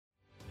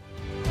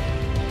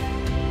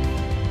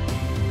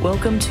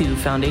Welcome to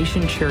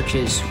Foundation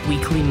Church's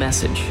weekly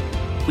message.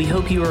 We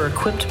hope you are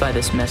equipped by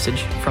this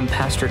message from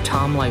Pastor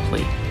Tom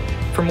Lively.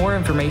 For more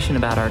information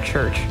about our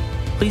church,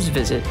 please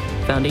visit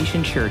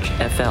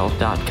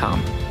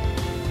foundationchurchfl.com.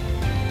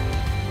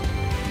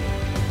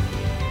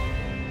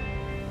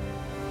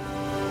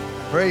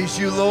 Praise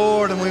you,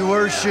 Lord, and we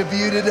worship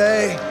you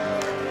today.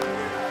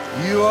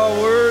 You are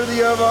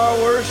worthy of our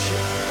worship.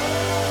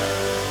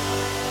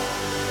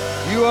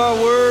 You are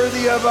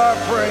worthy of our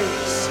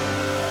praise.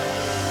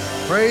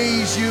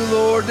 Praise you,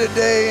 Lord,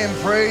 today, and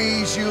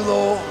praise you,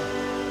 Lord.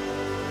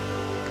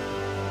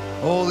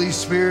 Holy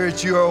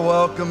Spirit, you are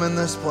welcome in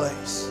this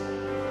place.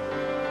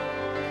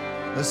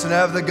 Listen,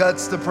 have the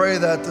guts to pray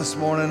that this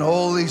morning.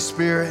 Holy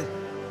Spirit,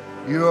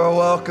 you are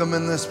welcome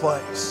in this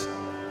place.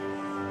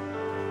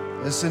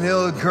 Listen,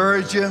 he'll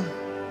encourage you.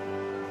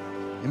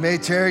 He may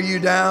tear you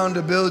down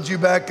to build you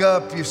back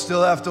up. You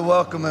still have to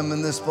welcome him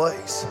in this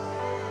place.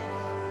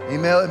 He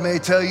may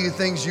tell you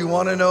things you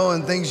want to know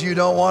and things you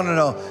don't want to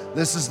know.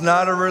 This is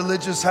not a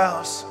religious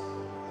house.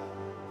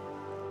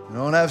 We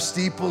don't have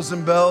steeples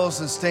and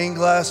bells and stained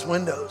glass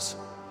windows.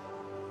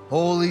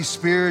 Holy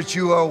Spirit,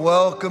 you are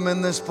welcome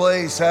in this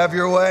place. Have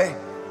your way.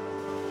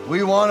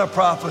 We want to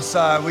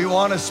prophesy. We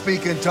want to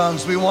speak in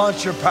tongues. We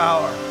want your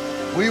power.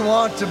 We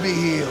want to be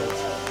healed.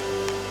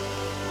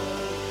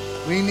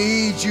 We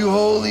need you,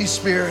 Holy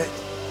Spirit.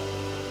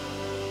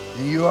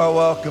 And you are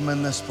welcome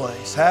in this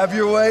place. Have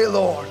your way,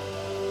 Lord.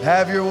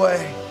 Have your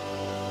way.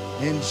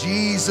 In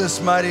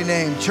Jesus' mighty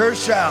name. Church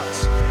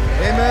shouts,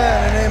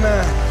 amen and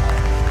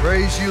amen.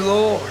 Praise you,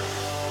 Lord.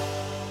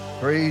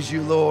 Praise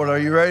you, Lord. Are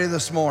you ready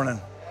this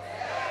morning?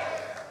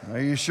 Are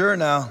you sure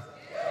now?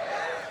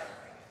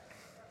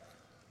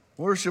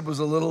 Worship was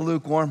a little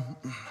lukewarm.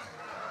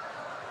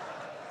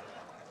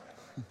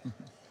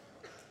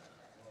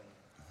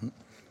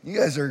 You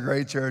guys are a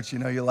great church. You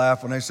know, you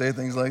laugh when I say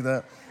things like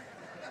that.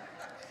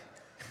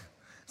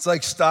 It's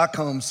like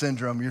Stockholm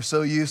Syndrome. You're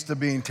so used to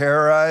being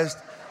terrorized.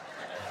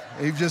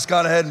 You've just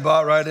gone ahead and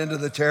bought right into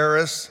the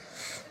terrorists.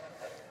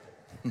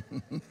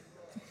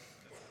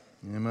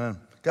 Amen.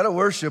 Got to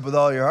worship with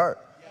all your heart.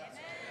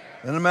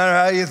 Doesn't matter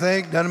how you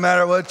think. Doesn't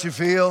matter what you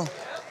feel.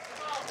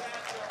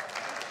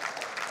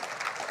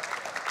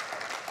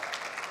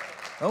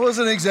 I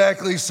wasn't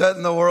exactly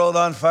setting the world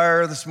on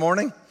fire this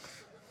morning.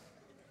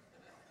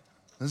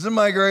 This isn't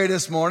my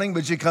greatest morning,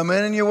 but you come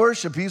in and you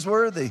worship. He's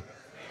worthy.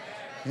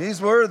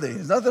 He's worthy.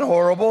 It's nothing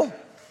horrible.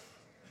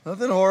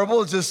 Nothing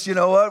horrible. It's just, you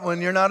know what?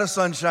 When you're not a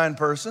sunshine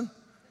person,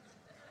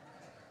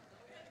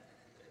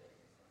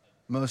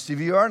 most of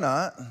you are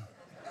not.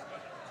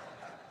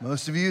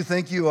 Most of you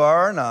think you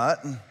are or not.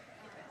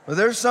 But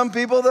there's some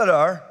people that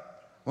are.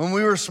 When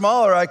we were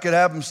smaller, I could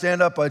have them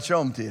stand up. I'd show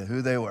them to you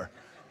who they were,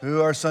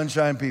 who are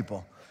sunshine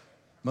people.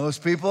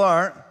 Most people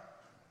aren't.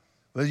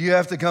 But you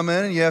have to come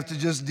in and you have to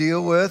just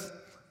deal with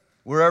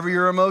wherever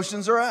your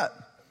emotions are at.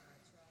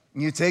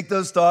 You take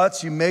those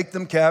thoughts, you make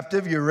them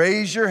captive, you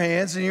raise your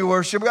hands, and you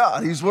worship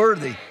God. He's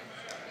worthy.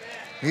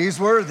 He's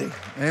worthy.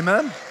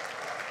 Amen?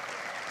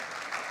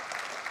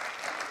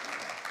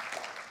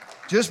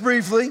 Just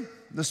briefly,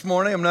 this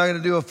morning, I'm not going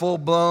to do a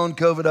full-blown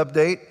COVID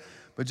update,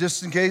 but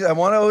just in case, I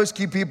want to always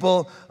keep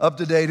people up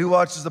to date. Who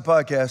watches the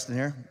podcast in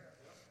here?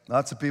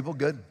 Lots of people.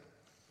 Good.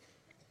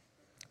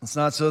 It's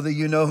not so that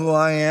you know who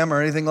I am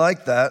or anything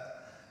like that.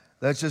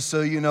 That's just so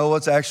you know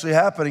what's actually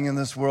happening in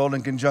this world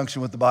in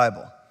conjunction with the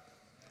Bible.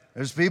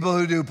 There's people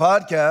who do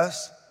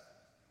podcasts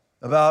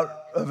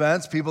about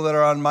events, people that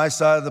are on my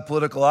side of the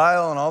political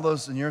aisle and all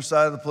those on your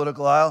side of the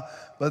political aisle,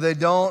 but they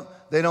don't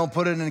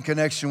put it in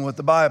connection with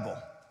the Bible.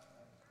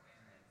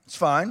 It's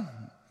fine,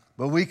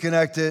 but we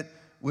connect it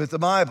with the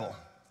Bible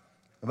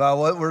about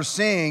what we're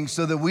seeing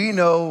so that we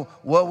know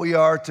what we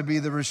are to be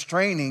the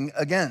restraining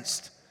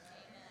against.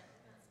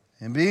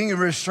 And being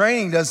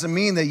restraining doesn't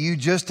mean that you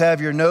just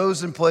have your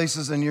no's in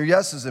places and your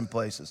yeses in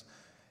places.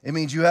 It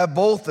means you have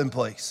both in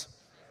place.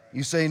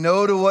 You say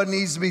no to what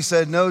needs to be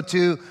said no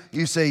to.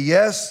 You say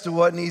yes to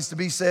what needs to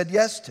be said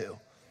yes to.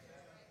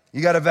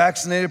 You got a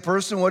vaccinated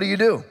person, what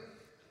do?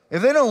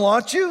 If they don't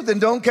want you, then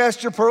don't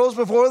cast your pearls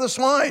before the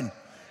swine.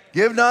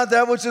 Give not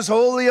that which is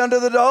holy unto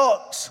the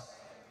dogs.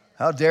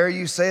 How dare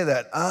you say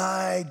that?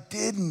 I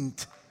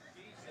didn't.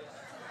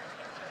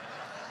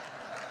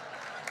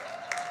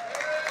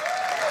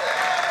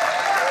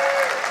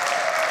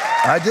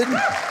 I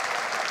didn't.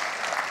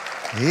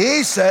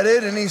 He said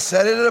it, and he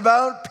said it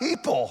about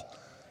people.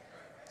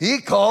 He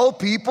called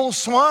people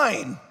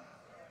swine.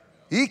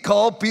 He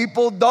called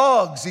people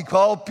dogs. He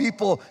called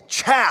people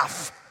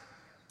chaff.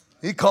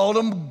 He called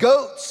them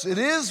goats. It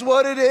is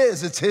what it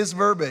is. It's his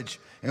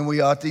verbiage, and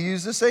we ought to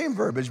use the same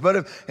verbiage.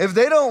 But if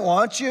they don't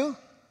want you,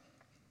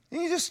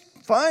 you just,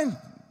 fine,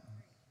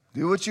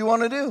 do what you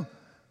want to do.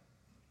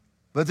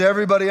 But to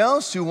everybody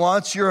else who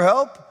wants your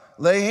help,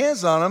 lay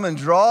hands on them and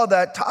draw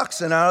that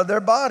toxin out of their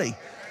body.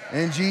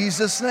 In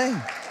Jesus' name.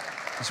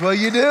 That's what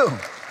you do.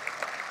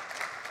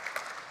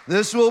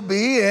 This will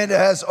be, and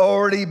has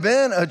already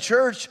been, a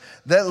church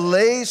that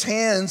lays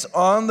hands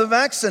on the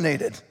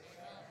vaccinated.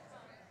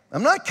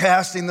 I'm not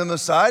casting them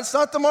aside. It's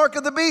not the mark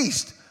of the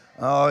beast.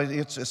 Oh,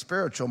 it's a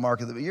spiritual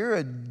mark of the, you're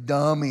a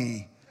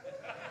dummy.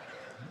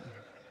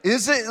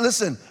 Is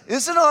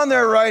it on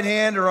their right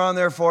hand or on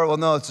their forehead? Well,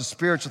 no, it's a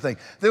spiritual thing.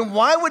 Then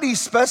why would he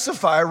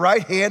specify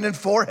right hand and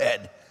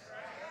forehead?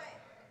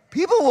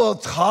 People will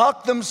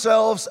talk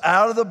themselves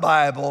out of the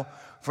Bible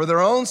for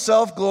their own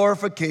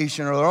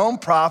self-glorification or their own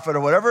profit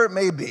or whatever it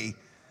may be.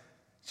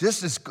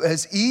 Just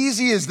as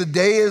easy as the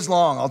day is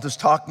long, I'll just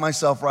talk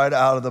myself right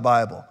out of the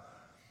Bible.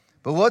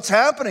 But what's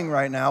happening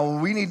right now,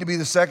 we need to be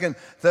the 2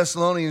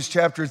 Thessalonians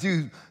chapter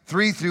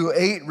 3 through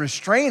 8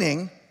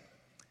 restraining,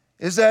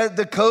 is that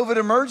the COVID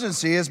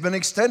emergency has been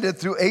extended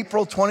through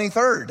April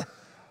 23rd.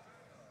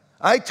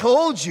 I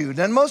told you,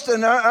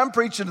 and I'm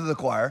preaching to the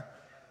choir,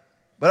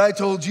 but I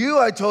told you,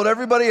 I told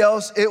everybody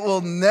else, it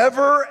will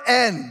never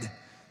end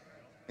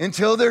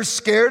until they're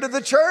scared of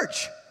the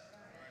church.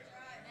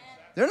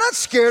 They're not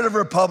scared of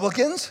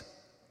Republicans.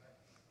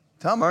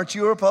 Tom, aren't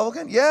you a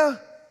Republican? Yeah,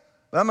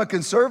 but I'm a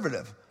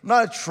conservative. I'm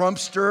not a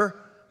Trumpster,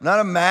 I'm not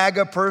a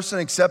MAGA person,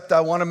 except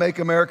I want to make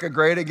America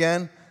great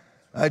again.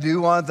 I do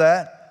want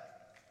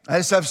that. I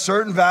just have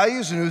certain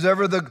values, and who's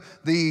ever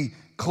the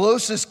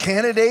closest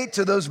candidate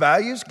to those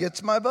values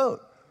gets my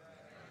vote.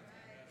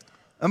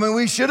 I mean,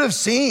 we should have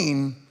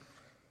seen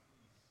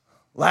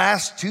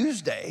last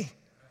Tuesday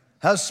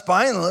how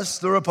spineless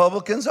the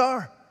Republicans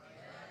are.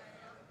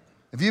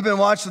 If you've been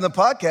watching the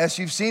podcast,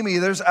 you've seen me.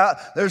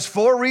 There's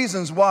 4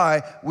 reasons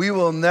why we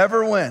will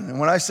never win. And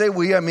when I say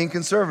we, I mean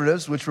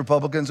conservatives, which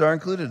Republicans are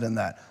included in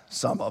that,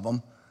 some of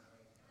them.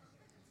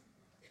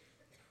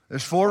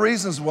 There's 4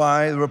 reasons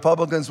why the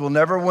Republicans will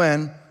never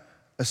win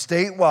a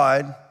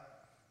statewide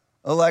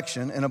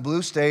election in a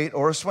blue state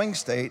or a swing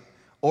state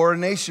or a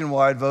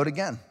nationwide vote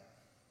again.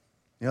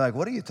 You're like,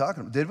 what are you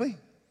talking about? Did we?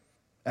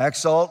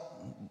 Axalt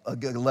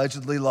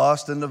allegedly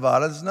lost in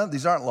Nevada.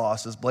 These aren't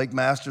losses. Blake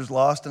Masters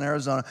lost in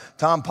Arizona.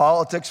 Tom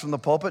Politics from the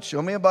pulpit.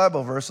 Show me a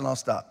Bible verse and I'll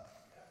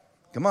stop.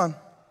 Come on.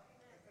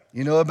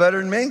 You know it better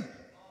than me?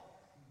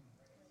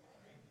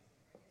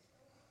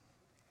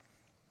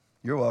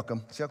 You're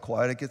welcome. See how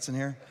quiet it gets in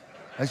here?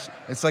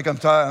 It's like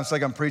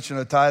I'm preaching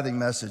a tithing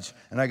message,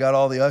 and I got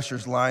all the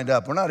ushers lined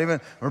up.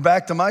 We're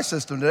back to my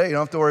system today. You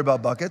don't have to worry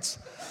about buckets.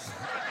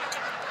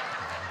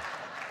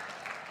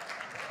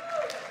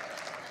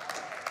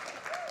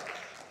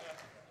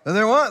 And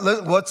then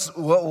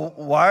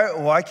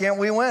why can't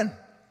we win?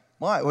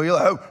 Why? Well, you're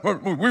like, oh,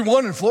 we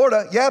won in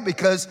Florida. Yeah,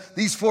 because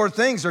these 4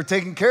 things are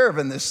taken care of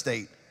in this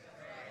state.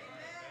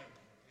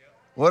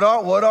 What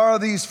are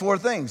these 4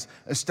 things?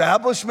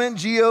 Establishment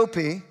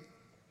GOP.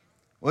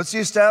 What's the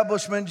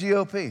establishment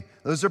GOP?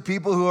 Those are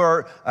people who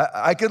are,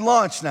 I could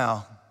launch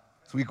now.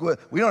 So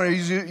we don't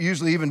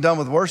usually even done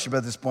with worship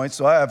at this point,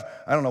 so I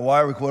don't know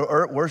why we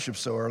quit worship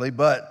so early,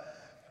 but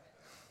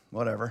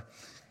whatever.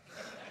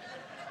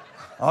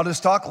 I'll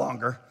just talk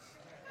longer.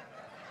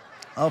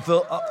 I'll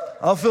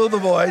fill the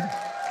void.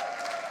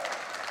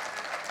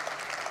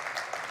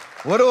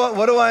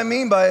 What do I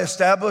mean by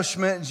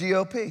establishment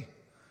GOP?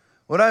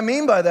 What I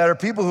mean by that are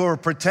people who are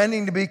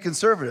pretending to be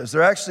conservatives.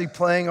 They're actually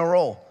playing a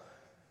role.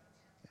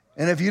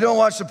 And if you don't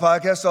watch the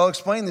podcast, I'll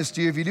explain this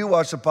to you. If you do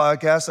watch the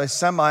podcast, I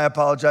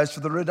semi-apologize for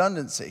the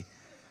redundancy.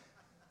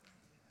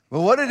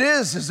 But what it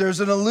is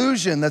there's an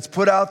illusion that's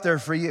put out there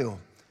for you.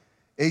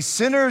 A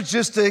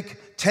synergistic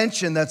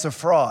tension that's a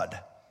fraud.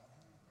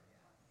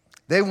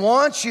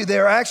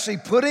 They're actually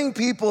putting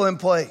people in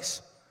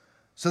place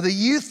so that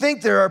you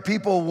think there are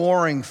people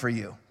warring for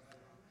you.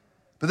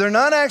 But they're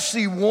not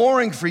actually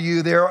warring for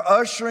you. They're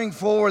ushering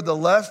forward the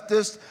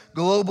leftist,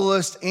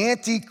 globalist,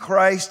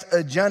 antichrist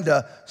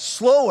agenda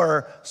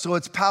slower so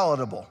it's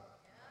palatable.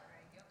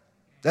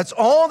 That's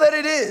all that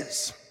it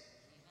is.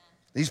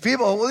 These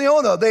people,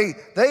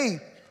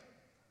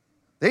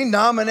 they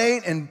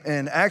nominate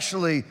and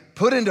actually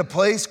put into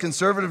place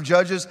conservative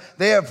judges.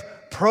 They have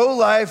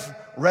pro-life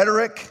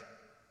rhetoric.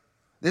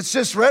 It's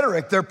just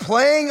rhetoric. They're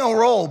playing a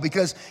role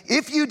because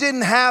if you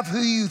didn't have who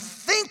you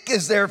think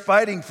is there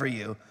fighting for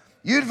you,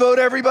 you'd vote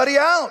everybody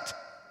out.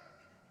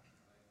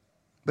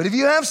 But if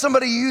you have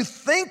somebody you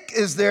think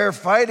is there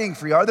fighting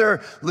for you, are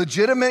there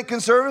legitimate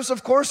conservatives?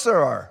 Of course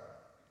there are.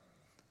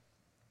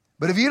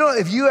 But if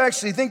you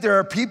actually think there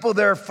are people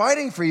there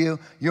fighting for you,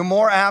 you're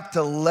more apt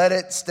to let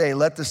it stay,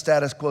 let the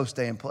status quo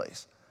stay in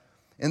place.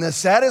 And the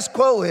status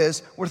quo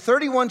is we're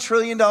 $31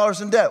 trillion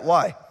in debt.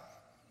 Why?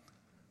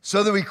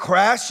 So that we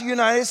crash the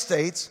United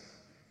States,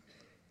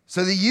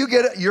 so that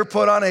you're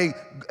put on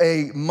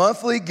a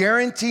monthly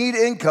guaranteed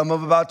income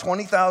of about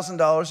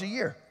 $20,000 a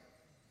year.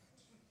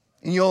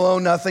 And you'll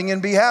own nothing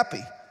and be happy.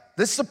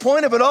 This is the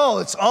point of it all.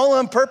 It's all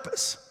on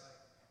purpose.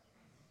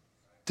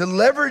 To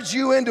leverage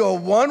you into a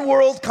one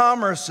world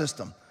commerce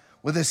system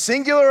with a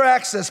singular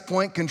access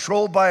point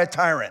controlled by a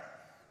tyrant.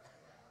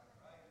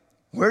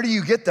 Where do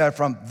you get that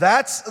from?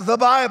 That's the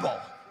Bible.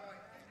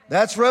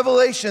 That's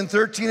Revelation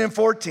 13 and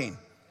 14.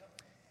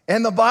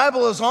 And the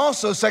Bible is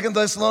also 2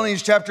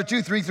 Thessalonians chapter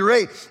 2, 3 through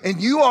 8.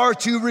 And you are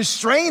to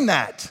restrain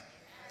that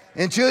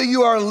until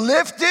you are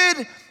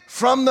lifted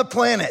from the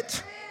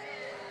planet.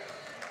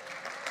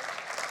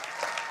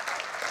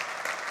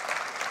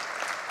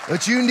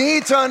 But you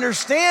need to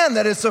understand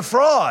that it's a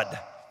fraud.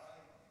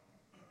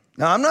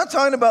 Now, I'm not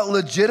talking about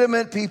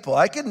legitimate people.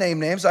 I can name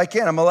names. I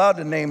can. I'm allowed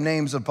to name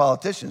names of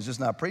politicians, just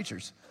not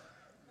preachers.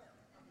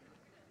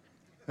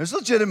 There's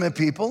legitimate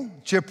people.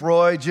 Chip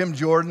Roy, Jim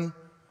Jordan,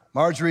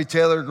 Marjorie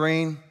Taylor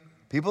Greene,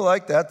 people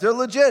like that. They're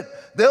legit.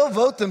 They'll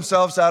vote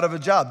themselves out of a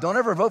job. Don't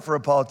ever vote for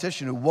a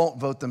politician who won't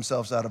vote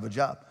themselves out of a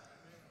job.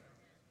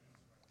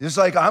 Just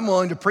like I'm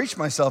willing to preach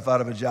myself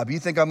out of a job. You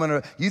think I'm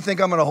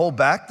gonna hold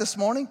back this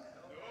morning?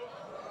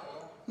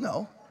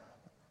 No.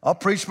 I'll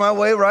preach my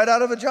way right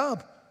out of a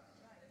job.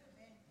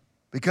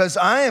 Because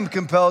I am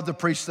compelled to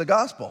preach the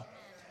gospel.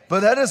 But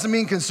that doesn't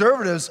mean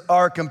conservatives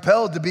are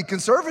compelled to be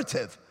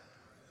conservative.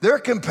 They're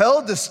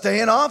compelled to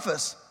stay in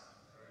office.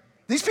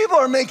 These people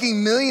are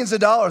making millions of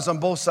dollars on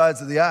both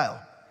sides of the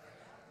aisle.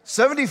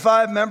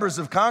 75 members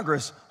of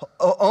Congress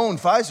own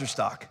Pfizer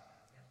stock.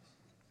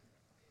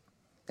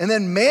 And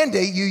then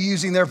mandate you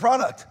using their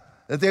product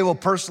that they will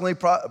personally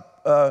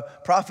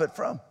profit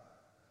from.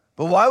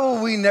 But why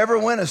will we never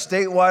win a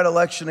statewide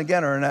election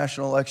again or a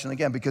national election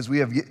again? Because we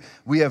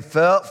have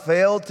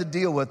failed to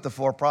deal with the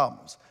four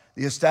problems.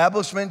 The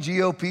establishment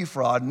GOP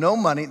fraud, no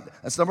money,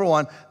 that's number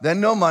one.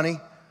 Then no money,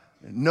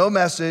 no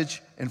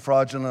message, and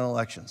fraudulent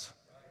elections.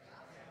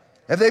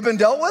 Have they been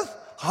dealt with?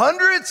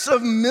 Hundreds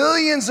of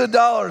millions of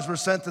dollars were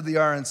sent to the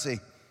RNC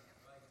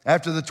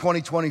after the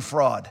 2020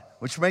 fraud,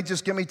 which may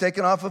just get me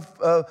taken off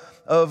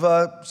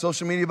of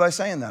social media by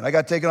saying that. I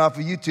got taken off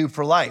of YouTube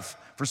for life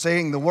for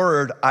saying the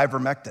word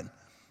ivermectin.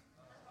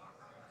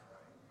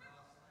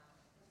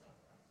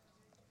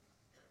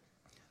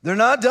 They're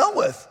not dealt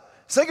with.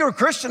 It's like a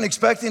Christian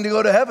expecting to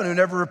go to heaven who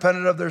never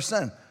repented of their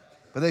sin,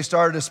 but they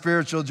started a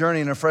spiritual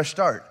journey and a fresh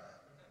start.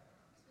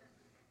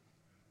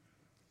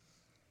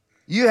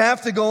 You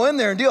have to go in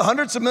there and deal.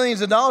 Hundreds of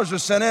millions of dollars were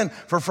sent in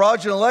for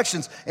fraudulent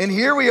elections. And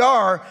here we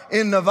are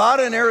in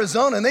Nevada and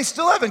Arizona, and they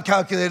still haven't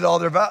calculated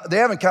they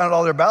haven't counted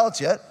all their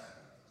ballots yet.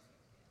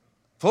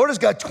 Florida's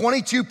got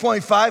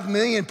 22.5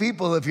 million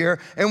people live here,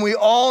 and we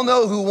all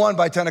know who won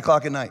by 10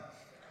 o'clock at night.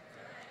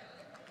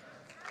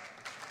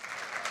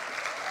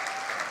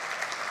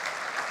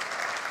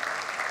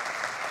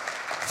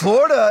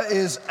 Florida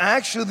is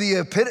actually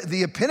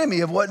the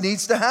epitome of what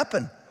needs to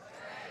happen.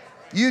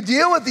 You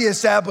deal with the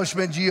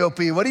establishment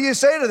GOP. What do you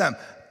say to them?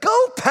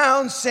 Go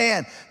pound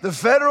sand. The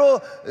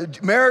federal,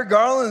 Merrick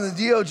Garland and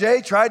the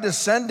DOJ tried to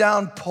send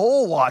down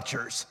poll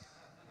watchers.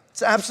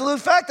 It's an absolute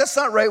fact. That's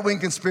not right-wing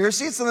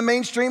conspiracy. It's in the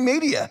mainstream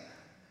media.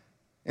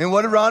 And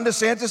what did Ron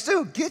DeSantis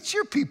do? Get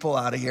your people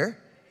out of here.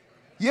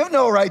 You have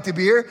no right to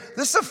be here.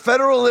 This is a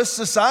federalist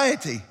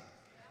society.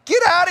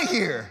 Get out of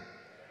here.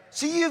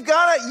 See, you've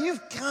got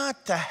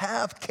to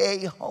have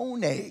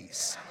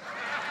cojones.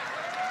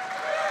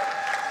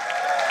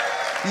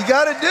 You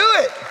got to do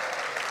it.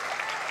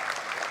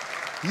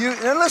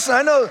 And listen,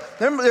 I know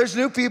there's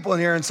new people in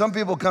here, and some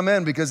people come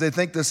in because they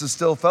think this is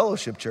still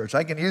Fellowship Church.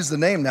 I can use the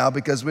name now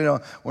because we're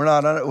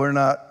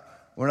not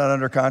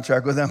under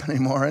contract with them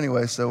anymore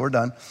anyway, so we're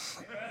done.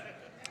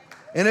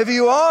 And if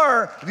you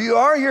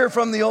are here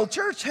from the old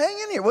church, hang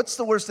in here. What's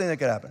the worst thing that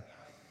could happen?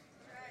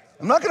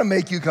 I'm not going to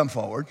make you come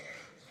forward.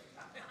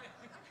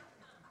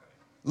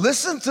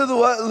 Listen to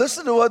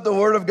what the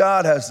Word of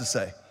God has to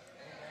say.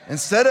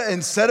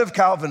 Instead of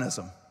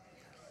Calvinism.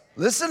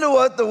 Listen to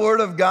what the Word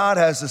of God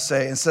has to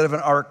say instead of an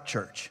ARC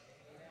church.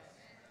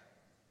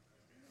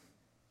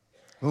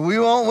 But we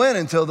won't win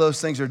until those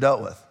things are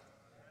dealt with.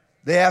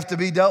 They have to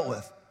be dealt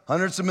with.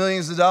 Hundreds of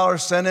millions of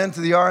dollars sent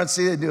into the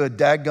RNC, they do a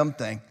dadgum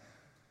thing.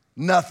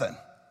 Nothing.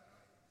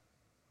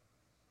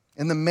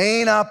 And the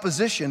main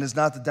opposition is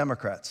not the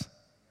Democrats.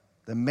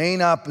 The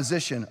main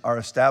opposition are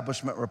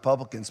establishment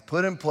Republicans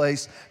put in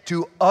place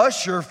to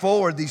usher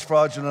forward these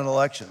fraudulent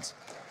elections.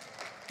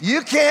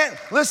 You can't,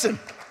 listen,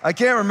 I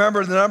can't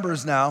remember the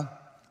numbers now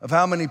of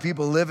how many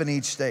people live in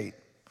each state.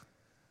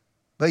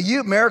 But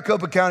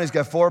Maricopa County's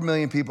got 4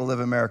 million people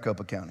live in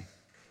Maricopa County.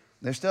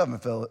 They still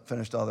haven't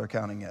finished all their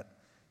counting yet.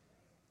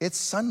 It's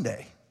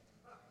Sunday.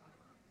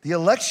 The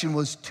election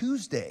was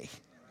Tuesday.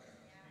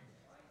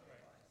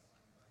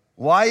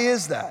 Why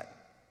is that?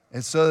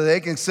 It's so that they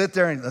can sit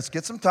there and let's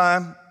get some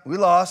time. We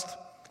lost.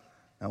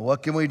 Now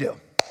what can we do?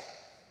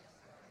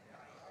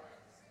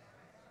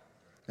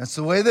 That's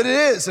the way that it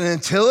is. And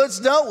until it's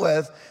dealt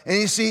with, and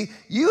you see,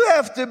 you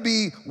have to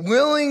be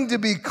willing to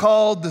be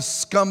called the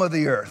scum of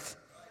the earth.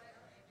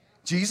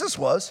 Jesus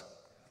was.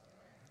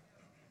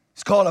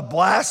 He's called a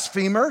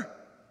blasphemer,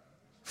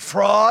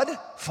 fraud,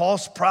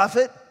 false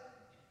prophet.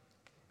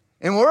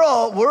 And we're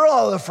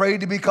all afraid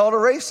to be called a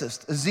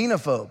racist, a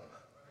xenophobe,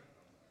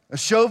 a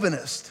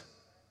chauvinist.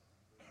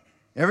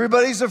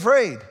 Everybody's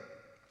afraid.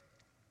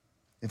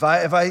 If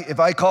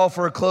I call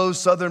for a closed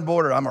southern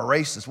border, I'm a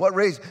racist. What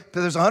race?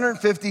 There's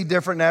 150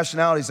 different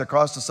nationalities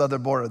across the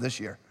southern border this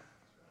year.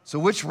 So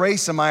which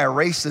race am I a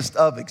racist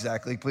of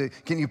exactly?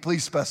 Can you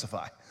please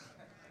specify?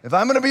 If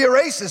I'm going to be a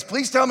racist,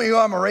 please tell me who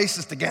I'm a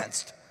racist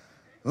against.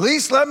 At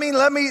least at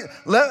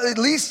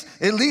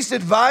least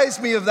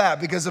advise me of that,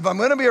 because if I'm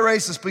going to be a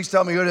racist, please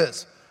tell me who it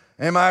is.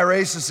 Am I a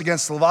racist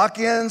against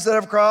Slovakians that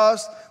have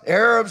crossed,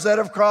 Arabs that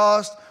have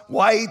crossed,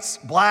 whites,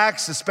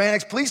 blacks,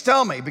 Hispanics? Please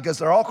tell me, because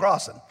they're all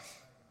crossing.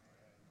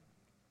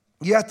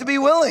 You have to be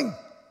willing.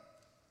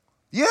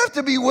 You have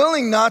to be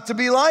willing not to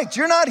be liked.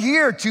 You're not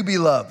here to be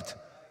loved.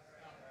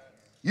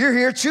 You're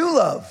here to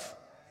love.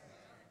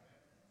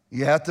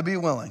 You have to be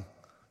willing.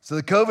 So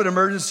the COVID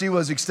emergency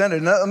was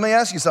extended. Now, let me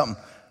ask you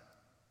something.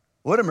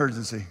 What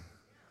emergency?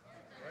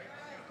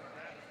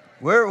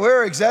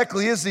 Where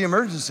exactly is the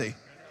emergency?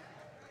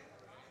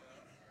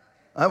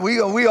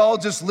 We all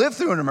just lived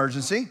through an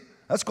emergency.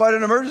 That's quite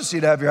an emergency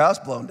to have your house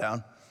blown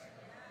down.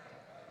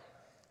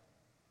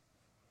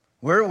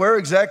 Where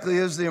exactly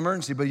is the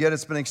emergency? But yet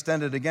it's been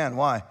extended again.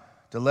 Why?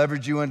 To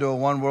leverage you into a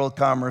one world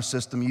commerce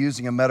system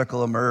using a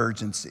medical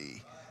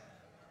emergency.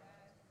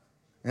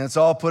 And it's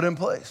all put in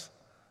place.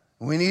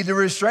 We need to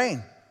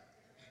restrain.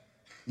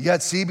 You got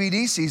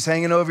CBDCs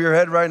hanging over your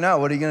head right now.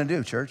 What are you going to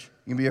do, church?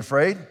 You gonna be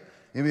afraid? You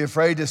gonna be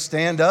afraid to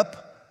stand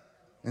up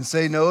and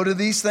say no to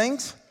these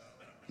things?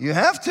 You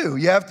have to.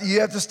 You have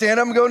to stand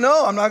up and go,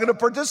 no, I'm not going to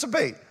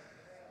participate.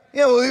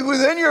 Yeah, well,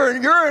 then you're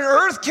an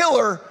earth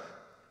killer.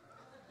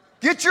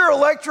 Get your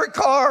electric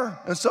car.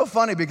 It's so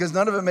funny because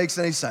none of it makes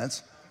any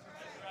sense.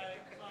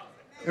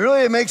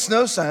 It makes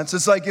no sense.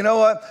 It's like, you know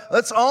what?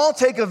 Let's all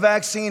take a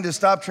vaccine to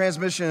stop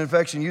transmission and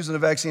infection. Using a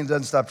vaccine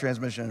doesn't stop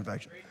transmission and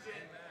infection.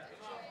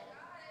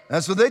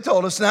 That's what they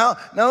told us. Now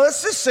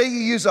let's just say you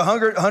use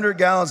 100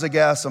 gallons of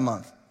gas a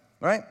month,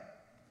 right?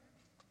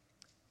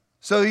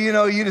 So,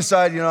 you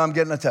decide, I'm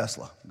getting a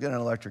Tesla. I'm getting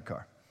an electric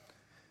car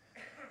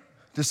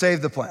to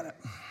save the planet.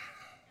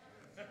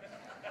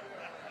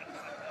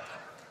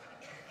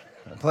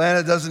 The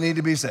planet doesn't need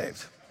to be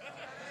saved.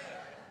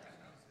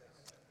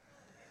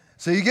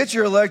 So you get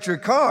your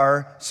electric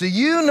car, so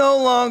you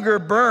no longer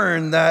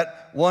burn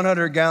that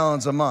 100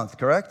 gallons a month,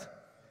 correct?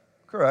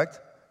 Correct.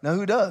 Now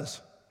who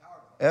does?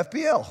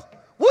 FPL.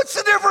 What's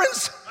the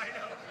difference?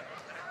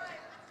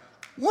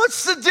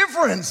 What's the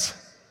difference?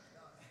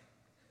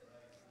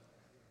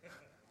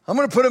 I'm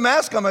going to put a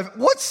mask on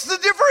what's the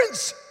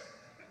difference?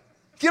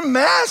 You can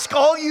mask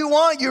all you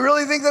want. You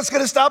really think that's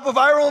going to stop a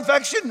viral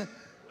infection?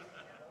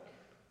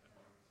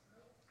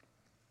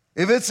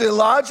 If it's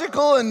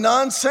illogical and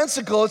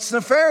nonsensical, it's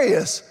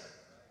nefarious.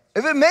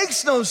 If it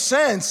makes no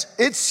sense,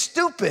 it's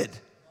stupid.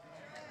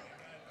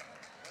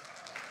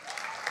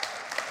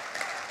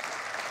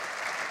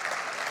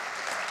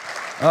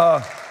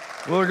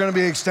 We're going to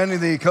be extending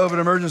the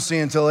COVID emergency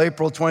until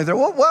April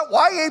 23rd.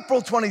 Why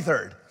April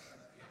 23rd?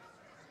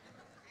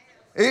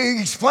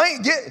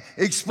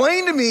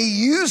 Explain to me,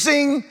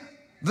 using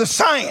the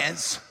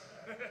science,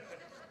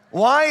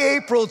 why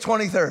April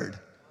 23rd?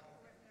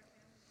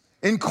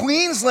 In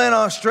Queensland,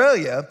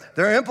 Australia,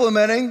 they're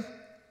implementing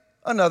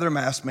another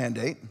mask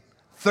mandate.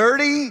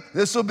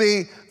 This will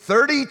be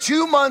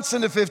 32 months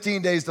into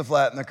 15 days to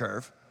flatten the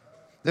curve.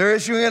 They're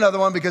issuing another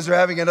one because they're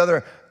having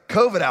another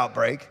COVID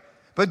outbreak.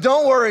 But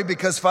don't worry,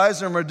 because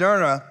Pfizer and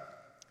Moderna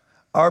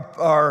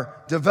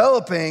are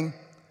developing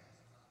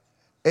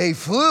a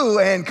flu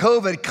and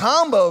COVID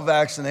combo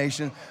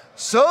vaccination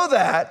so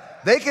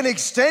that they can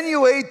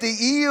extenuate the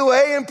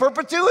EUA in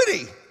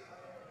perpetuity.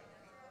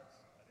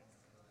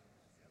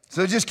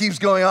 So it just keeps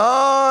going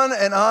on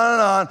and on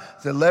and on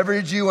to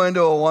leverage you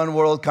into a one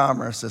world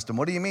commerce system.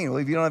 What do you mean? Well,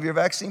 if you don't have your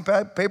vaccine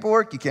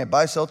paperwork, you can't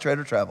buy, sell, trade,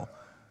 or travel.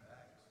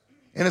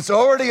 And it's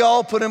already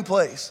all put in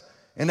place.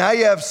 And now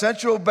you have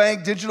central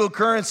bank digital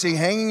currency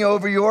hanging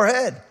over your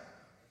head.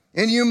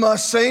 And you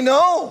must say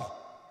no.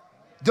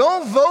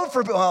 Don't vote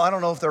for, I don't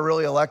know if they're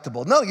really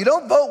electable. No, you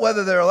don't vote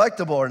whether they're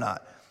electable or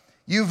not.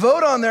 You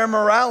vote on their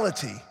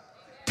morality,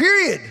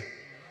 period.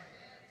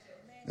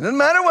 It doesn't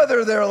matter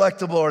whether they're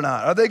electable or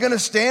not. Are they going to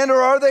stand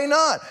or are they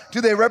not?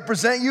 Do they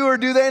represent you or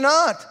do they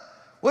not?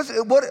 What's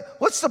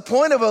the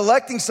point of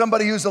electing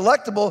somebody who's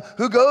electable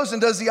who goes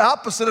and does the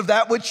opposite of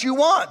that which you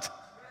want?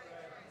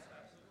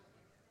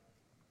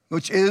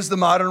 Which is the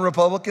modern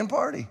Republican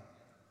Party.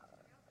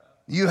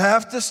 You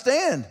have to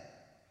stand.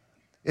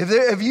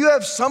 If you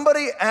have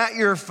somebody at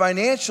your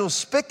financial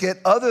spigot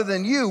other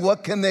than you,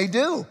 what can they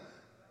do?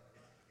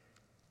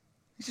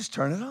 You just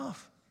turn it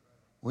off.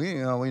 We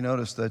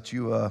noticed that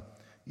you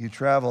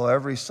travel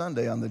every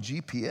Sunday on the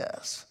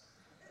GPS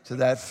to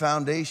that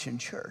foundation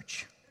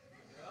church.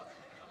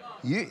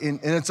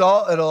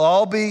 It'll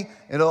all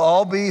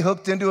be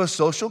hooked into a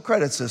social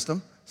credit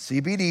system,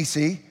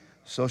 CBDC,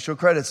 social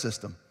credit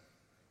system.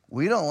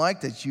 We don't like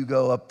that you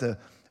go up to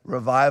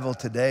Revival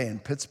Today in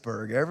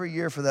Pittsburgh every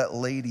year for that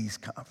ladies'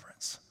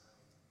 conference.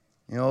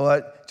 You know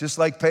what? Just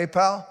like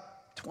PayPal,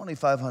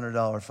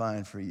 $2,500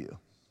 fine for you.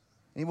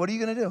 And what are you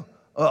going to do?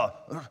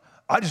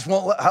 I just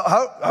won't.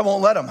 I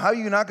won't let them. How are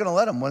you not going to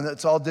let them when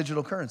it's all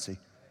digital currency?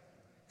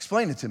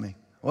 Explain it to me.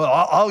 Well,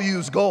 I'll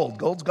use gold.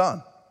 Gold's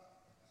gone.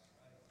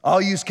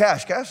 I'll use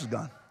cash. Cash is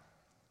gone.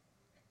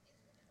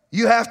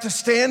 You have to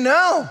stand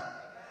now.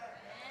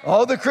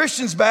 All the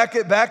Christians back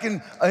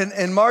in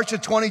March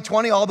of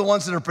 2020, all the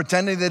ones that are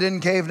pretending they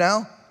didn't cave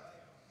now.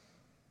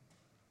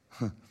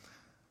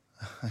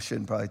 I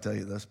shouldn't probably tell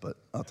you this, but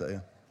I'll tell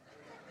you.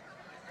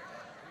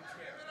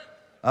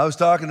 I was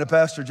talking to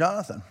Pastor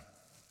Jonathan.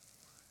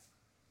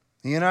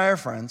 He and I are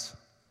friends.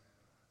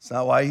 It's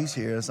not why he's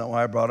here. It's not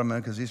why I brought him in,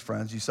 because he's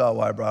friends. You saw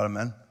why I brought him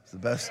in. He's the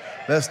best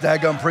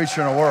dadgum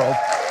preacher in the world.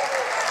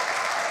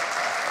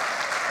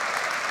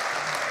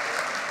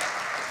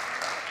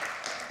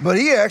 But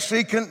he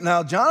actually can.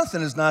 Now,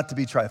 Jonathan is not to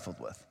be trifled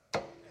with.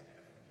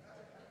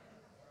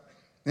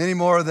 Any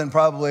more than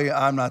probably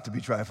I'm not to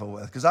be trifled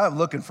with, because I'm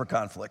looking for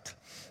conflict.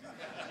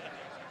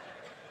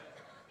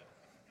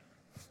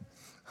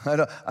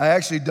 I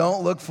actually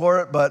don't look for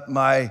it, but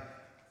my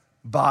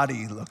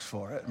body looks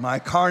for it. My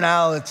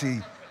carnality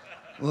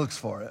looks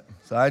for it.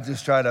 So I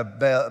just try to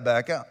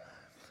back out.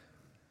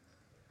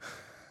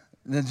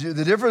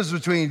 The difference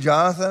between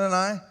Jonathan and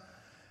I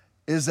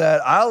is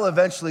that I'll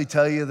eventually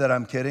tell you that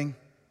I'm kidding.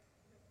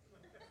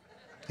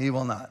 He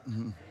will not.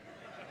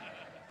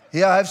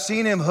 Yeah, I've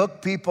seen him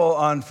hook people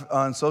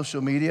on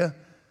social media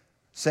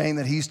saying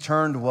that he's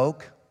turned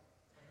woke,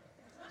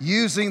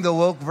 using the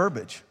woke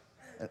verbiage.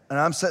 And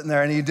I'm sitting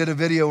there, and he did a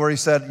video where he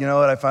said, you know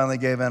what, I finally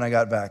gave in, I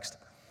got vaxxed.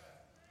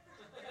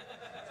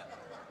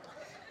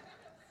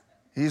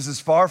 He's as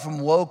far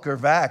from woke or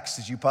vaxxed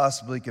as you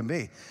possibly can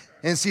be.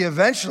 And see,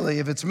 eventually,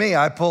 if it's me,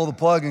 I pull the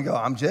plug and go,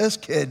 I'm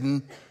just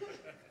kidding.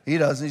 He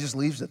doesn't, he just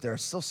leaves it there.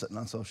 It's still sitting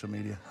on social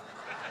media.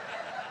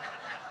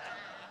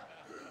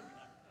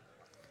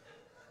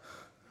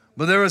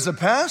 But there was a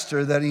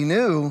pastor that he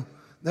knew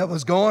that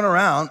was going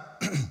around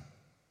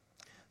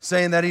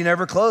saying that he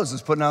never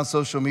closes, putting out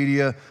social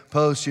media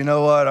posts. You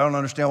know what? I don't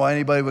understand why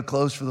anybody would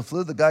close for the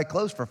flu. The guy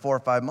closed for 4 or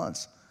 5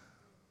 months.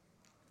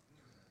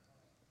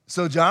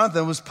 So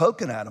Jonathan was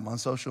poking at him on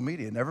social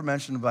media. Never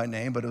mentioned him by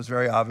name, but it was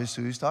very obvious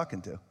who he was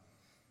talking to.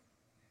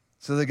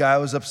 So the guy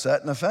was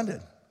upset and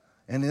offended.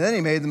 And then he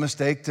made the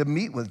mistake to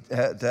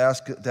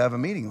have a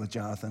meeting with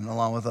Jonathan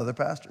along with other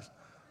pastors.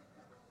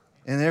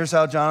 And here's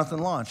how Jonathan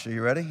launched. Are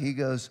you ready? He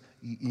goes,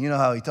 you know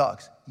how he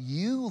talks.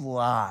 You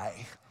lie.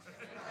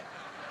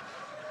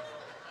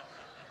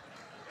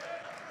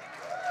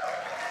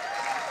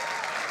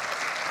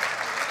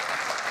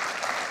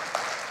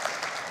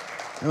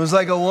 It was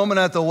like a woman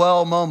at the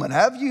well moment.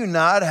 Have you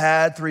not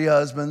had 3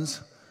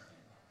 husbands?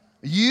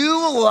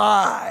 You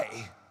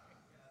lie.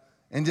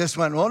 And just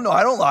went, well, no,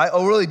 I don't lie.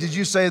 Oh, really? Did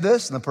you say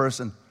this? And the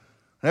person,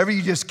 whenever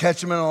you just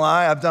catch them in a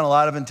lie, I've done a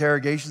lot of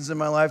interrogations in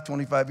my life,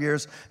 25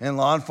 years in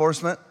law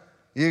enforcement.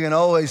 You can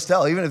always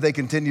tell, even if they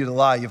continue to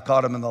lie, you've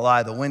caught them in the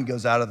lie. The wind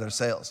goes out of their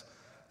sails.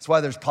 That's why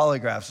there's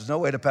polygraphs. There's no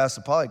way to pass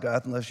a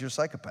polygraph unless you're a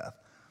psychopath.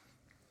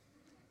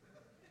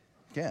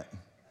 You can't.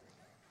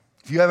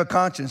 If you have a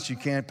conscience, you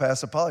can't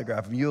pass a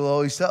polygraph. And you'll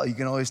always tell. You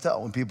can always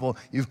tell. When people,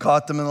 you've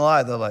caught them in the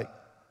lie,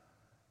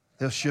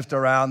 they'll shift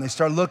around. They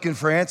start looking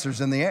for answers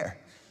in the air.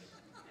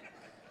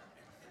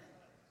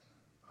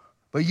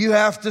 But you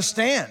have to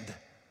stand.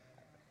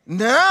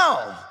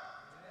 Now.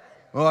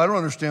 Well, I don't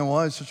understand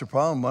why it's such a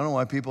problem. I don't know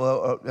why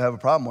people have a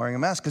problem wearing a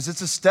mask. Because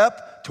it's a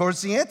step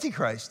towards the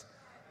Antichrist.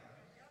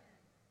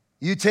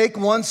 You take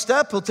 1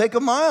 step, he'll take a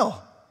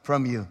mile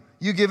from you.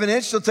 You give an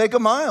inch, he'll take a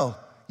mile.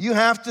 You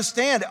have to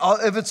stand.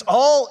 If it's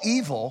all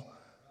evil,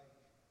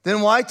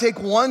 then why take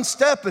 1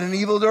 step in an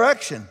evil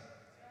direction?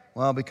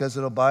 Well, because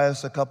it'll buy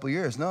us a couple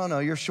years. No,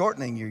 you're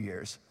shortening your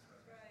years.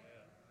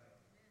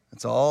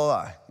 It's all a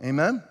lie.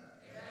 Amen?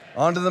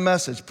 On to the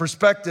message.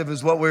 Perspective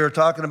is what we were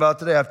talking about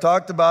today. I've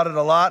talked about it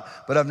a lot,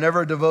 but I've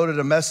never devoted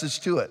a message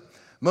to it.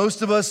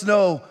 Most of us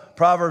know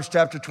Proverbs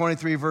chapter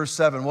 23, verse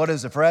 7. What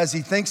is it? For as he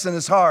thinks in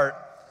his heart,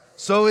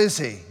 so is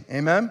he.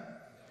 Amen?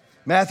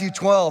 Matthew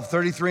 12,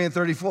 33 and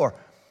 34.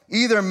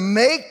 Either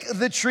make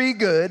the tree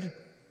good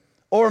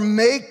or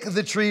make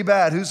the tree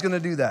bad. Who's going to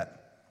do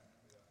that?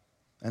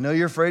 I know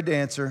you're afraid to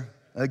answer.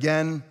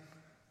 Again,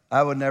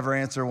 I would never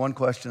answer one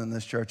question in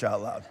this church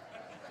out loud.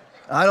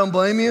 I don't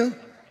blame you.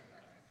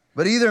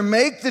 But either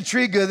make the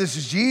tree good, this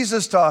is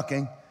Jesus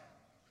talking,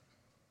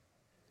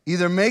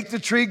 either make the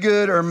tree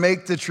good or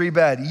make the tree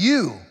bad.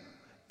 You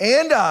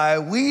and I,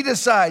 we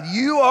decide.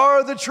 You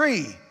are the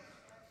tree.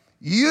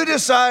 You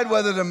decide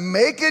whether to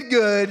make it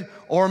good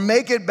or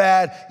make it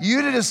bad.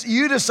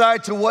 You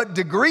decide to what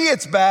degree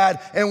it's bad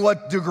and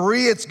what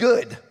degree it's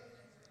good.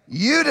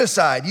 You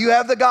decide. You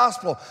have the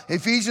gospel.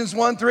 Ephesians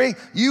 1:3.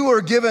 You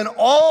were given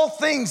all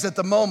things at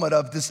the moment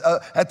of this.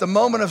 At the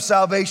moment of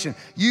salvation,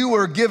 you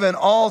were given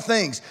all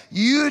things.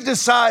 You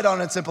decide on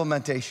its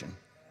implementation.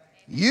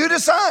 You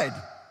decide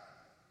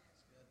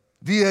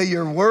via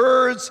your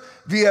words.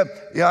 I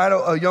had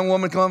a young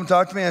woman come up and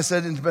talk to me. I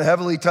said,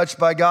 "Heavily touched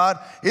by God."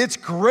 It's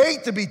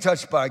great to be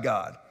touched by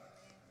God.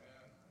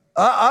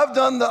 I've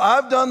done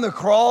the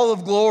crawl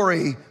of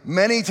glory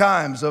many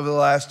times over the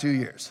last 2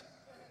 years.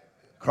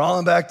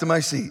 Crawling back to my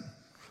seat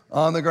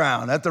on the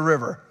ground at the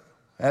river,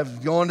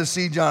 going to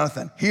see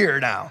Jonathan here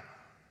now.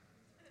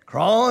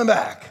 Crawling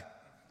back.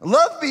 I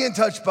love being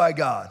touched by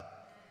God.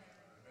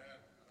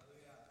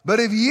 But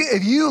if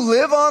you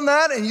live on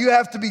that and you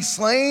have to be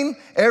slain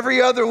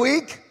every other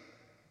week,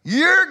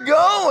 you're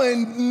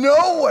going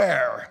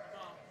nowhere.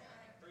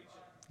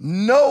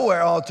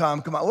 Nowhere all the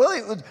time. Come on.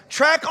 Well,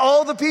 track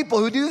all the people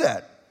who do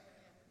that.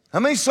 How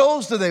many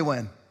souls do they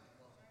win?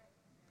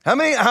 How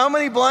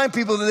many blind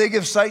people do they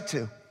give sight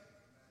to?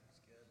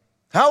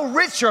 How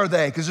rich are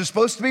they? Because they're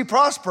supposed to be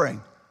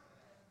prospering.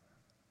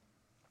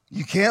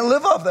 You can't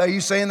live off that. Are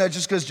you saying that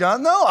just because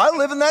John? No, I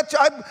live in that.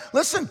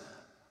 Listen,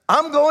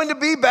 I'm going to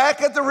be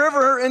back at the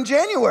river in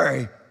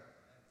January.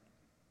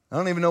 I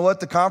don't even know what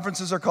the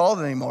conferences are called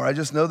anymore. I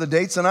just know the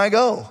dates and I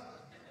go.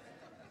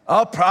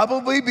 I'll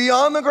probably be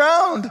on the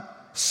ground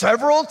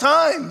several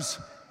times.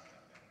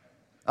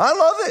 I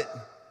love it.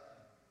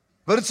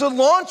 But it's a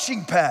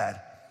launching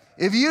pad.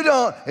 If you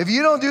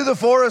don't do the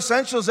 4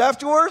 essentials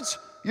afterwards,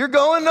 you're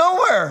going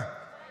nowhere.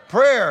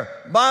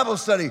 Prayer, Bible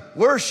study,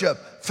 worship,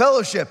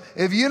 fellowship.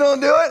 If you don't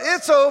do it,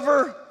 it's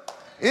over.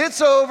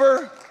 It's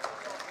over.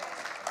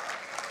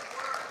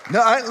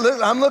 No,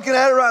 I'm looking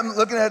at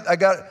it. I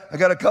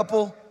got a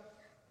couple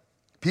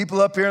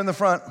people up here in the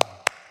front.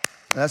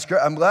 That's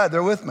great. I'm glad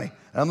they're with me.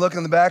 I'm looking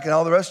in the back, and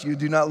all the rest of you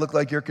do not look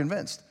like you're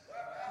convinced.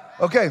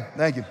 Okay,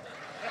 thank you.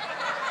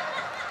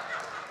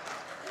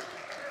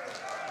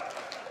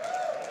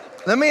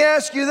 Let me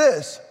ask you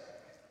this.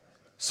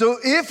 So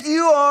if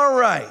you are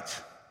right,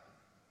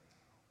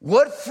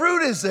 what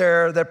fruit is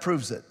there that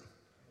proves it?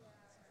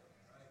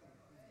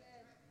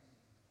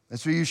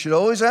 That's what you should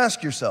always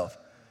ask yourself.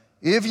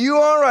 If you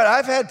are right,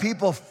 I've had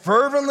people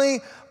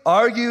fervently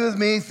argue with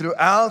me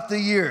throughout the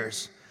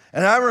years.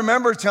 And I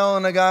remember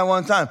telling a guy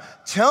one time,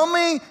 tell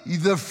me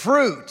the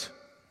fruit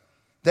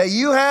that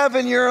you have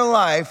in your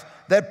life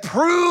that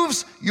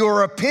proves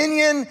your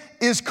opinion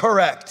is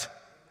correct.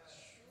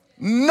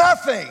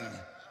 Nothing.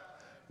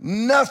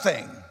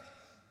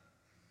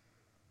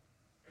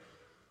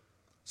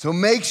 So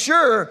make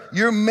sure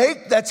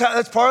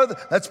that's part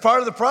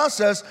of the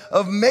process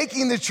of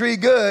making the tree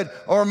good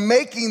or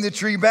making the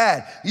tree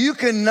bad. You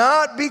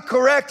cannot be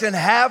correct and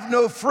have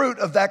no fruit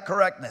of that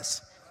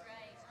correctness.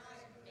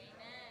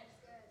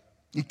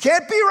 You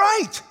can't be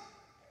right.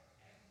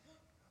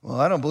 Well,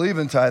 I don't believe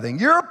in tithing.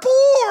 You're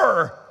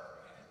poor.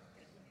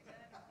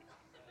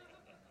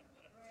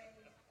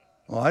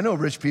 Well, I know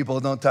rich people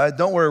don't tithe.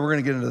 Don't worry, we're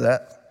going to get into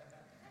that.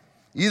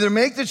 Either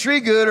make the tree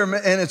good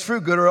and its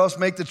fruit good, or else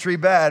make the tree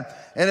bad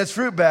and its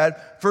fruit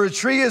bad. For a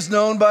tree is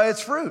known by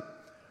its fruit.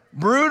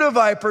 Brood of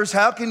vipers,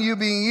 how can you,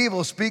 being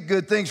evil, speak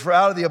good things? For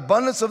out of the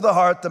abundance of the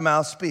heart, the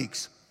mouth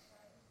speaks.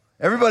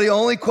 Everybody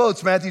only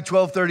quotes Matthew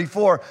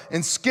 12:34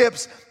 and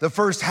skips the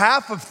first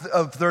half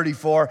of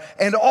 34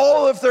 and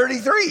all of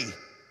 33.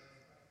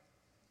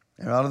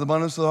 And out of the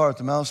abundance of the heart,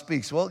 the mouth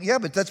speaks. Well, yeah,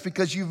 but that's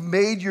because you've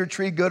made your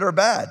tree good or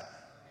bad.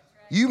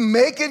 You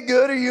make it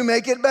good or you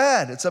make it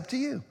bad. It's up to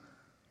you.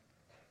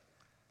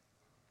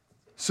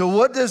 So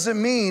what does it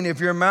mean if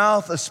your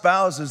mouth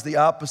espouses the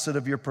opposite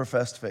of your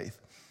professed faith?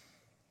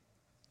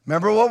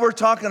 Remember what we're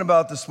talking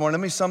about this morning.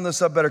 Let me sum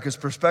this up better, because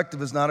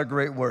perspective is not a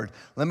great word.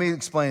 Let me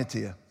explain it to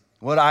you.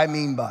 What I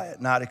mean by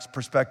it, not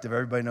perspective.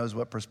 Everybody knows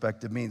what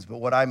perspective means, but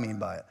what I mean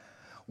by it.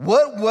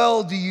 What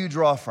well do you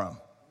draw from?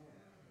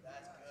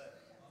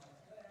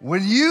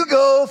 When you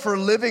go for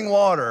living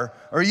water,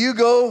 or you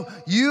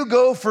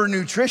go for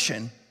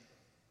nutrition,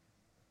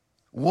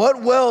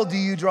 what well do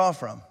you draw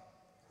from?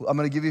 I'm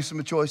going to give you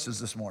some choices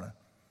this morning.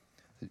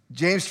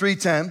 James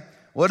 3:10,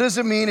 what does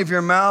it mean if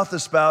your mouth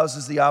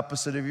espouses the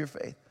opposite of your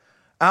faith?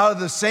 Out of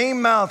the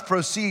same mouth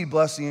proceed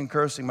blessing and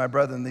cursing. My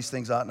brethren, these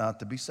things ought not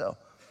to be so.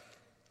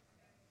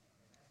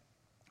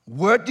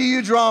 What do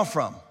you draw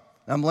from?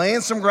 I'm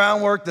laying some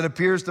groundwork that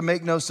appears to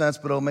make no sense,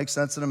 but it'll make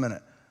sense in a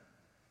minute.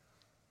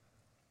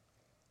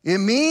 It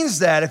means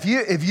that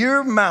if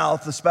your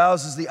mouth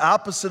espouses the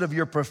opposite of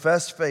your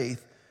professed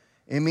faith,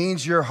 it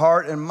means your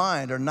heart and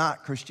mind are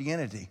not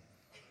Christianity.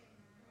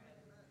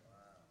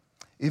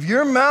 If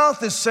your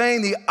mouth is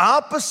saying the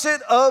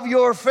opposite of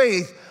your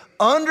faith,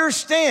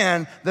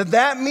 understand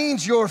that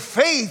means your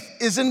faith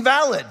is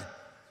invalid.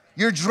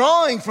 You're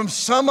drawing from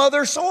some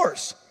other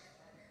source.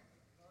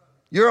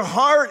 Your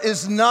heart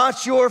is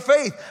not your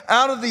faith.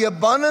 Out of the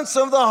abundance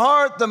of the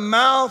heart, the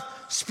mouth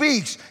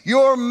speaks.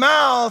 Your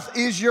mouth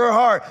is your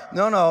heart.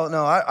 No,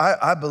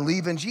 I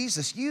believe in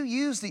Jesus. You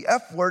use the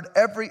F word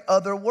every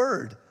other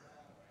word.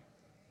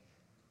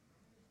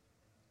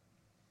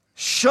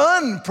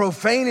 Shun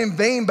profane and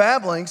vain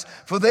babblings,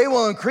 for they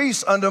will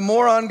increase unto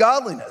more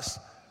ungodliness.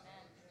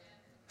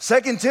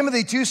 2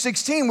 Timothy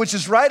 2:16, which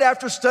is right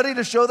after study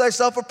to show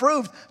thyself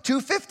approved,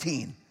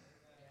 2:15.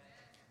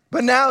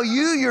 But now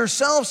you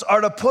yourselves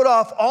are to put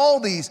off all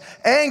these: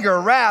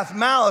 anger, wrath,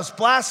 malice,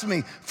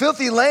 blasphemy,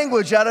 filthy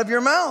language out of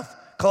your mouth.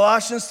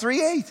 Colossians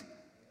 3:8.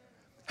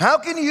 How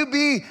can you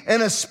be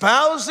an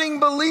espousing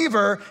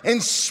believer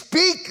and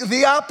speak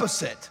the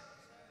opposite?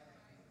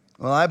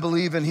 Well, I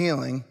believe in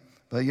healing,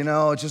 but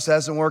it just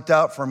hasn't worked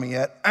out for me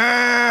yet.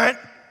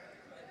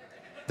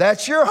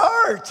 That's your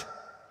heart.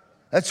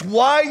 That's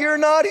why you're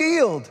not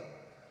healed.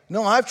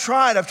 No, I've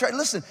tried.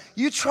 Listen,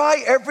 you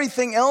try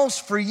everything else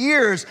for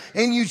years,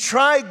 and you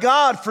try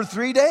God for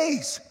 3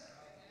 days.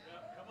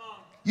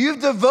 You've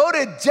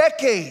devoted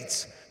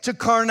decades to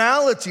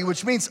carnality,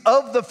 which means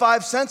of the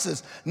 5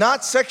 senses,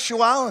 not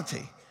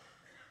sexuality.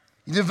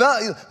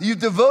 You've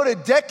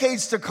devoted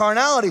decades to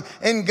carnality,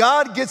 and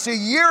God gets a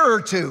year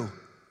or two.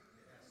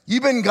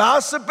 You've been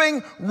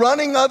gossiping,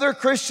 running other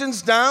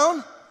Christians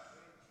down,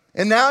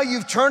 and now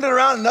you've turned it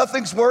around and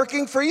nothing's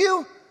working for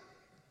you?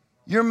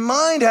 Your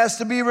mind has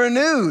to be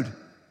renewed.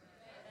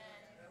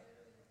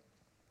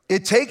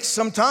 It takes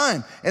some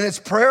time, and it's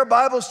prayer,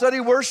 Bible study,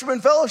 worship,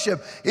 and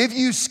fellowship. If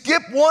you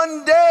skip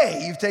one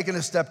day, you've taken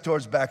a step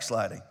towards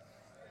backsliding.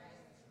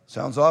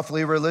 Sounds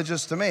awfully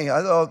religious to me.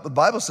 I thought the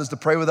Bible says to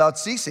pray without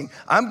ceasing.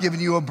 I'm giving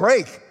you a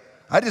break.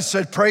 I just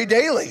said pray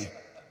daily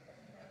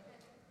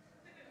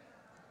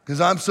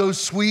because I'm so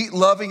sweet,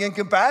 loving, and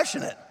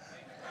compassionate.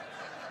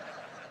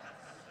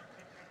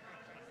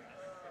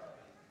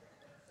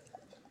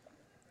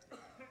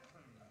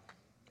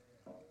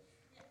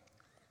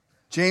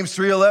 James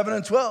 3:11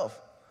 and 12.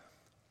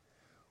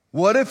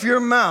 What if your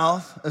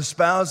mouth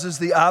espouses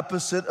the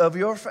opposite of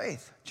your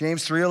faith?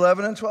 James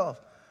 3:11 and 12.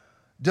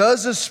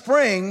 Does a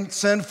spring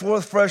send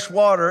forth fresh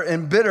water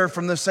and bitter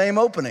from the same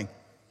opening?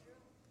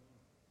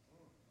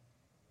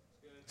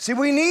 See,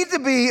 we need to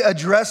be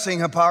addressing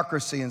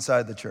hypocrisy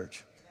inside the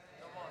church.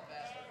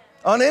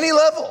 On any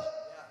level.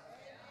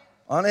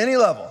 On any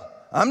level.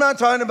 I'm not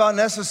talking about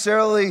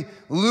necessarily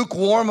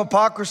lukewarm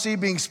hypocrisy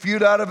being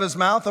spewed out of his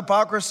mouth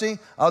hypocrisy.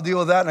 I'll deal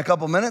with that in a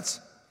couple minutes.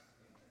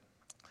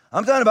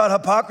 I'm talking about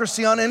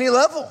hypocrisy on any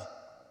level.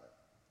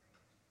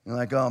 You're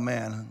like, oh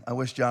man, I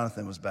wish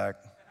Jonathan was back.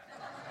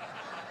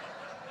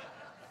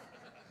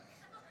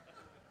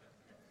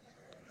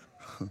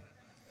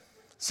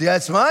 See,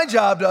 that's my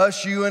job to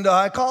usher you into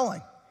high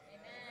calling.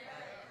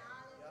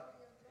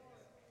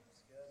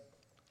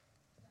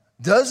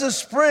 Does a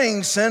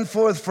spring send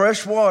forth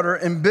fresh water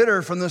and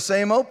bitter from the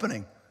same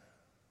opening?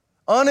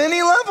 On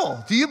any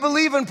level. Do you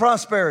believe in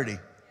prosperity?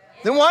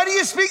 Then why do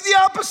you speak the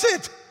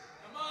opposite?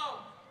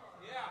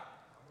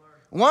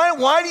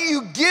 Why do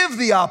you give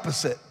the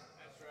opposite?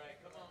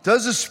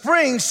 Does a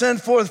spring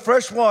send forth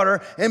fresh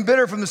water and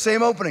bitter from the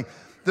same opening?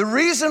 The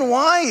reason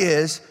why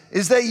is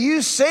that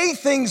you say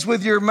things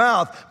with your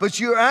mouth, but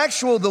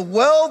the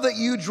well that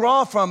you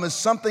draw from is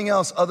something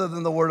else other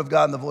than the word of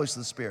God and the voice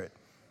of the Spirit.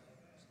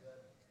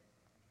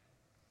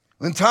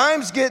 When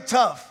times get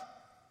tough,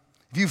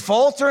 if you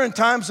falter in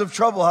times of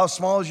trouble, how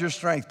small is your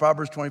strength?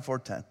 Proverbs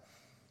 24:10.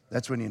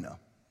 That's when you know.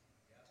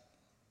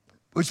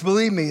 Which,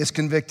 believe me, is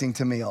convicting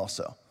to me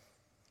also.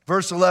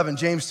 Verse 11,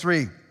 James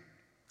 3,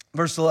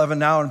 verse 11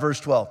 now and verse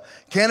 12.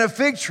 Can a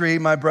fig tree,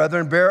 my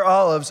brethren, bear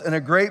olives, and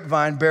a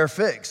grapevine bear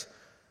figs?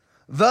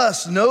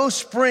 Thus, no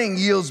spring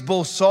yields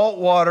both salt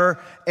water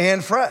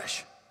and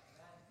fresh.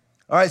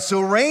 All right, so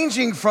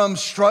ranging from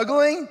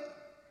struggling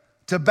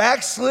to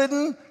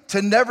backslidden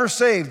to never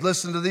saved,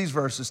 listen to these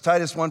verses,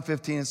 Titus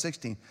 1:15 and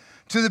 16.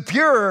 To the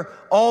pure,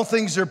 all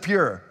things are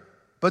pure.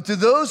 But to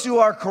those who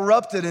are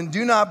corrupted and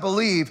do not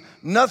believe,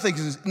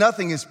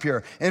 nothing is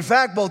pure. In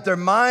fact, both their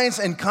minds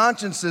and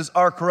consciences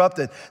are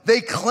corrupted. They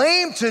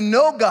claim to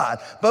know God,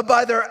 but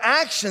by their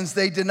actions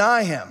they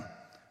deny him.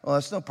 Well,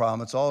 that's no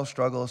problem. It's all a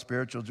struggle, a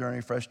spiritual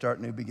journey, fresh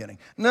start, new beginning.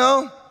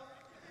 No.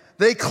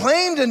 They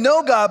claim to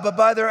know God, but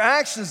by their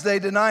actions they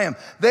deny him.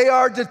 They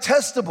are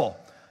detestable,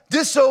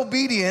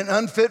 disobedient,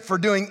 unfit for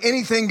doing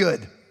anything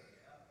good.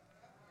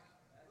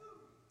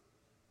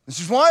 This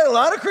is why a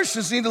lot of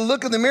Christians need to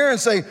look in the mirror and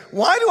say,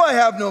 why do I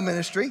have no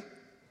ministry?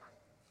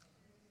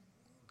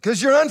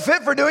 Because you're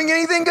unfit for doing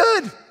anything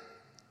good.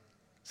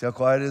 See how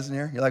quiet it is in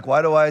here? You're like,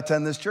 why do I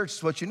attend this church?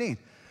 It's what you need.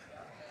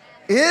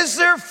 Is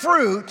there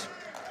fruit?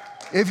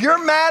 If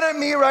you're mad at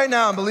me right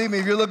now, and believe me,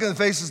 if you're looking at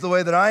the faces the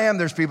way that I am,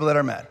 there's people that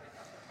are mad.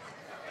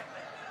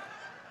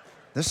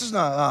 This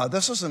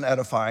isn't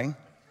edifying.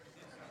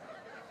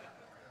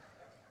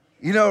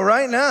 You know,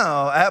 right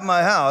now at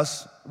my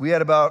house, we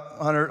had about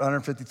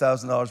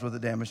 $150,000 worth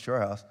of damage to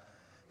our house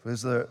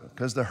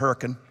because the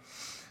hurricane.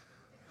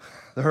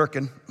 The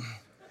hurricane.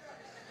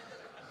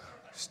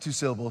 It's 2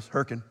 syllables,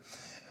 hurricane.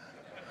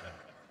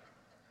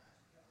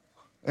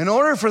 In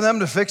order for them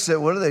to fix it,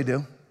 what do?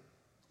 Are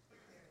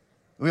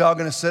we all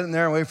going to sit in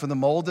there and wait for the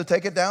mold to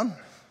take it down?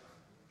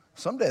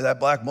 Someday that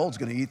black mold's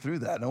going to eat through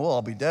that and we'll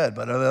all be dead.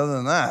 But other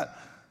than that,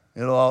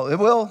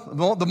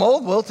 the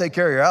mold will take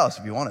care of your house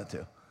if you want it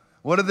to.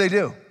 What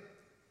do?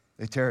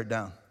 They tear it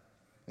down.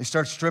 They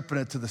start stripping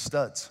it to the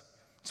studs.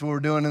 That's what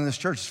we're doing in this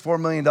church. It's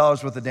 $4 million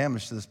worth of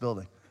damage to this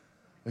building.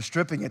 They're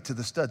stripping it to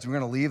the studs. We're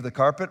going to leave the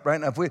carpet right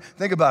now. If we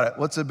think about it,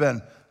 what's it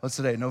been? What's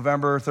today?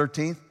 November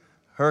 13th?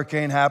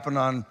 Hurricane happened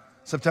on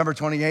September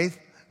 28th.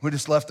 We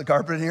just left the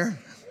carpet in here.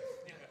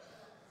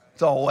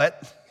 It's all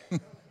wet.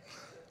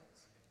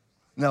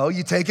 No,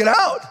 you take it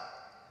out.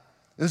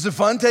 Is it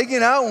fun taking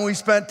it out when we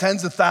spent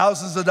tens of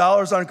thousands of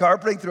dollars on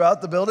carpeting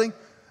throughout the building?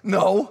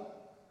 No,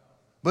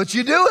 but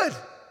you do it.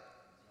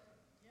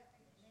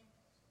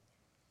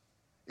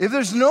 If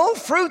there's no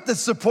fruit that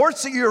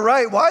supports that you're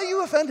right, why are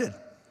you offended? Amen.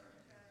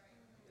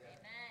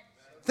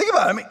 Think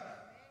about it. I mean,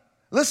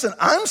 listen,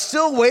 I'm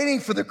still waiting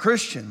for the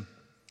Christian.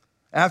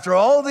 After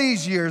all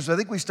these years, I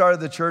think we started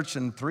the church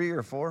in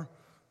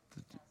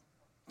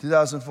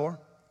 2004.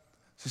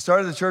 So we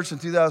started the church in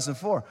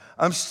 2004.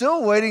 I'm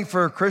still waiting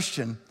for a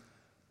Christian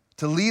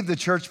to leave the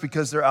church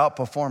because they're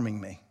outperforming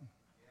me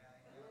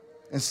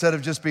instead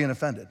of just being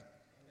offended.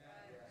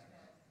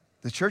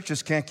 The church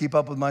just can't keep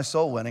up with my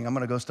soul winning. I'm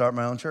going to go start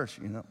my own church.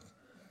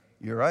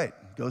 You're right.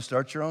 Go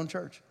start your own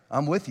church.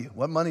 I'm with you.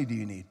 What money do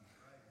you need?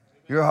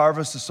 You're a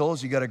harvest of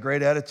souls. You got a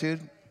great attitude.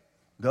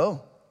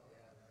 Go.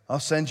 I'll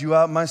send you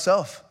out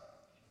myself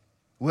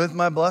with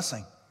my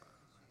blessing.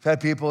 I've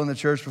had people in the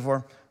church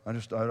before. I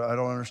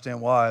don't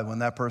understand why when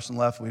that person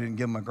left, we didn't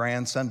give them a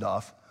grand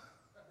send-off.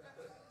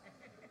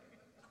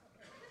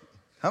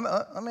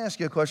 Let me ask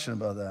you a question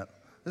about that.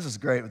 This is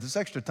great. With this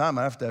extra time,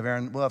 I have to have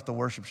Aaron. We'll have to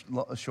worship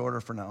shorter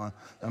from now on.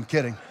 I'm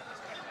kidding.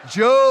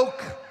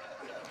 Joke.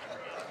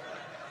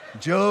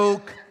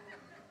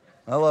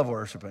 I love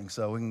worshiping,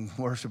 so we can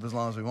worship as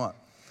long as we want.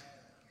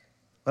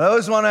 But I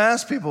always want to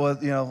ask people,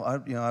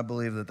 I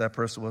believe that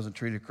person wasn't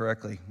treated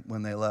correctly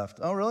when they left.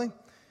 Oh, really?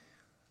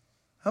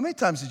 How many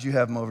times did you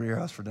have them over to your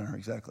house for dinner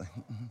exactly?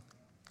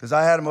 Because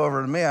I had them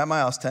over to me at my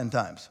house 10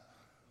 times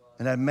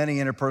and had many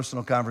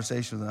interpersonal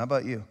conversations with them. How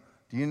about you?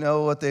 Do you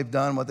know what they've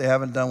done, what they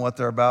haven't done, what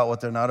they're about,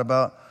 what they're not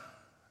about?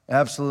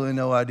 Absolutely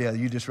no idea.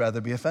 You'd just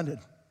rather be offended.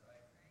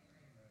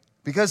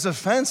 Because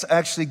offense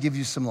actually gives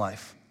you some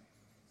life.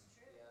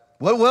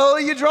 What well are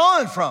you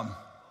drawing from?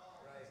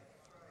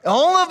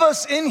 All of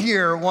us in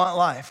here want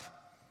life.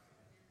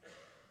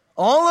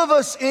 All of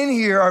us in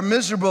here are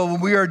miserable when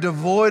we are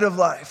devoid of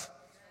life.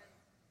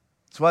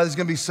 That's why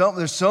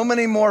there's so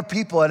many more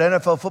people at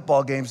NFL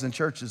football games than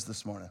churches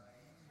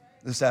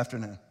this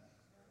afternoon.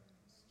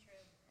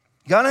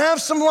 You got to have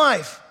some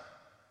life.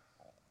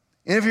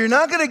 And if you're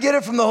not going to get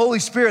it from the Holy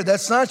Spirit,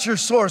 that's not your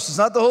source. It's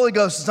not the Holy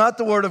Ghost. It's not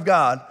the Word of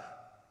God.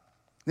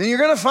 Then you're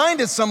going to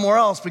find it somewhere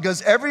else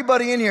because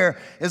everybody in here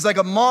is like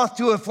a moth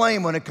to a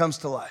flame when it comes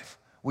to life.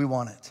 We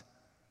want it.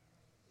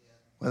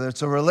 Whether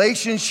it's a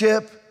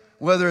relationship,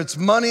 whether it's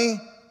money,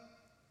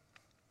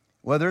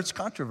 whether it's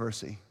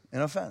controversy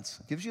and offense.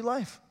 It gives you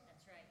life.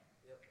 That's right.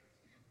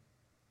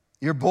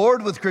 You're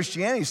bored with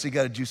Christianity, so you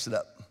got to juice it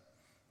up.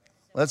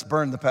 Let's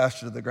burn the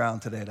pastor to the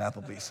ground today at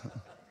Applebee's.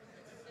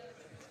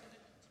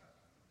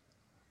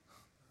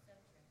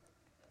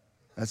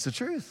 That's the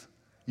truth.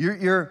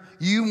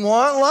 You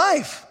want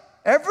life.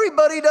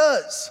 Everybody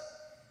does.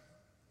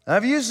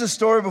 I've used this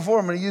story before.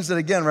 I'm going to use it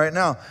again right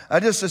now.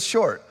 It's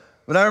short.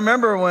 But I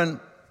remember when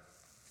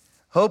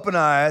Hope and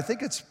I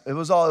think it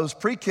was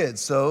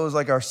pre-kids, so it was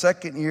like our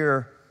second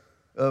year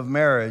of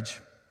marriage.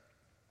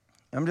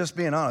 I'm just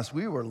being honest.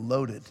 We were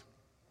loaded.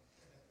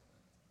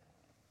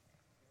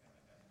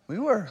 We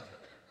were.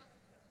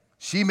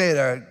 She made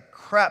a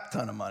crap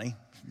ton of money.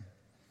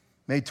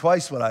 Made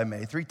twice what I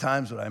made, 3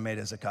 times what I made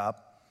as a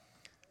cop.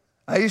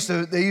 They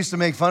used to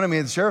make fun of me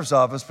at the sheriff's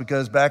office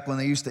because back when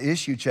they used to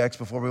issue checks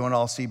before we went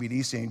all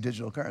CBDC and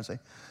digital currency.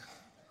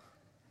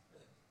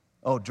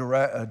 Oh,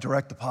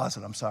 direct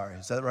deposit, I'm sorry.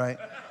 Is that right?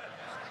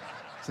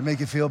 Does it make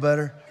you feel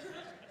better?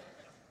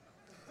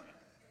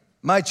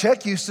 My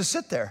check used to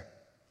sit there.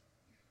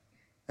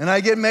 And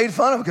I get made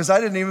fun of because I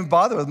didn't even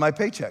bother with my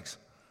paychecks.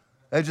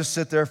 They'd just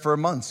sit there for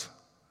months.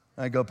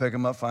 I'd go pick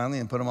them up finally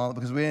and put them all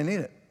because we didn't need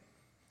it.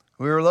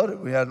 We were loaded.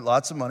 We had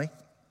lots of money.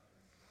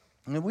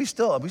 And we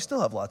still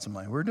have lots of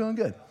money. We're doing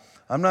good.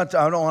 I don't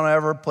want to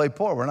ever play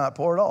poor. We're not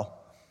poor at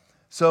all.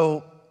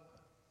 So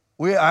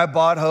I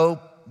bought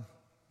Hope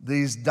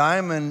these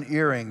diamond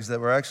earrings that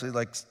were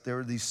actually they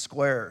were these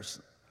squares.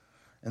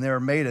 And they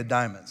were made of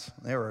diamonds.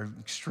 They were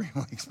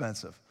extremely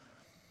expensive.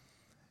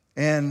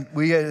 And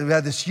we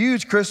had this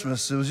huge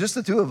Christmas. It was just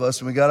the two of us,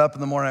 and we got up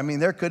in the morning. I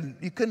mean,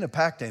 you couldn't have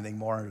packed anything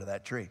more under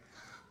that tree.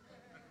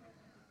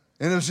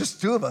 And it was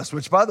just the two of us,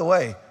 which, by the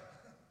way,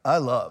 I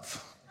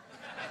love.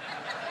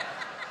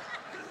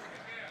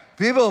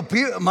 People,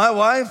 my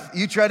wife,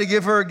 you try to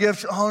give her a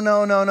gift. Oh,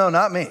 no,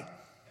 not me.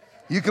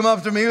 You come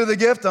up to me with a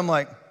gift, I'm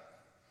like,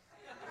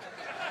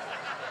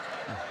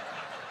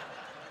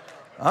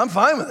 I'm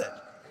fine with it.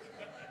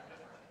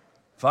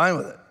 Fine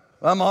with it.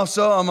 I'm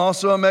also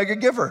a mega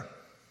giver.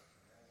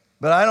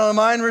 But I don't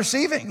mind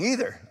receiving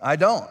either. I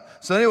don't.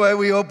 So anyway,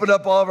 we opened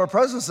up all of our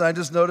presents, and I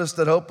just noticed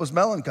that Hope was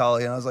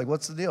melancholy. And I was like,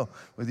 what's the deal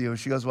with you? And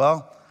she goes,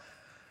 well,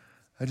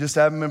 I just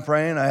haven't been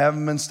praying. I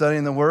haven't been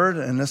studying the Word,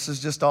 and this is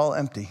just all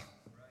empty.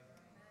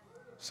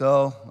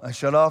 So I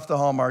shut off the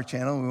Hallmark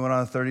channel. We went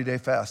on a 30-day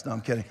fast. No,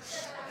 I'm kidding.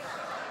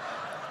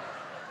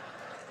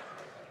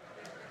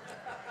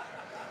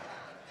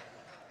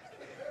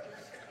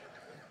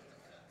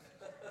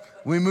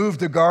 We moved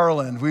to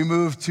Garland. We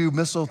moved to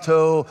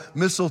Mistletoe,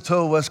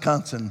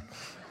 Wisconsin.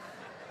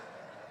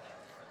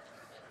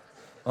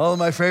 All of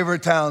my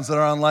favorite towns that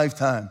are on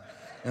Lifetime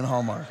in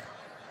Hallmark.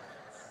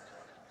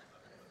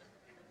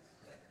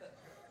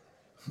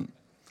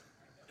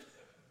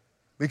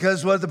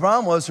 Because what the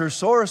problem was, her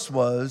source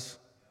was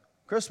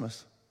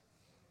Christmas.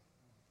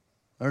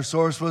 Her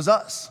source was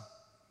us.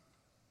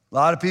 A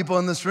lot of people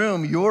in this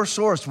room, your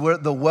source,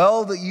 the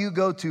well that you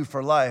go to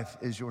for life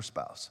is your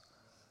spouse.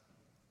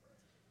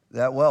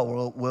 That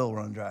well will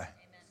run dry. Amen.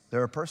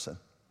 They're a person.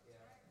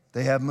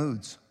 They have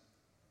moods.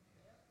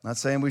 Not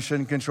saying we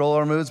shouldn't control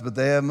our moods, but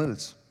they have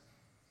moods.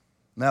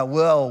 That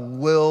well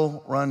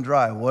will run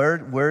dry.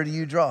 Where do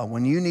you draw?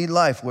 When you need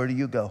life, where do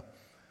you go?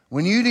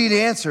 When you need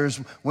answers,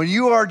 when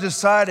you are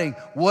deciding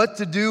what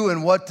to do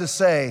and what to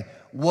say,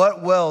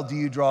 what well do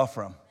you draw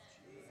from?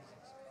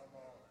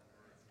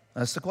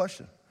 That's the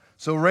question.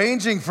 So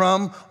ranging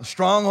from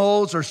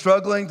strongholds or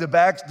struggling to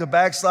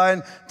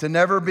backsliding to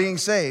never being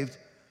saved,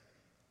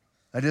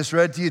 I just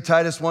read to you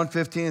Titus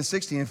 1:15 and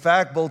 16. In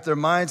fact, both their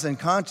minds and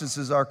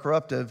consciences are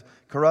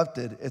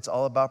corrupted. It's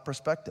all about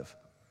perspective.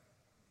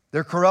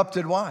 They're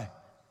corrupted. Why?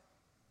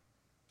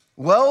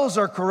 Wells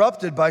are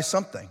corrupted by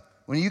something.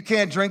 When you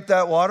can't drink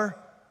that water,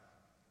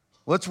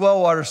 what's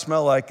well water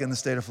smell like in the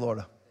state of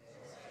Florida?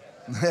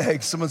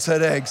 Eggs. Someone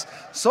said eggs.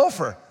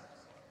 Sulfur.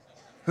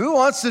 Who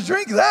wants to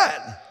drink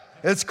that?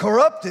 It's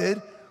corrupted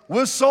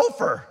with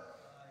sulfur.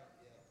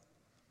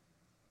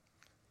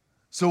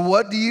 So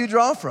what do you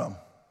draw from?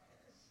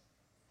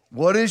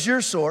 What is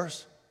your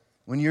source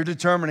when you're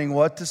determining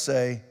what to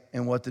say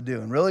and what to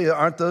do? And really,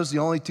 aren't those the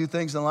only two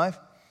things in life?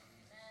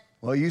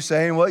 What you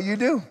say and what you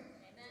do. Amen.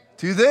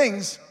 Two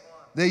things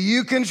that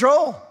you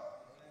control.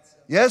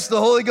 Yes, the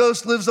Holy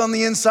Ghost lives on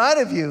the inside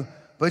of you,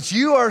 but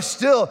you are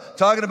still,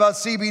 talking about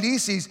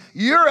CBDCs,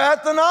 you're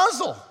at the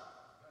nozzle.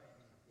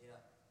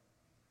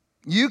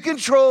 You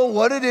control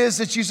what it is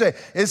that you say.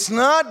 It's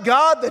not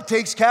God that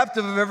takes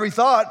captive of every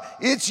thought.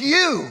 It's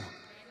you. Amen.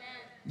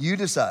 You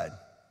decide.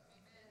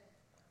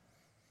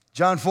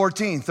 John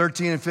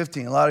 14:13 and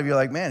 15. A lot of you are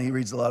like, man, he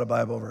reads a lot of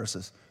Bible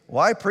verses.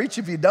 Why preach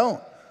if you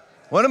don't?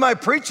 What am I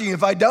preaching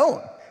if I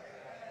don't?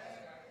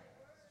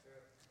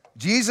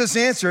 Jesus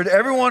answered,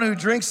 everyone who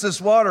drinks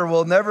this water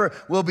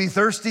will be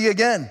thirsty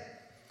again.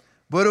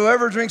 But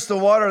whoever drinks the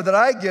water that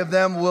I give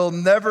them will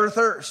never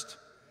thirst.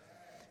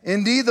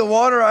 Indeed, the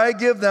water I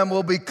give them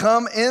will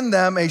become in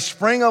them a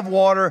spring of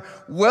water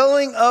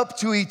welling up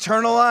to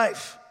eternal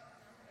life.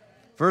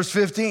 Verse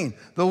 15,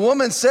 the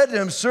woman said to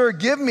him, sir,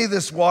 give me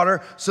this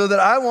water so that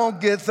I won't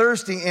get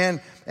thirsty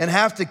and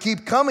have to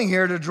keep coming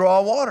here to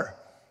draw water.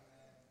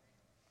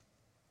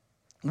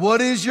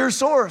 What is your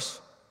source?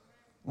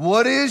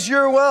 What is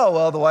your well?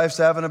 Well, the wife's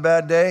having a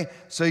bad day,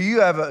 so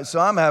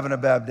I'm having a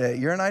bad day.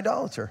 You're an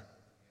idolater.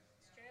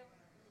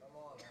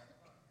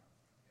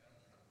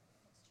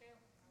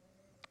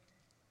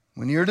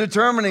 When you're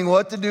determining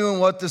what to do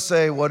and what to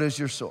say, what is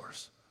your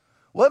source?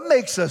 What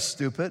makes us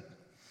stupid?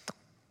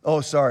 Oh,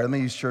 sorry, let me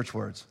use church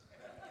words.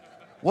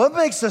 What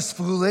makes us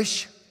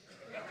foolish?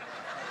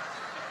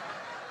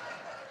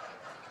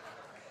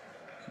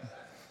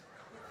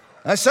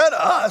 I said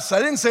us. I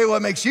didn't say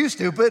what makes you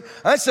stupid.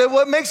 I said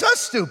what makes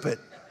us stupid.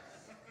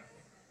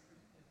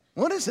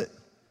 What is it?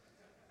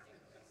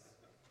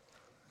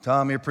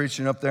 Tom, you're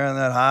preaching up there on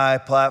that high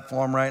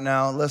platform right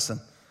now.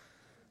 Listen,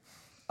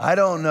 I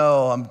don't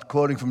know. I'm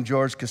quoting from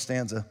George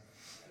Costanza.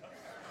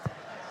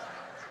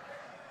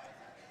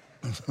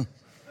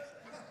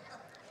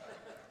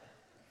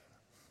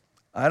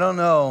 I don't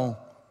know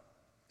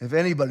if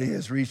anybody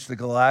has reached the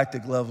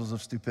galactic levels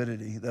of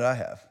stupidity that I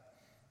have.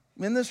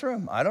 In this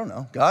room, I don't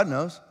know. God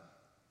knows.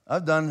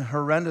 I've done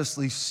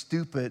horrendously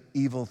stupid,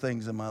 evil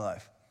things in my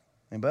life.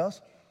 Anybody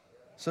else?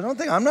 So don't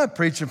think I'm not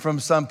preaching from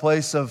some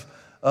place of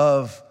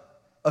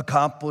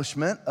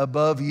accomplishment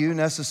above you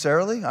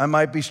necessarily. I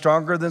might be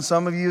stronger than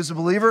some of you as a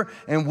believer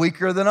and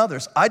weaker than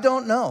others. I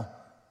don't know.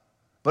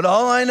 But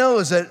all I know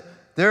is that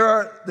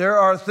there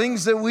are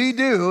things that we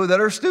do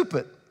that are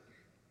stupid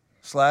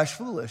 /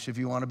 foolish if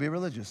you want to be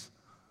religious.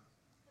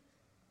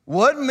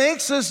 What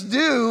makes us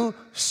do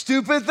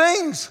stupid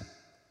things?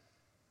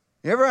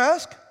 You ever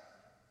ask?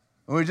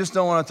 We just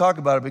don't want to talk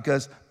about it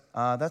because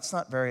that's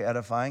not very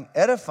edifying.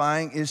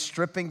 Edifying is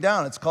stripping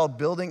down. It's called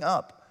building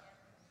up.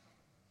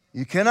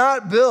 You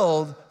cannot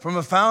build from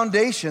a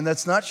foundation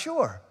that's not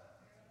sure.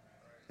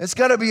 It's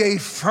got to be a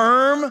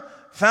firm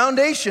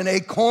foundation, a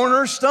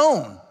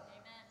cornerstone.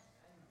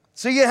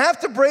 So you have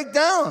to break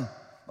down.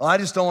 Well, I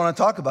just don't want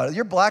to talk about it.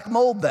 You're black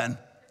mold then.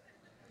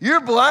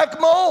 You're black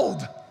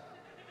mold.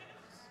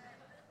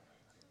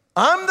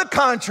 I'm the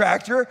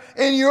contractor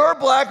and you're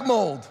black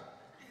mold.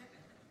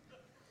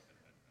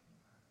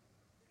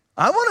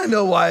 I want to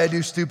know why I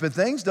do stupid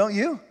things, don't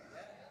you?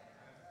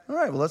 All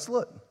right, well, let's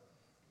look.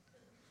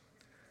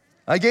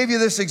 I gave you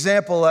this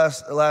example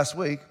last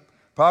week,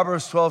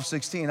 Proverbs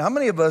 12:16. How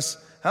many of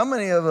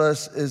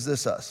us is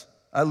this us?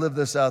 I lived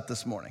this out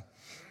this morning.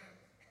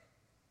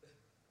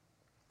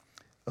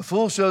 A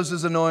fool shows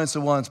his annoyance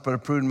at once, but a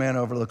prudent man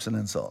overlooks an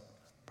insult.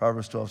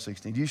 Proverbs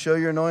 12:16. Do you show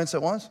your annoyance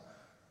at once?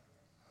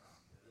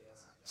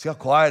 See how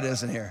quiet it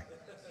is in here.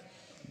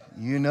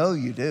 You know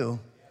you do.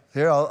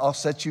 Here, I'll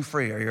set you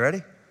free. Are you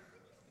ready?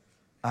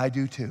 I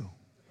do too.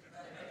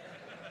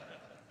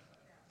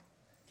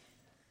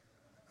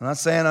 I'm not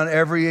saying on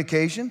every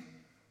occasion,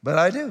 but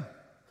I do.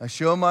 I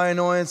show my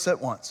annoyance at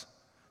once.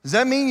 Does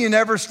that mean you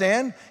never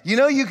stand? You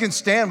know you can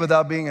stand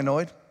without being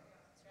annoyed.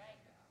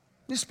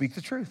 You speak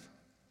the truth.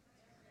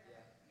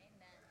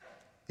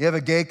 You have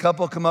a gay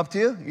couple come up to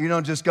you, you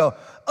don't just go,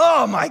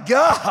 oh my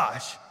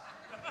gosh.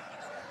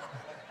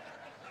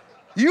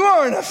 You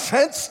are an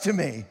offense to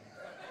me.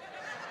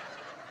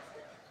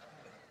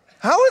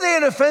 How are they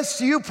an offense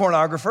to you,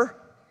 pornographer?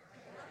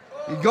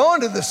 You're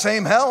going to the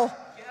same hell.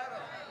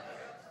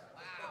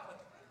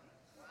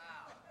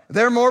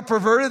 They're more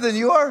perverted than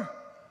you are?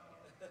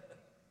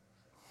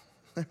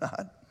 They're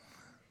not.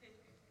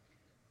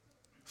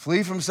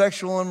 Flee from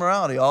sexual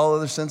immorality. All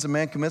other sins a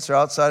man commits are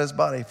outside his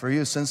body. For he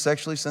who sins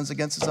sexually sins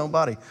against his own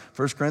body.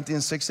 1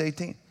 Corinthians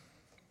 6:18.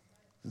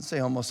 Doesn't say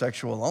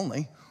homosexual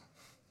only.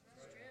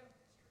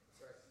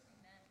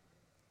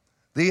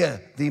 The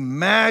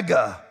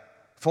MAGA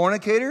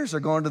fornicators are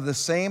going to the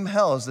same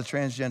hell as the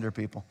transgender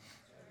people.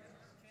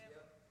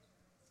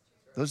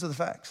 Those are the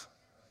facts.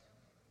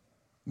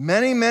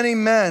 Many, many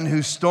men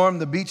who stormed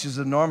the beaches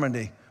of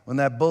Normandy when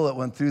that bullet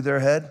went through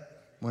their head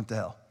went to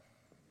hell.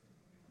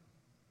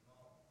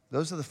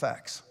 Those are the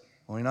facts.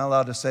 Well, you're not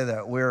allowed to say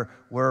that. We're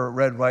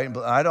red, white, and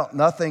blue.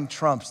 Nothing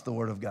trumps the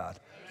Word of God.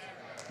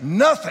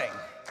 Nothing.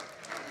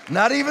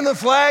 Not even the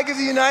flag of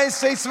the United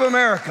States of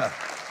America,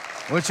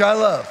 which I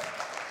love.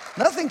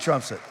 Nothing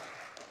trumps it.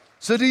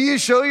 So do you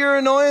show your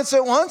annoyance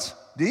at once?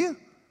 Do you?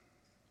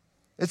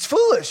 It's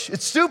foolish.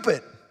 It's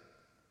stupid.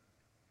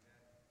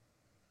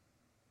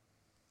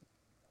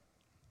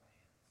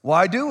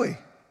 Why do we?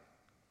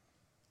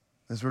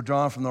 Because we're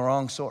drawn from the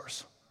wrong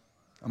source.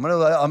 I'm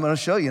going to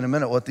show you in a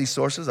minute what these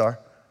sources are.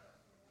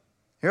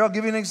 Here, I'll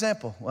give you an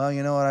example. Well,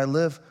 you know what? I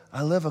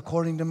live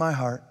according to my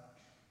heart.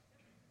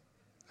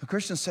 The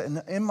Christian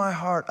said, in my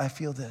heart, I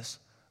feel this.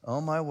 Oh,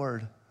 my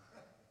word.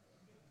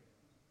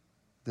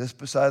 This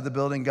side of the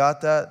building got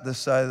that. This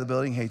side of the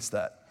building hates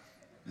that.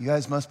 You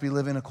guys must be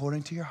living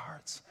according to your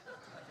hearts.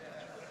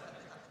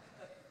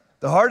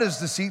 The heart is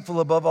deceitful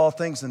above all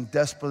things and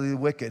desperately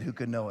wicked. Who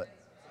could know it?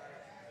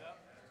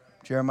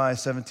 Jeremiah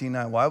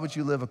 17:9. Why would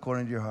you live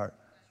according to your heart?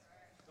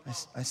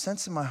 I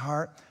sense in my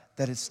heart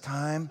that it's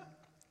time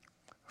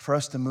for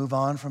us to move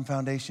on from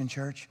Foundation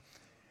Church,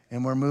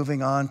 and we're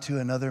moving on to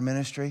another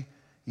ministry.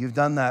 You've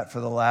done that for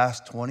the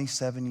last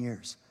 27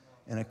 years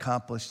and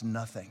accomplished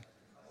nothing.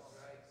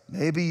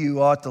 Maybe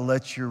you ought to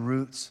let your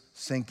roots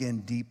sink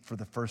in deep for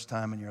the first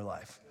time in your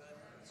life.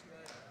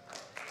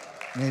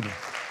 Maybe.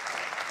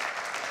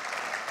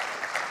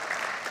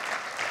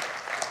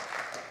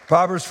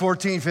 Proverbs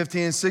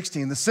 14:15 and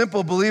 16. The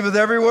simple believeth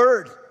every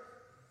word.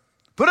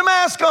 Put a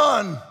mask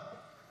on.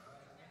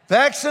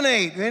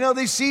 Vaccinate. You know,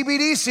 these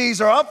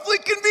CBDCs are awfully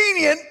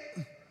convenient.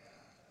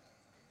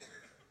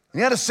 You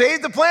got to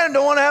save the planet.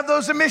 Don't want to have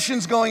those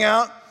emissions going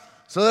out.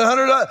 So that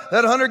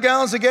 100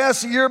 gallons of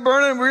gas a year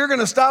burning, we're going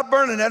to stop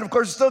burning that. Of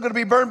course, it's still going to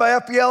be burned by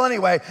FPL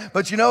anyway.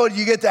 But you know what?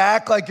 You get to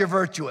act like you're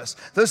virtuous.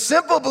 The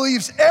simple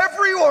believes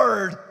every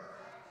word.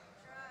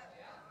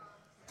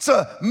 It's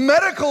a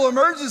medical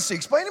emergency.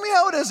 Explain to me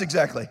how it is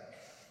exactly.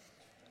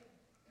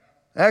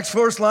 Acts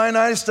Force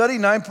Lionitis study,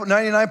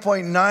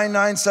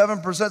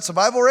 99.997%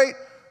 survival rate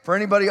for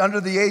anybody under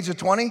the age of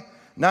 20.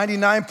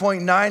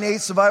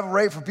 99.98 survival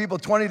rate for people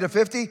 20 to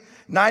 50.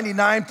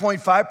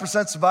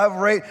 99.5% survival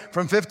rate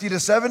from 50 to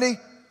 70.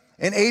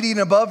 And 80 and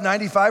above,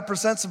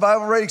 95%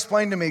 survival rate.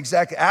 Explain to me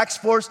exactly. Acts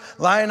Force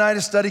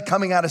Lionitis study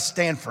coming out of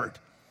Stanford.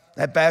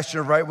 That bastion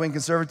of right-wing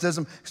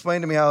conservatism.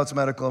 Explain to me how it's a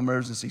medical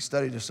emergency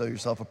study to show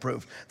yourself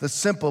approved. The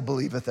simple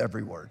believeth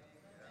every word.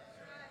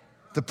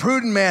 The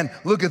prudent man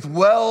looketh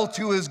well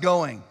to his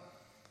going.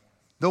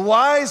 The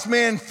wise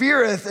man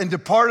feareth and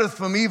departeth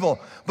from evil,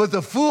 but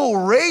the fool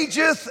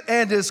rageth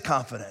and is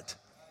confident.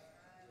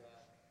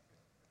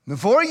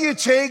 Before you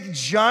take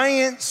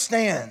giant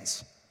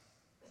stands,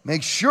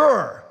 make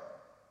sure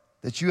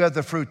that you have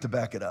the fruit to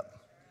back it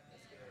up.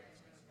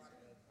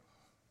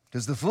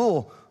 Because the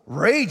fool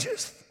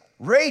rageth.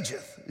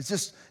 It's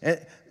just,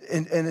 and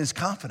is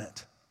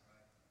confident.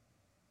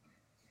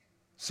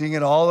 Seeing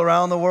it all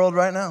around the world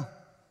right now.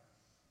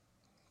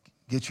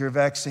 Get your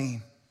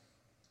vaccine.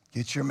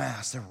 Get your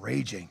mask. They're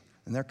raging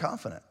and they're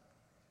confident.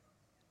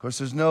 Of course,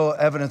 there's no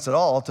evidence at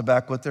all to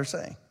back what they're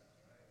saying.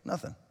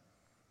 Nothing.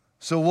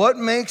 So what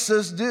makes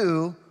us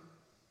do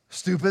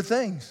stupid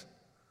things?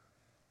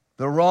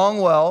 The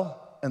wrong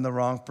well and the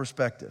wrong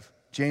perspective.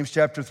 James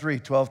chapter 3,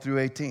 12 through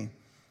 18.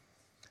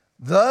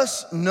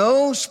 Thus,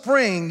 no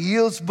spring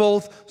yields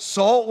both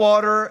salt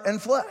water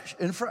and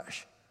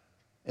fresh.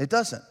 It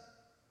doesn't.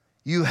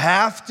 You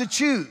have to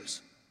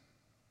choose.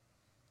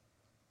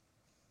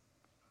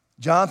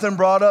 Jonathan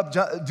brought up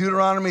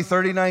Deuteronomy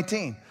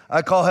 30:19.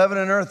 I call heaven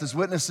and earth as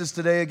witnesses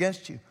today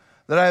against you,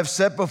 that I have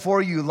set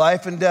before you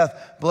life and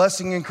death,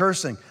 blessing and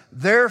cursing.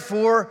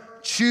 Therefore,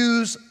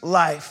 choose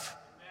life.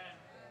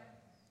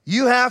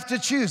 You have to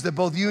choose that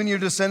both you and your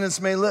descendants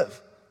may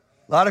live.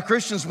 A lot of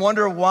Christians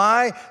wonder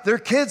why their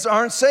kids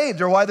aren't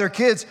saved or why their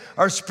kids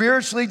are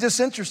spiritually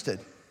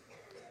disinterested.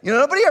 You know,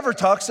 nobody ever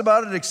talks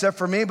about it except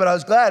for me, but I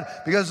was glad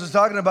because I was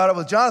talking about it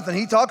with Jonathan.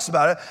 He talks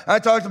about it. I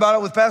talked about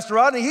it with Pastor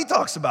Rodney. He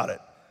talks about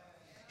it.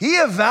 He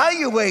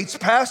evaluates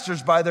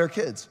pastors by their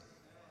kids.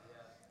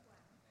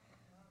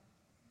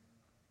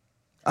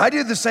 I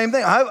do the same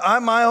thing.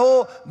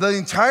 The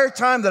entire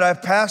time that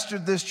I've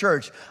pastored this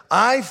church,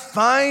 I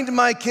find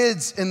my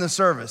kids in the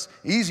service.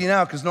 Easy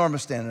now because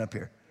Norma's standing up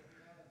here.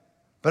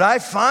 But I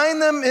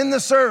find them in the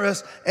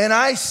service and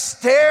I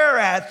stare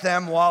at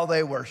them while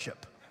they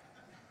worship.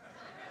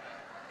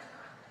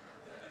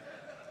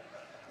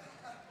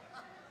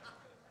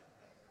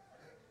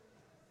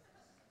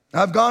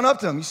 I've gone up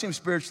to them. You seem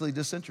spiritually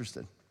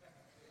disinterested.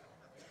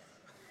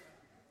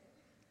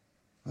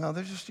 Well,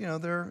 they're just,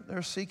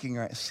 they're seeking,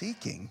 right?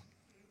 Seeking.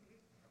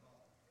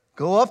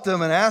 Go up to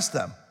them and ask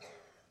them.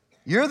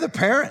 You're the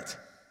parent.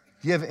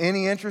 Do you have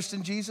any interest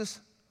in Jesus?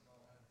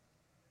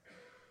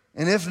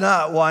 And if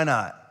not, why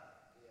not?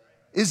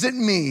 Is it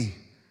me?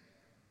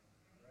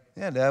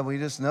 Yeah, Dad, we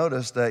just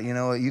noticed that,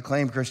 you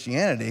claim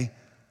Christianity,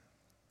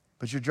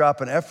 but you're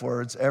dropping F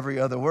words every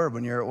other word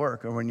when you're at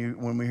work or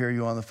when we hear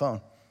you on the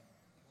phone.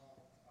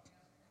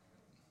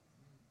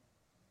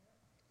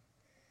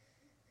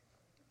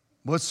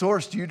 What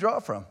source do you draw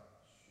from?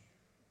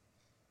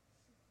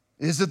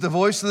 Is it the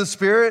voice of the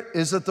Spirit?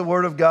 Is it the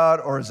Word of God?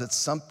 Or is it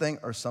something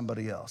or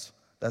somebody else?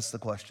 That's the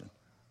question.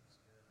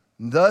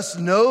 Thus,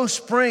 no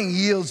spring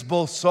yields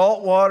both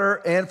salt water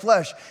and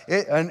fresh.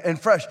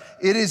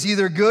 It is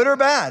either good or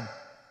bad.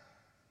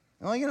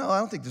 Well, I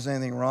don't think there's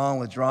anything wrong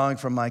with drawing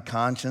from my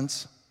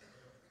conscience.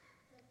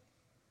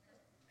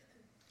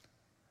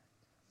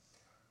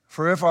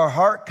 For if our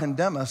heart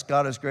condemn us,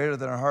 God is greater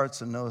than our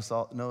hearts and knowest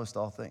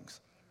all things.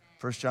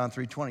 1 John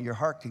 3:20, your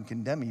heart can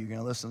condemn you. You're going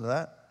to listen to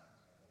that?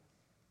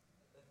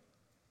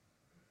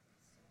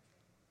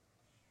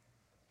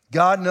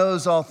 God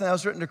knows all things. That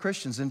was written to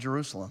Christians in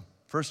Jerusalem.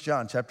 1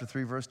 John chapter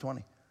 3, verse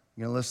 20.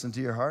 You're going to listen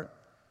to your heart?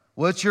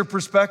 What's your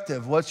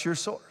perspective? What's your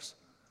source?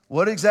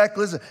 What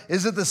exactly is it?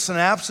 Is it the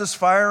synapses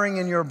firing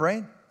in your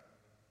brain?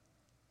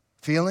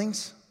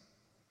 Feelings?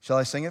 Shall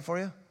I sing it for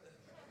you?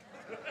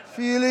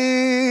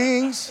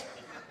 Feelings,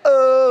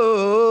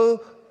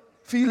 oh,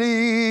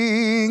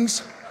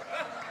 feelings.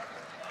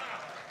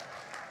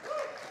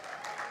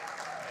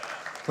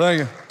 Thank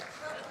you.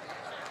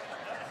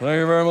 Thank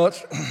you very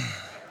much.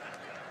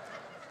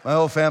 My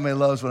whole family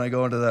loves when I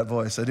go into that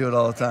voice. I do it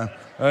all the time.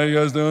 How you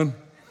guys doing?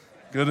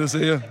 Good to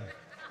see you.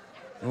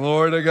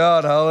 Glory to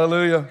God.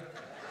 Hallelujah.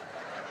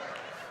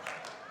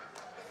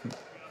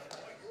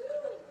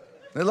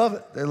 They love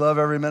it. They love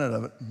every minute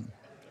of it,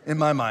 in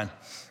my mind.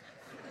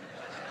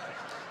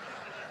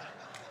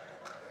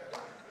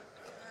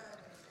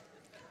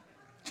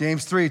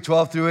 James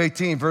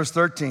 3:12-18, verse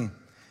 13.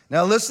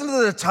 Now listen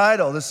to the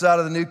title. This is out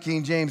of the New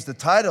King James. The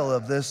title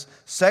of this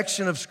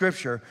section of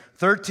Scripture,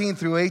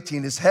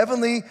 13-18, is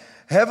Heavenly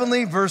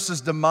versus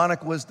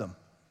Demonic Wisdom.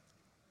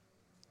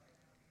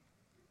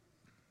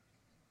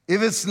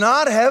 If it's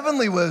not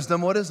heavenly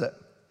wisdom, what is it?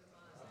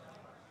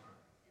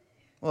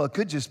 Well, it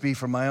could just be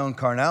from my own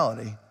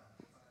carnality,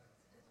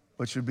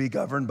 which would be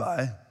governed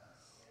by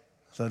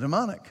the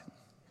demonic.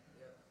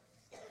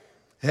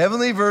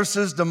 Heavenly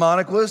versus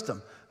demonic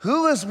wisdom.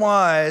 Who is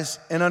wise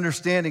and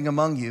understanding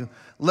among you?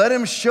 Let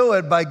him show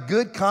it by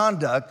good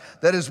conduct,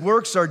 that his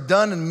works are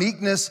done in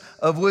meekness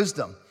of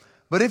wisdom.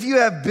 But if you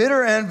have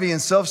bitter envy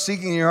and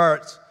self-seeking in your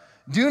hearts,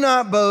 do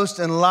not boast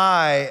and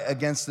lie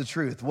against the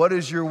truth. What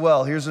is your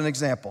well? Here's an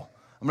example.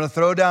 I'm going to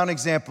throw down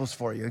examples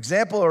for you.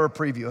 Example or a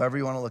preview, however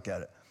you want to look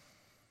at it.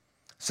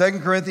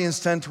 2 Corinthians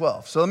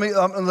 10:12. So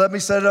let me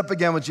set it up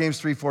again with James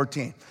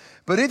 3:14.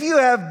 But if you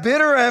have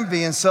bitter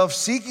envy and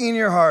self-seeking in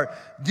your heart,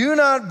 do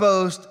not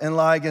boast and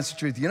lie against the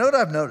truth. You know what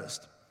I've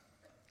noticed?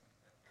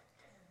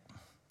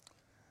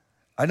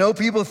 I know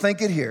people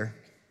think it here,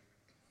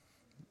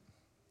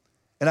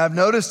 and I've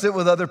noticed it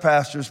with other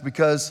pastors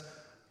because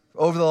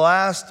over the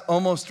last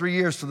almost 3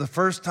 years, for the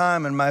first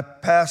time in my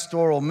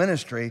pastoral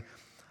ministry,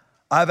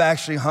 I've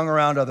actually hung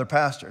around other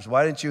pastors.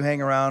 Why didn't you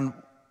hang around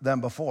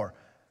them before?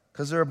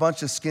 Because they're a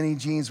bunch of skinny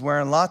jeans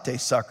wearing latte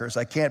suckers.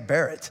 I can't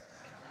bear it.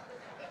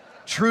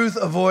 Truth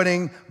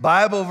avoiding,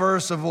 Bible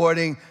verse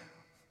avoiding,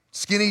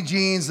 skinny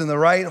jeans in the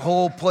right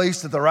hole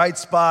placed at the right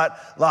spot,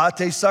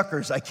 latte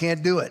suckers. I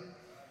can't do it.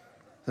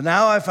 So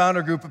now I found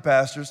a group of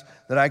pastors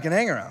that I can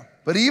hang around.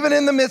 But even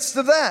in the midst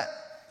of that,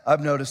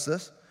 I've noticed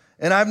this.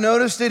 And I've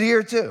noticed it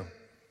here too.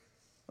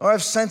 Or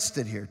I've sensed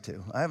it here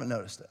too. I haven't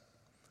noticed it.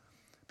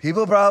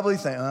 People probably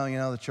think,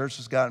 the church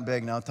has gotten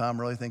big. Now Tom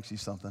really thinks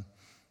he's something.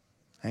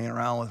 Hanging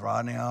around with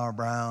Rodney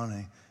Howard-Browne,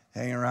 and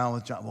hanging around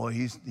with John. Boy,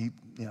 he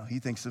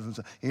thinks of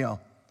himself.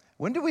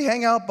 When did we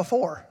hang out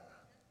before?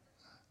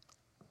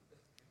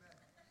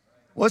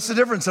 What's the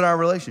difference in our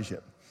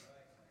relationship?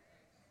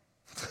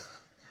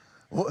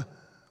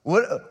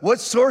 What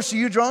source are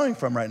you drawing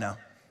from right now?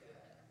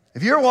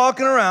 If you're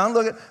walking around,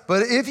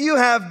 but if you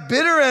have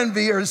bitter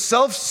envy or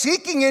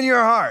self-seeking in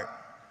your heart,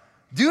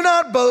 do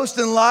not boast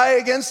and lie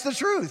against the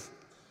truth.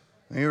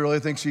 He really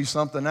thinks he's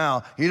something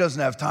now. He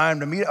doesn't have time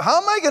to meet.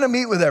 How am I going to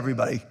meet with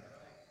everybody?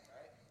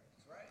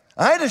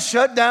 I had to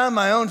shut down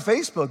my own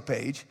Facebook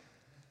page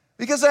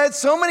because I had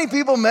so many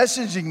people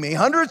messaging me,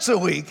 hundreds a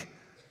week,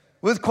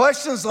 with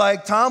questions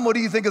like, Tom, what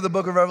do you think of the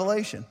book of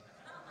Revelation?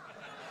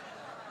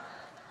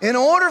 In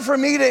order for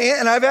me to,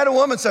 and I've had a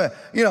woman say,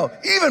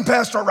 even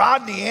Pastor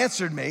Rodney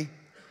answered me.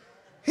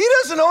 He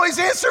doesn't always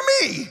answer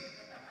me,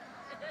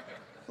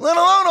 let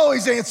alone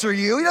always answer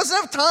you. He doesn't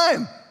have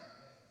time.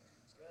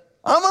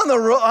 I'm on the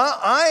road.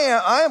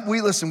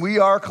 We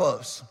are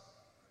close.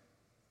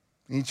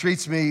 He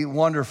treats me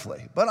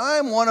wonderfully. But I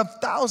am one of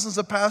thousands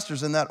of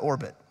pastors in that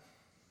orbit.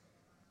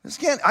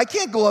 I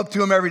can't go up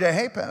to him every day.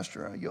 Hey,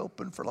 Pastor, are you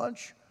open for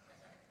lunch?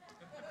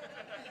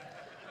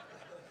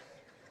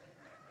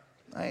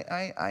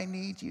 I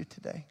need you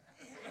today.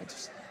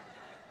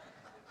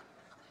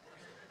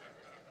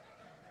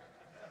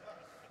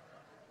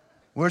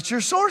 What's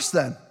your source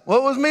then?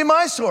 What was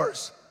my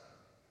source?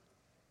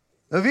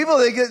 The people,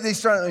 they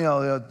start,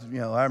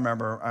 I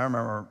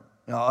remember,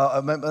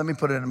 let me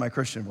put it in my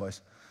Christian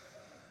voice.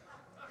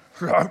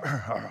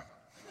 I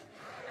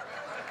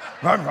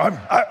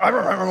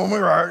remember when we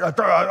were at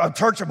a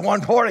church of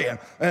 140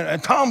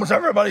 and Tom was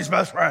everybody's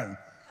best friend.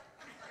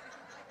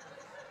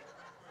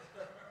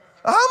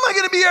 How am I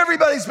going to be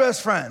everybody's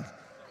best friend?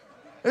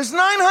 There's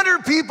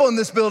 900 people in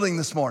this building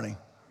this morning.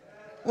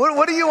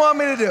 What do you want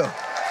me to do?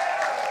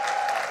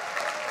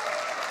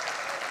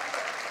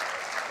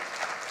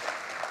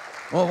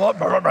 Well, I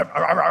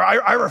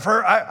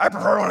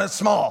prefer when it's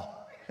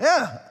small.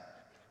 Yeah,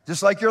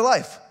 just like your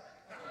life.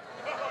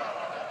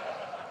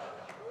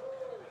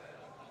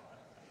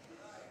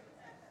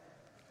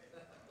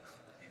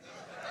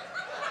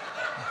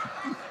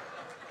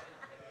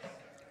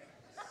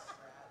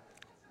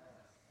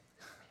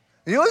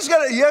 You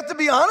have to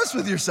be honest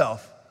with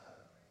yourself.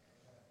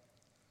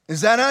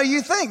 Is that how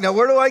you think? Now,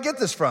 where do I get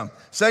this from?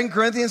 2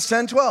 Corinthians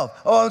 10:12.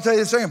 Oh, I'll tell you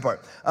the second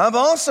part. I've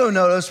also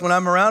noticed when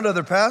I'm around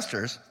other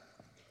pastors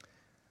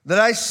that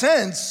I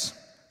sense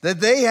that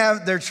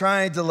they're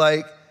trying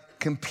to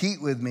compete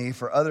with me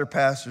for other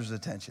pastors'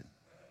 attention.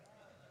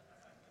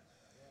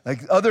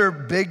 Like other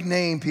big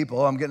name people.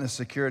 Oh, I'm getting a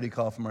security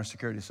call from our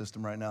security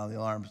system right now. The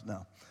alarms,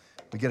 no.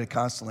 We get it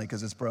constantly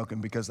because it's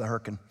broken because of the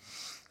hurricane.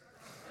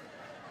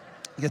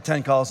 We get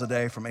 10 calls a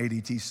day from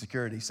ADT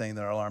security saying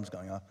that our alarm's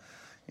going off,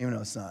 even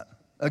though it's not.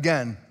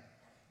 Again,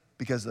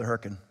 because of the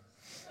hurricane.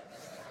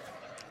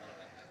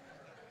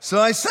 So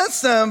I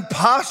sense them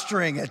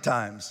posturing at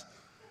times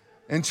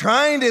and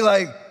trying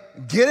to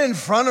get in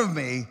front of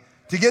me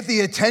to get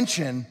the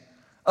attention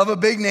of a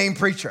big name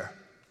preacher.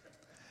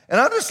 And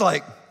I'm just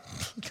like,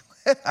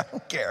 I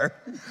don't care.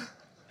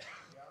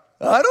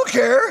 I don't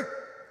care.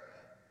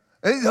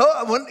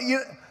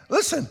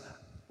 Listen,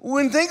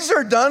 when things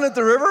are done at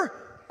the river,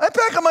 I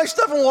pack up my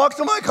stuff and walk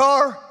to my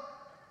car.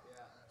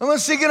 I'm not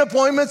seeking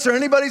appointments or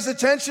anybody's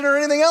attention or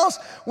anything else.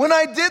 When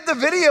I did the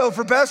video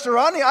for Pastor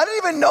Rodney, I didn't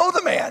even know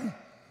the man.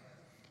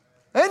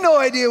 I had no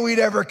idea we'd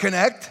ever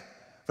connect.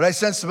 But I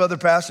sensed some other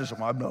pastors,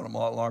 well, I've known him a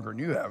lot longer than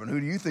you have, and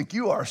who do you think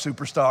you are,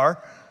 superstar?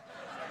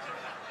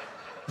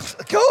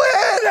 Go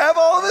ahead, have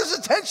all of his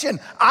attention.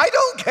 I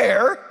don't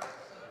care.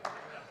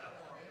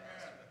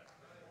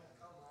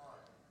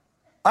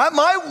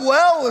 My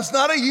well is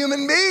not a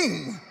human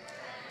being.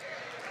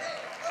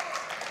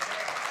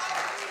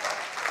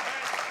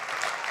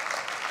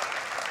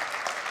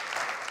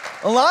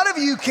 A lot of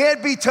you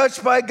can't be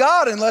touched by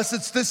God unless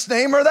it's this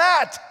name or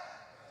that.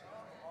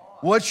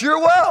 What's your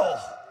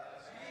well?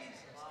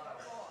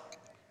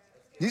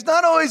 He's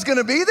not always going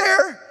to be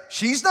there.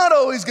 She's not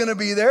always going to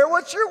be there.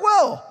 What's your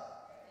well?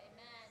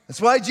 That's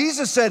why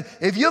Jesus said,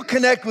 if you'll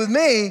connect with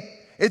me,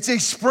 it's a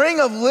spring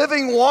of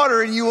living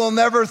water and you will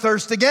never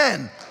thirst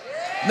again.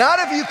 Not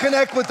if you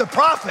connect with the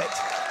prophet.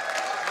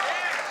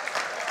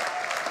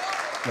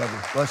 Love you.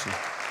 Bless you.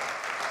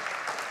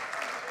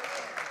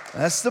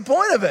 That's the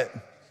point of it.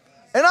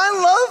 And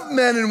I love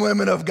men and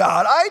women of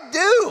God. I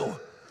do.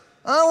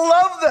 I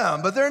love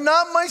them, but they're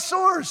not my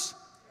source.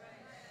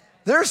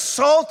 They're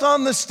salt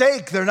on the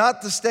steak. They're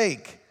not the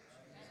steak.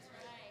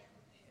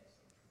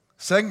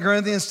 2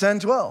 Corinthians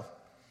 10:12.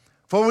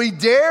 For we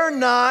dare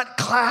not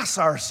class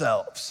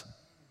ourselves.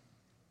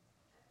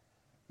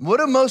 What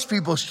do most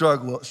people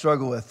struggle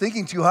with?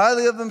 Thinking too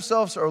highly of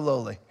themselves or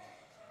lowly?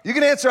 You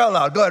can answer out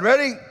loud. Go ahead.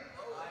 Ready?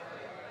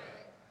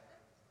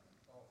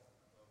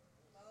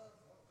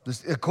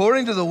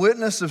 According to the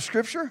witness of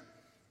Scripture,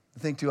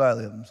 they think too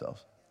highly of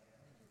themselves.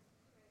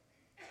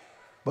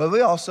 But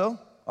we also,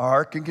 our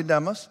heart can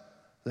condemn us.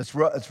 That's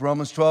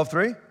Romans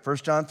 12:3,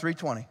 1 John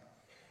 3:20.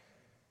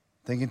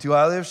 Thinking too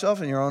highly of yourself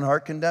and your own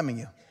heart condemning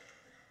you.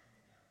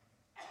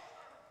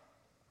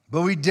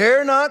 But we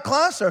dare not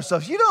class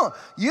ourselves.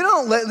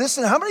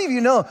 Listen, how many of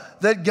you know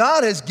that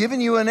God has given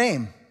you a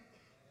name?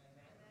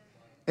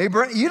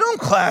 Abraham, you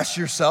don't class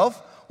yourself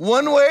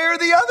one way or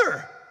the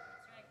other.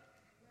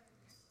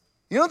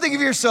 You don't think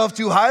of yourself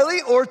too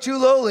highly or too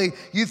lowly.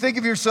 You think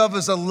of yourself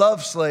as a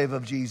love slave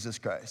of Jesus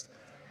Christ.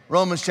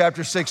 Romans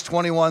chapter 6,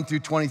 21 through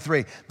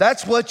 23.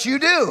 That's what you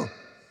do.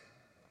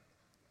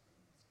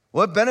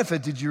 What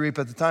benefit did you reap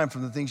at the time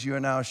from the things you are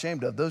now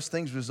ashamed of? Those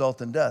things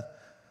result in death.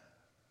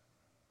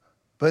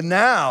 But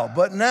now,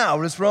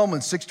 it's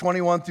Romans 6,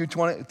 21 through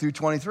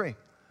 23.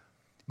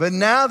 But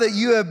now that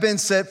you have been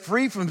set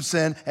free from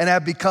sin and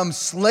have become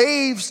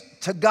slaves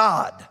to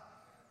God.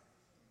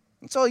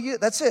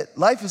 That's it.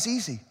 Life is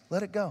easy.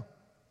 Let it go.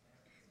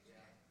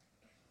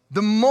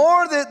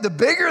 The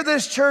bigger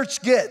this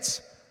church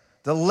gets,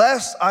 the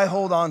less I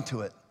hold on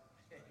to it.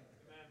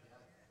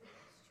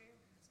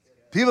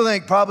 People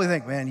probably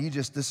think, man,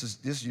 this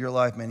is your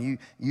life, man.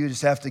 You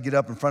just have to get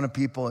up in front of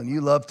people and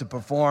you love to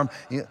perform.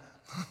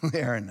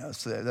 Aaron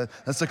knows that.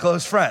 That's a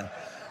close friend.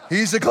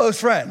 He's a close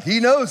friend. He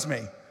knows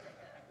me.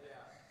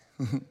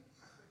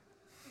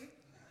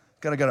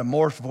 Kind of got a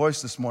morphed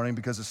voice this morning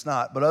because it's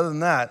not. But other than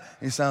that,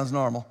 he sounds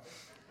normal.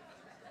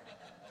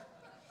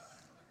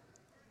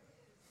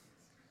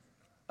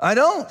 I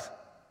don't.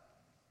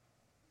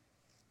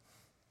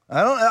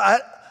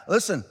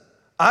 Listen,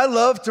 I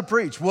love to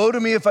preach. Woe to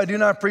me if I do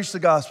not preach the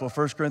gospel,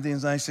 1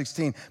 Corinthians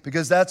 9:16,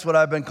 because that's what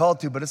I've been called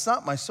to, but it's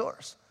not my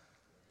source.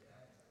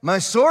 My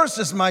source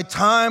is my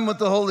time with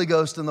the Holy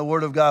Ghost and the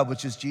Word of God,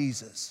 which is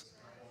Jesus.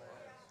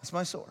 That's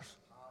my source.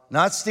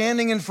 Not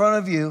standing in front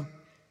of you,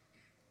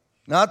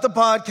 not the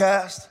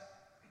podcast.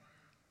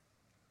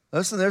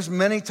 Listen, there's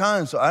many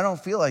times I don't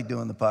feel like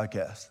doing the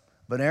podcast,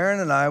 but Aaron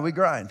and I, we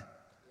grind.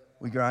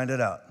 We grind it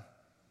out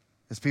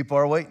because people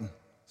are waiting.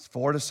 It's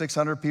 400 to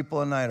 600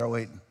 people a night are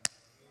waiting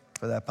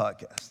for that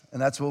podcast.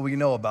 And that's what we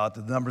know about,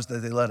 the numbers that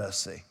they let us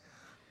see.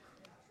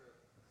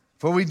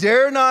 For we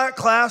dare not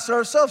class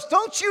ourselves.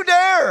 Don't you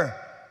dare.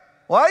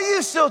 Why are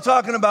you still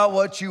talking about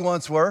what you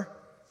once were?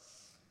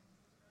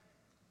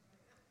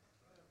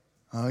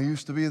 I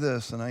used to be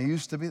this and I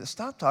used to be this.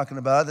 Stop talking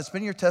about it. That's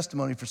been your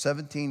testimony for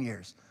 17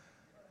 years.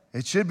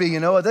 It should be,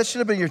 you know what? That should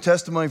have been your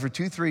testimony for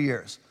 2-3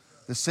 years.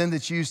 The sin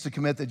that you used to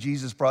commit that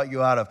Jesus brought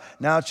you out of.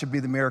 Now it should be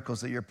the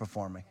miracles that you're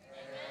performing.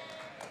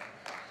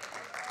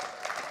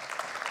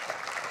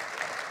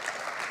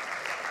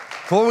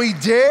 For we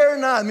dare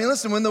not. I mean,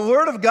 listen, when the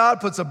Word of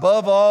God puts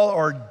above all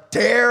or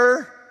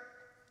dare,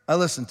 I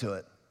listen to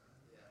it.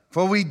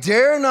 For we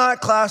dare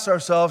not class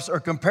ourselves or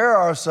compare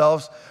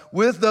ourselves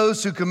with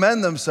those who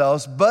commend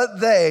themselves, but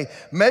they,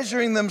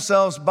 measuring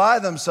themselves by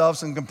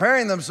themselves and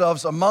comparing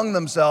themselves among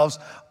themselves,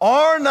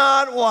 are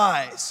not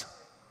wise.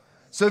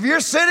 So if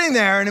you're sitting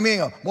there and you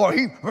mean,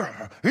 boy,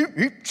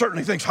 he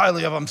certainly thinks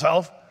highly of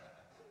himself,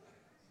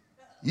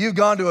 you've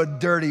gone to a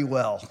dirty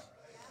well.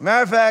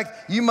 Matter of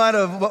fact, you might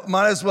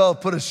as well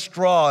put a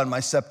straw in my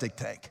septic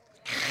tank.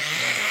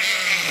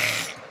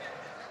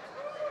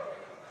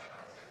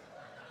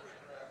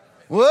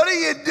 What are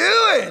you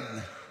doing?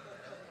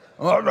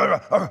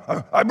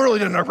 I really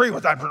didn't agree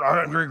with that.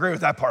 I didn't agree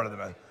with that part of the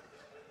matter.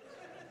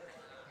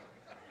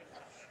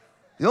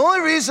 The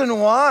only reason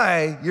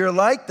why you're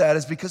like that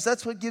is because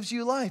that's what gives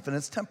you life, and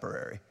it's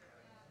temporary.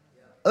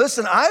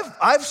 Listen,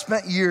 I've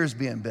spent years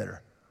being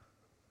bitter.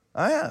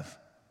 I have.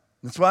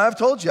 That's why I've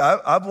told you,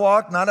 I've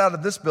walked, not out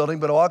of this building,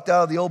 but I walked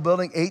out of the old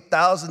building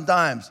 8,000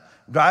 times,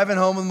 driving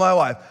home with my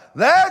wife.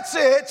 That's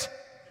it.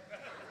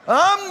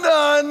 I'm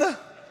done.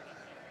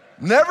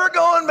 Never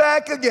going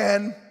back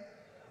again.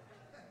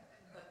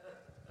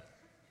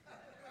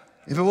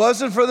 If it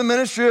wasn't for the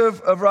ministry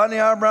of Rodney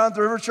Howard Brown at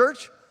the River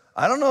Church,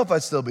 I don't know if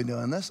I'd still be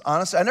doing this.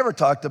 Honestly, I never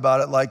talked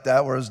about it like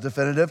that where it was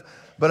definitive,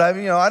 but I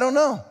don't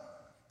know.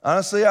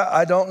 Honestly,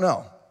 I don't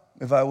know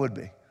if I would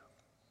be.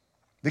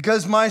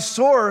 Because my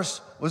source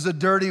was a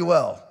dirty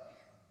well.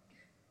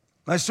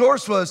 My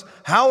source was,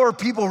 how are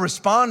people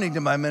responding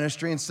to my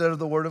ministry instead of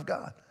the Word of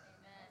God?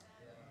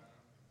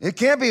 It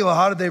can't be, well,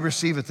 how did they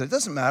receive it? It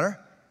doesn't matter.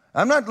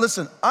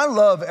 Listen, I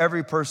love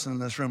every person in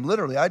this room.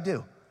 Literally, I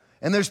do.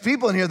 And there's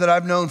people in here that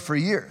I've known for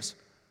years.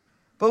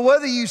 But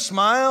whether you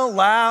smile,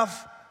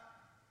 laugh,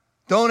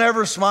 don't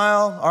ever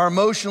smile, are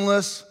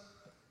emotionless,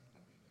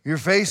 your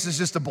face is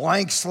just a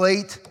blank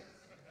slate,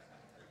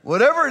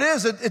 whatever it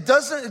is, it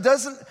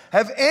doesn't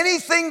have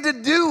anything to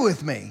do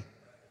with me.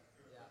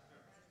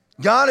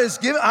 God has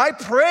given, I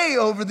pray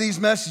over these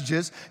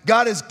messages.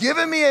 God has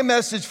given me a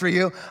message for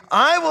you.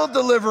 I will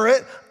deliver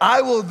it.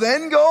 I will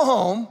then go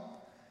home,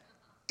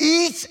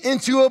 eat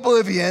into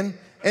oblivion,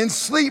 and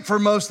sleep for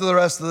most of the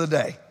rest of the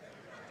day,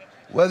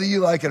 whether you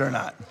like it or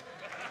not.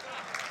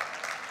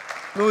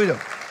 What do we do?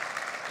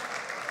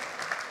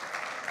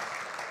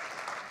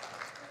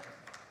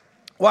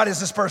 Why does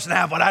this person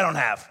have what I don't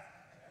have?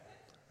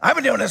 I've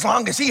been doing it as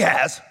long as he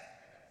has.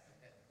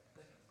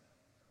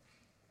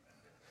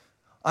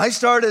 I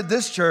started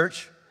this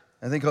church,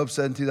 I think Hope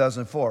said in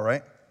 2004,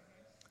 right?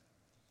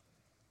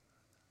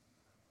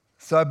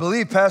 So I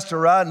believe Pastor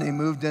Rodney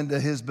moved into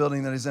his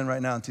building that he's in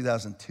right now in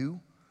 2002,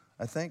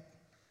 I think.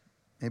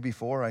 Maybe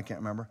 4, I can't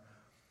remember.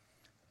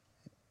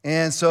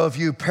 And so if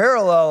you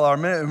parallel our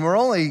ministry, and we're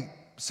only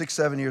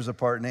 6-7 years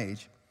apart in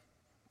age,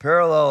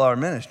 parallel our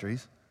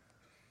ministries,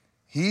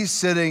 he was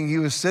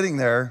sitting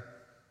there,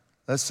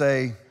 let's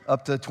say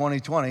up to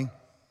 2020,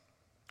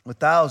 with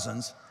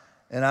thousands,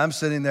 and I'm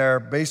sitting there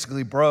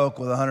basically broke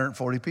with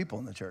 140 people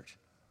in the church.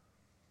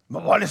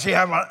 But why does he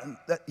have?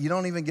 You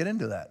don't even get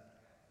into that.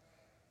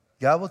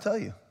 God will tell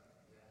you.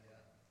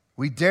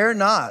 We dare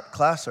not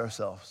class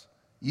ourselves.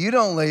 You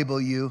don't label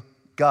you,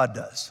 God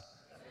does.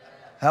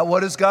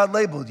 What has God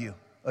labeled you?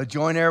 A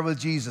joint heir with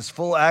Jesus,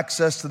 full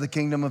access to the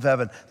kingdom of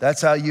heaven.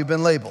 That's how you've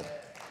been labeled,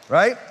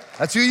 right?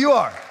 That's who you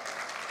are.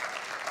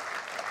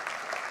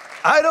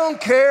 I don't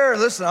care.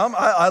 Listen,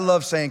 I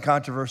love saying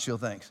controversial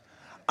things.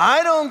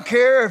 I don't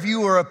care if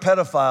you were a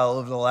pedophile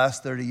over the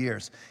last 30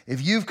 years.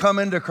 If you've come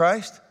into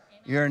Christ,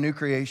 you're a new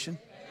creation.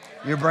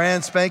 You're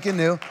brand spanking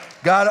new.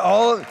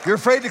 You're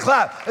afraid to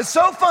clap. It's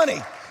so funny.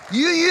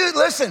 You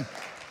listen.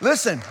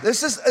 This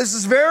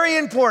is very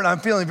important. I'm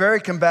feeling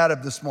very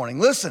combative this morning.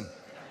 Listen.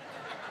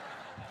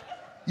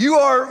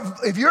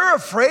 If you're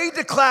afraid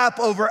to clap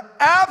over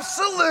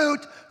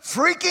absolute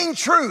freaking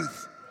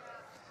truth,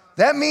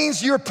 that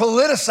means you're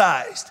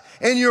politicized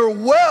and your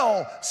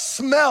well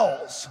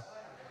smells.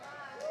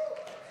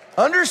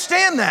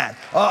 Understand that.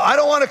 I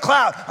don't want to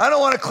clap. I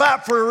don't want to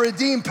clap for a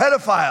redeemed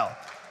pedophile.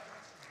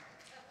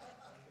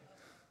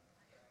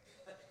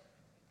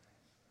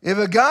 If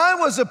a guy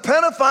was a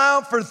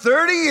pedophile for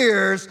 30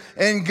 years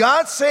and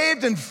got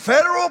saved in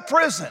federal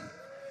prison,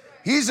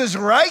 he's as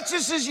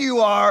righteous as you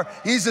are.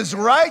 He's as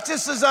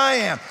righteous as I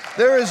am.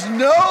 There is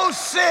no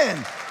sin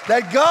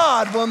that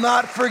God will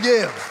not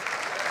forgive.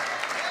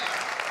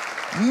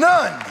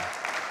 None.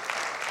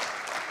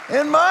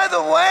 And by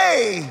the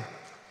way,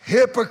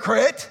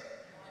 hypocrite,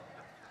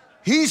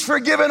 he's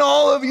forgiven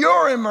all of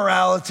your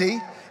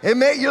immorality.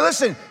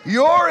 Listen,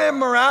 your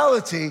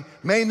immorality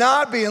may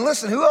not be, and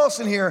listen, who else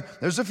in here,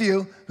 there's a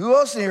few, who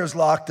else in here has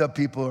locked up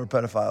people who are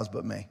pedophiles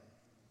but me?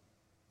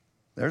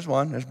 There's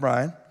one, there's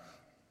Brian.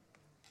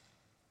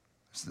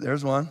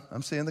 There's one,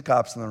 I'm seeing the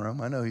cops in the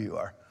room, I know who you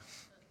are.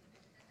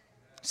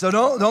 So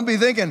don't be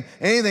thinking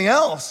anything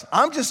else.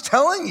 I'm just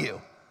telling you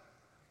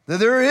that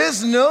there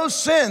is no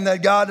sin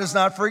that God does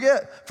not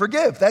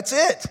forgive. That's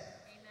it.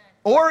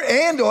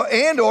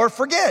 Amen. Or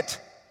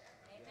forget.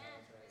 Amen.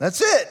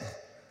 That's it.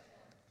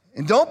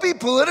 And don't be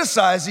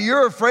politicized that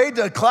you're afraid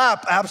to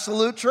clap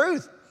absolute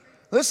truth.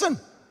 Listen,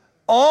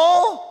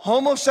 all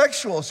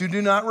homosexuals who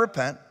do not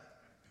repent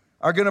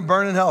are going to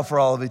burn in hell for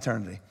all of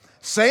eternity.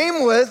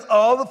 Same with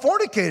all the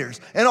fornicators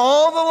and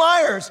all the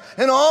liars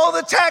and all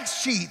the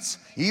tax cheats,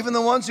 even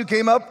the ones who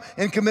came up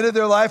and committed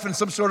their life in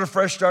some sort of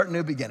fresh start,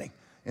 new beginning,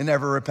 and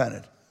never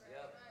repented.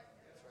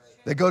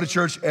 They go to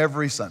church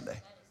every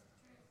Sunday.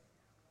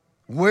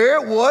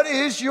 What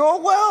is your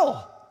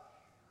well?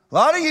 A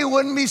lot of you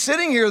wouldn't be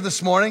sitting here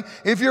this morning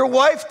if your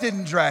wife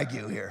didn't drag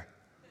you here.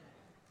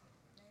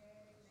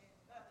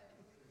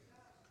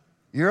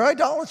 You're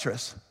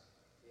idolatrous.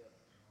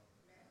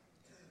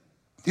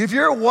 If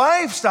your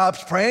wife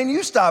stops praying,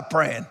 you stop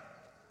praying.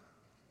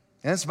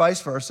 And it's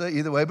vice versa,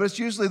 either way, but it's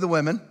usually the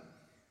women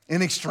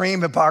in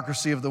extreme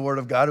hypocrisy of the Word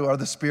of God who are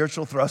the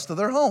spiritual thrust of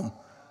their home.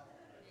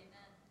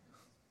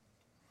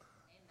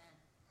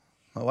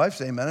 My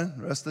wife's amening,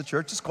 the rest of the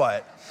church is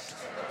quiet.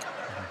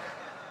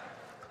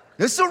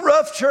 This is a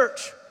rough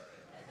church.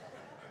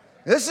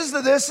 This is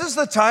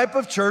the type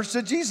of church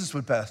that Jesus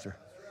would pastor.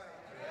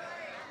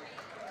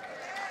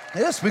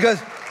 Yes,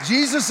 because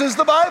Jesus is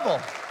the Bible.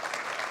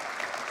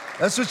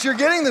 That's what you're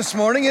getting this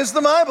morning is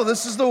the Bible.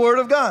 This is the Word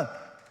of God.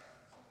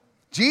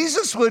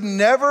 Jesus would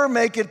never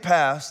make it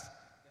past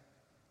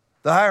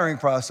the hiring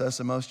process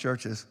in most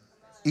churches,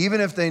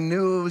 even if they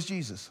knew it was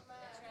Jesus.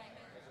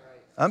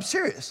 I'm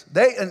serious.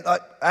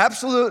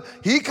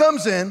 He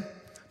comes in,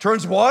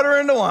 turns water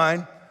into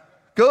wine,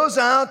 goes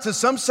out to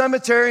some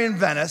cemetery in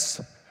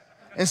Venice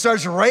and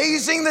starts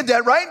raising the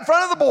dead right in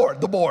front of the board.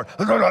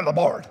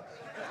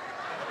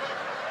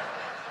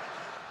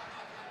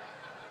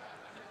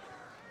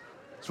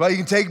 That's why you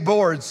can take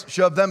boards,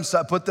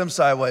 put them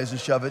sideways and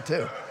shove it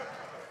too.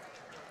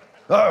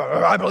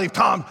 I believe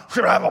Tom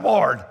should have a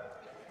board.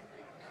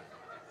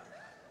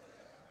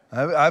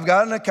 I've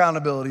got an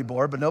accountability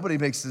board, but nobody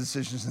makes the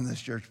decisions in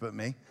this church but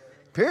me,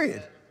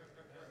 period.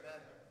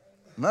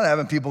 I'm not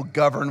having people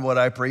govern what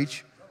I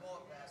preach.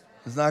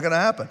 It's not going to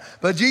happen.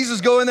 But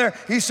Jesus go in there,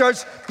 he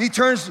turns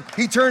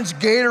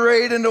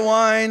Gatorade into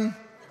wine.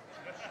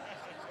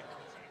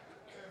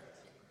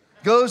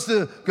 Goes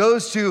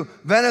to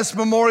Venice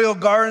Memorial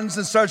Gardens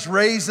and starts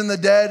raising the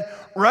dead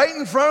right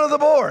in front of the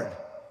board.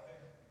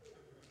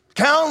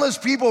 Countless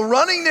people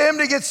running to him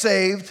to get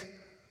saved.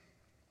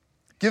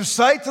 Gives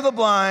sight to the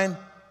blind.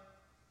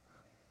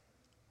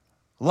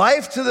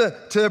 Life to the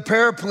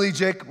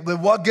paraplegic.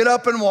 They get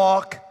up and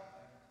walk.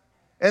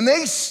 And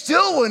they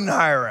still wouldn't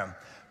hire him.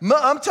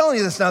 I'm telling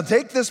you this now.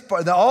 Take this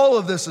part. Now, all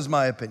of this is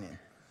my opinion.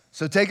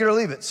 So take it or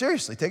leave it.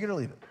 Seriously, take it or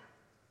leave it.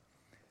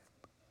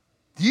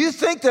 Do you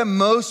think that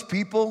most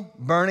people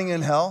burning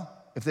in hell,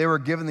 if they were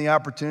given the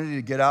opportunity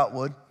to get out,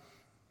 would?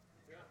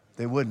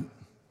 They wouldn't.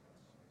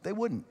 They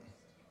wouldn't.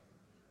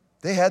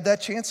 They had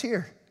that chance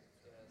here.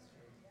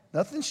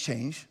 Nothing's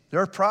changed.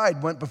 Their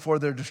pride went before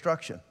their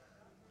destruction.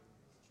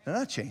 They're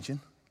not changing.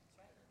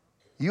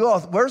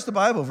 Where's the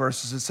Bible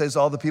verses that says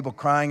all the people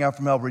crying out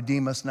from hell,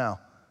 redeem us now?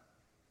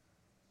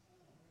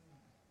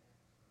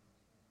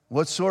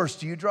 What source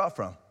do you draw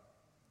from?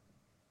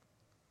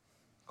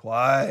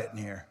 Quiet in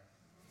here.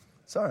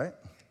 It's all right.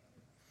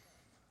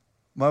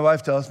 My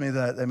wife tells me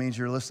that means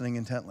you're listening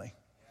intently.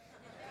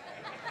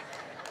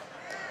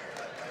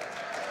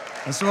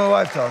 That's what my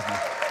wife tells me.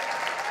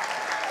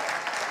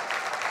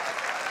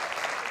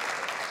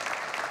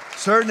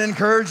 Certain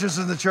encouragers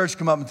in the church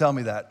come up and tell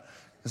me that,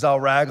 because I'll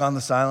rag on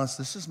the silence.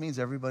 This just means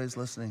everybody's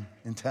listening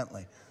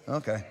intently.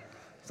 Okay.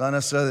 It's not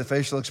necessarily the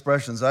facial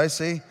expressions I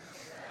see.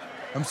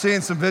 I'm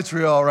seeing some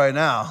vitriol right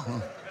now.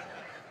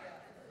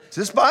 It's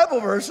just Bible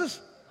verses.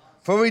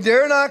 For we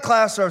dare not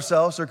class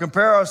ourselves or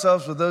compare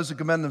ourselves with those who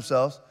commend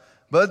themselves,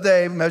 but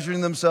they,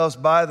 measuring themselves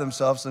by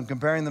themselves and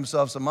comparing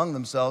themselves among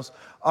themselves,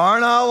 are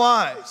not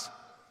wise.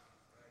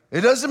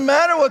 It doesn't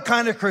matter what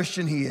kind of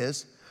Christian he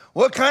is,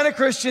 what kind of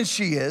Christian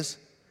she is,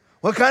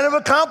 what kind of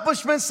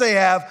accomplishments they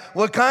have,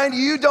 what kind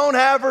you don't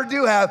have or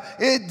do have.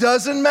 It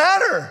doesn't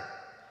matter.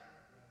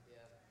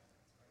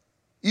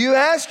 You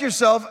ask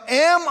yourself,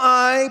 am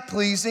I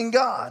pleasing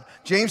God?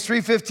 James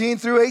 3:15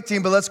 through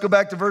 18, but let's go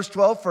back to verse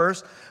 12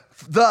 first.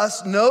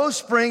 Thus, no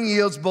spring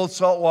yields both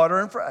salt water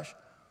and fresh.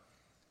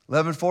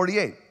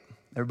 11:48.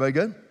 Everybody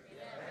good?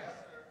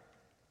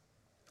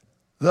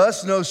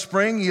 Thus, no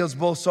spring yields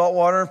both salt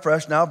water and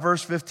fresh. Now,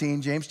 verse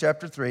 15, James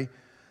chapter 3.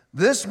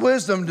 This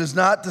wisdom does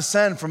not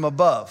descend from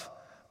above,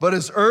 but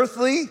is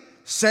earthly,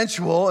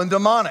 sensual, and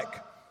demonic.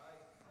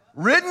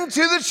 Written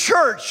to the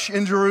church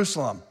in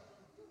Jerusalem.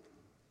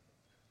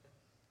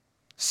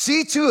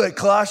 See to it,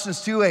 Colossians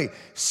 2:8.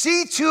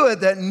 See to it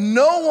that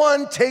no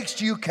one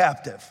takes you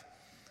captive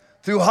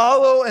through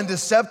hollow and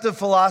deceptive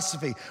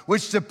philosophy,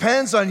 which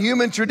depends on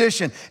human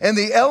tradition and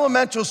the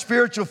elemental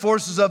spiritual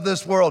forces of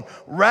this world,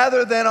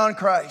 rather than on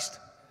Christ.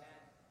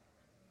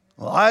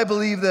 Well, I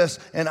believe this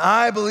and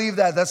I believe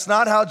that. That's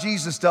not how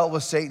Jesus dealt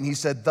with Satan. He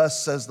said,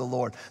 thus says the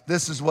Lord.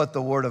 This is what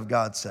the Word of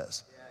God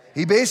says.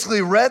 He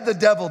basically read the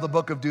devil the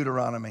book of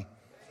Deuteronomy.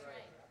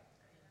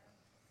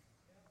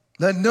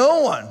 Let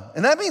no one,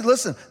 and that means,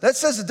 listen, that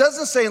says, it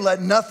doesn't say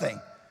let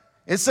nothing.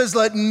 It says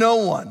let no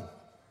one,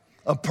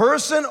 a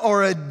person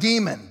or a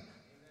demon,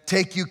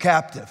 take you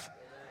captive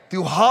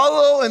through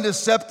hollow and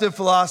deceptive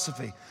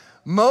philosophy.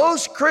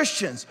 Most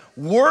Christians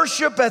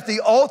worship at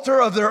the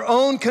altar of their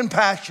own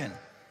compassion.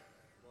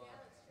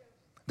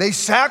 They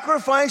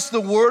sacrifice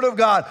the Word of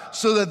God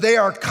so that they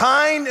are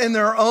kind in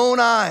their own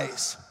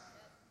eyes.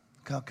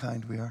 Look how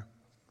kind we are.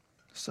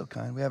 So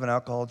kind. We have an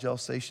alcohol gel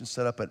station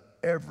set up at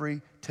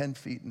every 10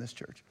 feet in this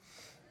church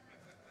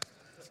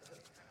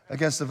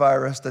against the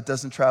virus that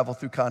doesn't travel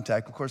through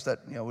contact. Of course, that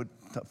would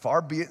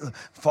far be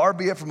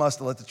it from us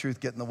to let the truth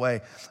get in the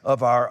way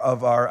of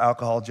our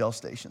alcohol gel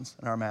stations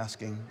and our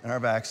masking and our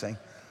vaccine.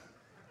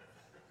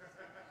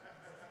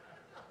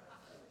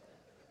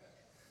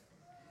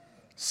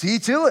 See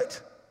to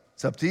it.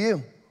 It's up to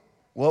you.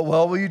 What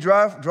well will you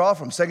draw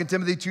from? 2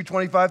 Timothy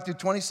 2:25 through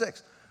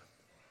 26.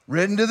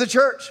 Written to the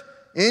church,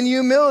 in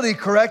humility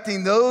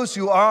correcting those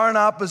who are in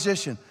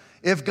opposition,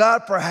 if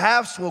God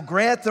perhaps will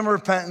grant them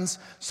repentance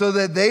so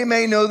that they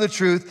may know the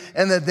truth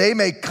and that they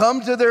may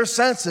come to their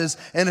senses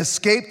and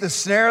escape the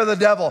snare of the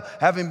devil,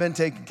 having been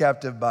taken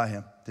captive by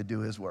him to do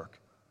his work.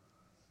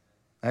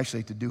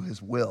 Actually, to do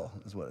his will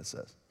is what it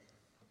says.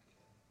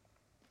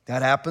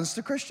 That happens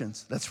to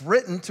Christians. That's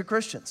written to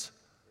Christians.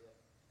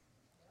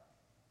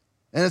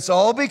 And it's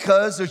all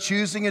because they're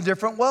choosing a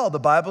different well. The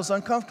Bible's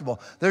uncomfortable.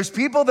 There's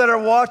people that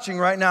are watching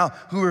right now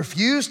who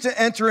refuse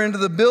to enter into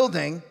the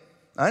building.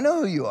 I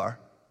know who you are.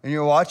 And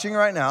you're watching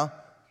right now.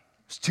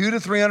 There's 200 to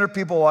 300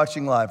 people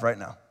watching live right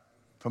now.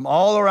 From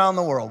all around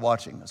the world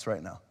watching this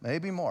right now.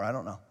 Maybe more, I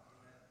don't know.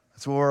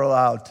 That's what we're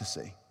allowed to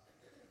see.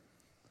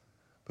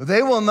 But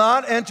they will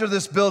not enter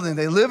this building.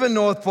 They live in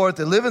Northport.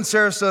 They live in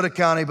Sarasota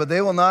County. But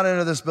they will not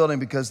enter this building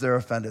because they're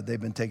offended.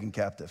 They've been taken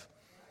captive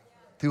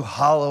through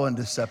hollow and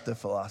deceptive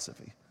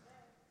philosophy.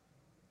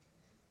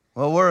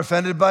 Well, we're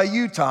offended by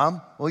you,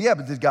 Tom. Well, yeah,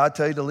 but did God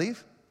tell you to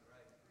leave?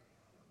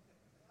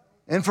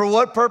 And for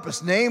what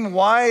purpose? Name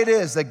why it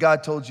is that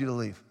God told you to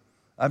leave.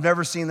 I've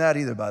never seen that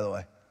either, by the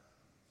way.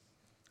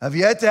 I've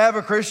yet to have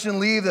a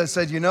Christian leave that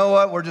said, you know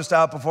what, we're just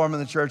outperforming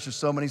the church. There's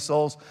so many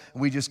souls,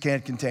 and we just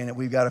can't contain it.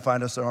 We've got to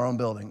find us our own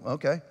building.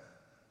 Okay.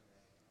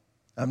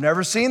 I've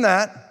never seen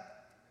that.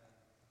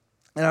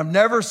 And I've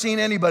never seen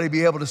anybody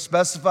be able to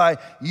specify,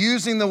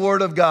 using the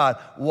Word of God,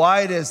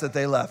 why it is that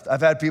they left.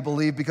 I've had people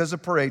leave because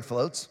of parade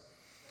floats.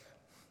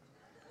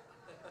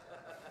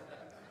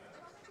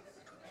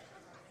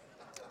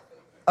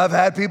 I've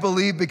had people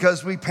leave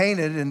because we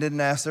painted and didn't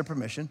ask their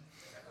permission.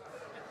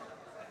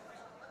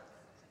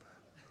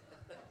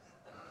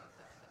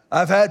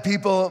 I've had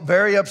people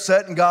very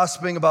upset and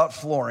gossiping about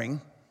flooring.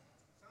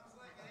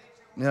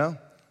 You know?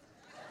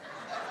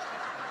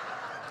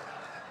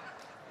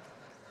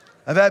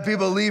 I've had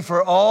people leave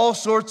for all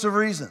sorts of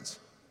reasons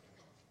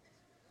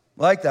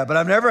like that. But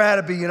I've never had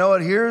it be, you know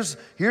what, here's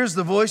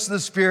the voice of the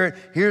Spirit,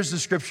 here's the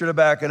scripture to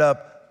back it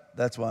up.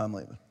 That's why I'm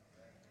leaving.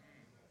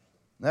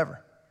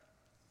 Never.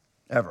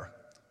 Ever.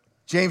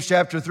 James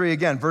chapter 3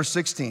 again, verse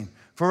 16.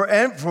 For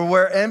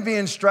where envy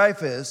and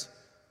strife is,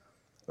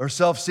 or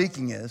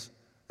self-seeking is,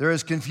 there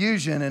is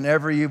confusion in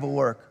every evil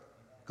work.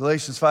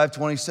 Galatians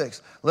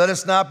 5:26. Let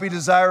us not be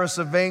desirous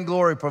of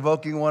vainglory,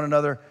 provoking one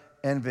another,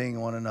 envying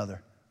one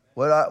another.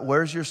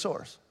 Where's your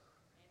source?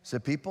 Is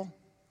it people?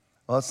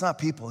 Well, it's not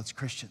people, it's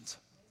Christians.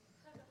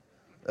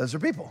 Those are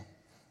people.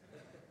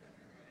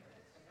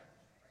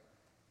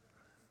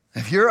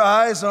 If your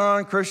eyes are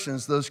on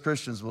Christians, those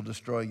Christians will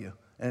destroy you.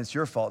 And it's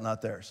your fault,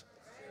 not theirs.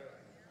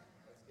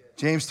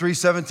 James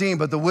 3:17,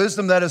 but the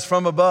wisdom that is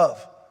from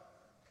above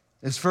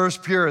is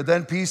first pure,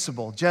 then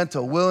peaceable,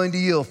 gentle, willing to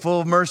yield, full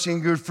of mercy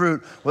and good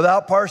fruit,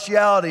 without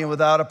partiality and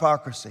without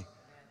hypocrisy.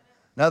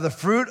 Now the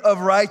fruit of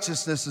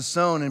righteousness is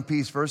sown in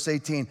peace, verse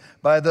 18,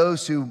 by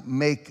those who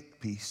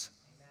make peace,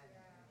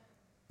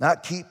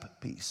 not keep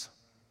peace.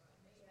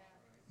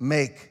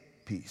 Make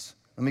peace.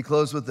 Let me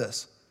close with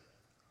this.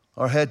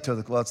 Or head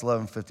to well, it's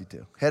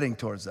 11:52. Heading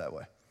towards that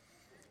way.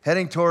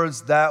 Heading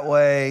towards that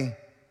way,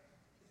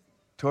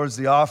 towards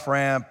the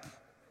off-ramp,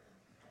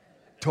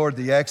 toward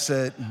the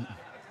exit,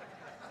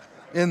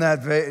 in that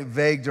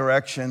vague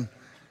direction.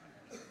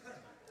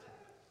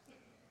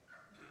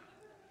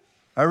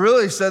 I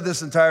really said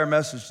this entire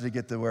message to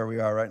get to where we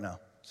are right now.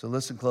 So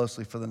listen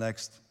closely for the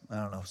next,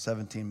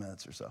 17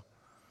 minutes or so.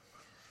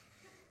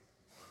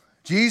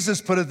 Jesus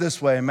put it this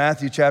way in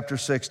Matthew chapter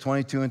 6,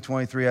 22 and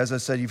 23. As I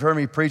said, you've heard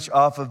me preach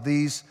off of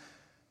these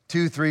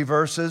 2-3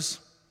 verses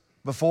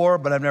before,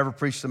 but I've never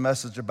preached a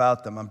message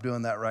about them. I'm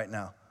doing that right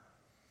now.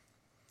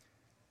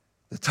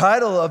 The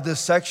title of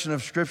this section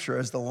of Scripture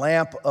is the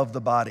lamp of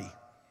the body.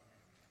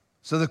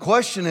 So the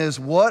question is,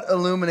 what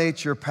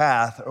illuminates your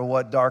path or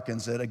what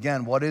darkens it?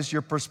 Again, what is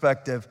your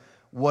perspective?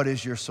 What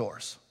is your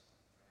source?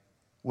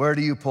 Where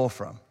do you pull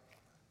from?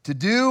 To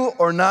do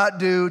or not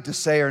do, to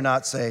say or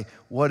not say,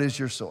 what is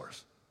your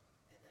source?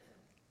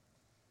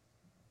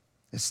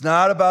 It's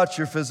not about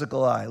your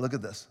physical eye. Look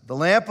at this. The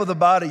lamp of the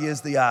body is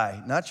the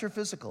eye, not your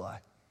physical eye.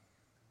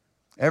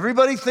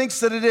 Everybody thinks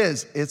that it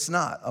is. It's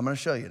not. I'm going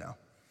to show you now.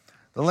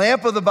 The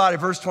lamp of the body,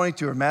 verse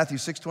 22, or Matthew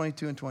 6,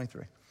 22 and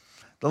 23.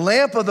 The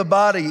lamp of the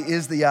body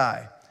is the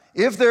eye.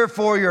 If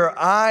therefore your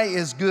eye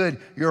is good,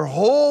 your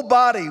whole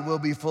body will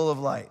be full of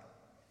light.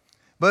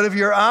 But if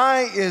your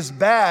eye is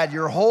bad,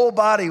 your whole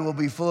body will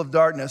be full of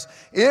darkness.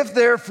 If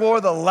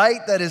therefore the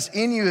light that is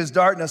in you is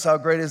darkness, how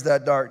great is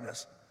that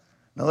darkness?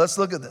 Now let's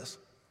look at this.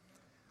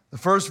 The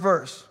first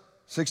verse,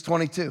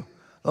 6:22.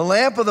 The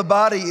lamp of the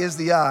body is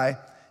the eye.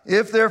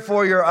 If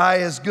therefore your eye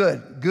is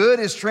good. Good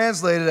is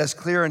translated as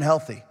clear and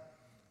healthy.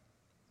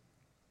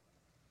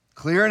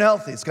 Clear and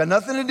healthy. It's got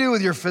nothing to do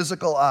with your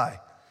physical eye.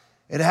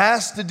 It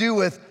has to do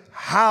with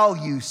how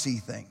you see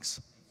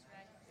things.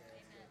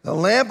 The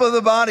lamp of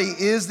the body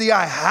is the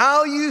eye.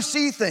 How you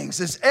see things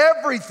is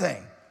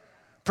everything.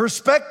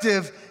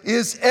 Perspective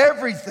is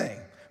everything.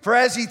 For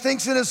as he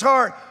thinks in his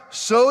heart,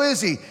 so is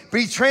he.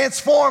 Be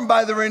transformed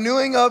by the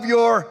renewing of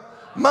your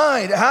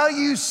mind. How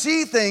you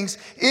see things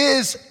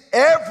is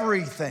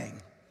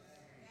everything.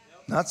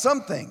 Not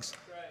some things.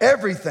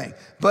 Everything.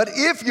 But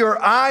if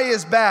your eye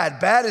is bad,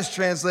 bad is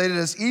translated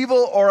as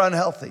evil or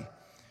unhealthy,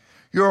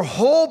 your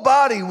whole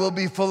body will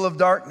be full of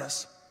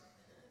darkness.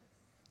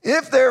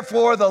 If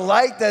therefore the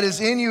light that is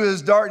in you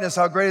is darkness,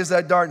 how great is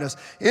that darkness?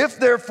 If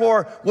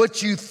therefore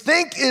what you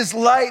think is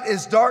light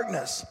is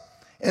darkness,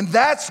 and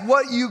that's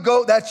what you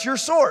go, that's your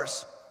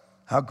source,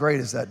 how great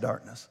is that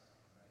darkness?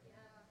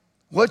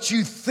 What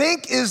you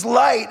think is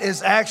light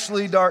is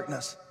actually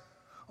darkness.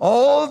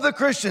 All of the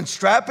Christians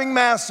strapping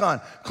masks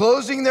on,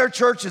 closing their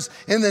churches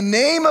in the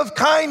name of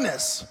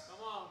kindness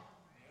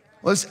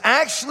was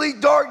actually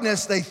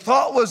darkness they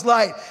thought was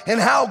light.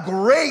 And how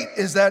great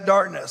is that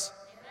darkness?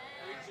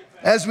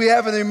 As we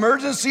have an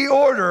emergency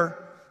order,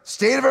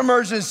 state of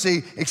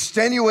emergency,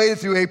 extenuated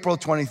through April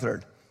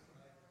 23rd,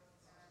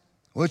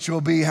 which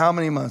will be how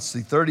many months? The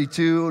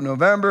 32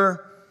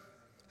 November,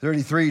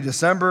 33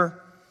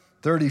 December,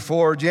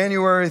 34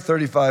 January,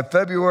 35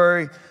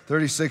 February,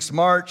 36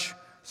 March.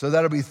 So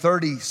that'll be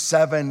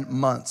 37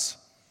 months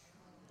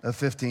of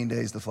 15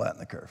 days to flatten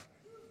the curve.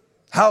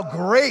 How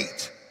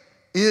great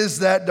is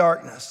that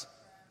darkness?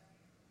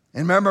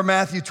 And remember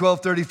Matthew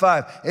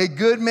 12:35. A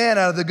good man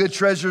out of the good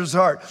treasure of his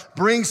heart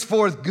brings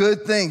forth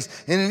good things,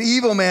 and an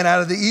evil man out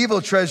of the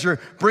evil treasure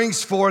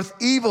brings forth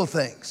evil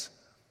things.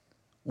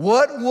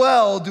 What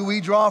well do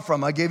we draw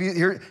from? I gave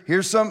you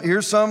here's some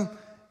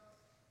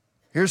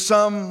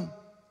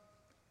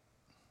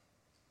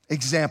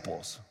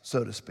examples,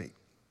 so to speak.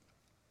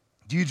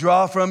 Do you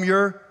draw from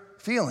your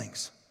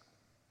feelings?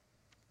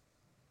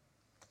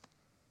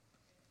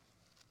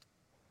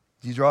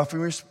 Do you draw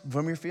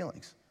from your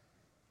feelings?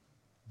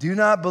 Do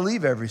not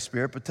believe every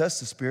spirit, but test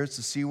the spirits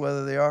to see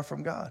whether they are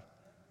from God.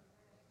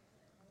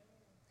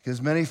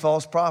 Because many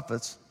false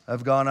prophets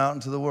have gone out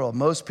into the world.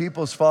 Most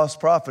people's false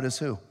prophet is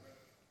who?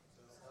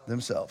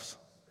 Themselves.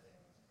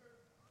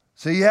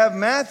 So you have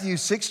Matthew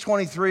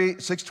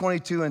 6:23,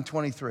 6:22 and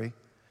 23.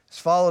 It's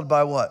followed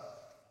by what?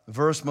 The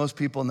verse most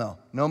people know.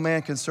 No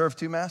man can serve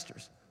two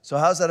masters. So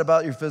how's that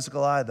about your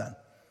physical eye then?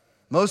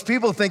 Most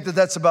people think that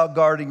that's about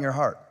guarding your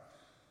heart,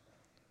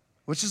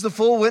 which is the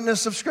full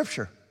witness of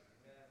Scripture.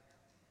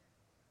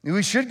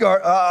 We should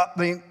guard,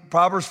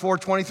 Proverbs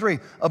 4:23.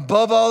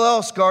 Above all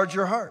else, guard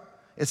your heart.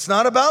 It's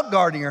not about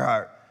guarding your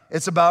heart.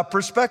 It's about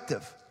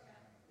perspective.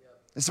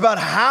 It's about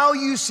how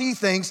you see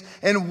things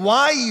and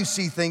why you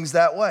see things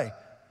that way.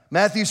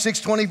 Matthew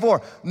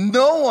 6:24.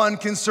 No one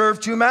can serve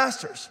two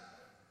masters.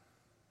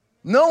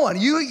 No one.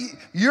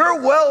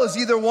 Your well is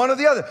either one or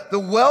the other. The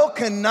well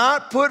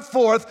cannot put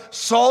forth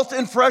salt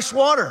and fresh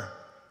water.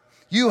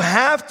 You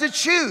have to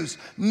choose.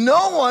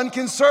 No one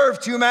can serve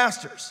two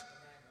masters.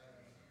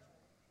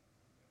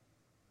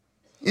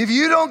 If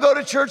you don't go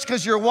to church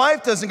because your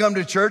wife doesn't come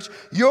to church,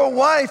 your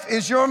wife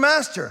is your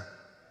master.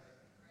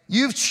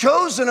 You've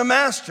chosen a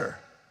master.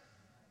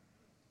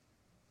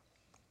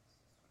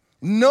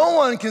 No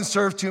one can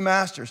serve two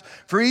masters,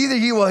 for either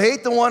ye will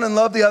hate the one and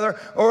love the other,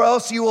 or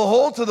else ye will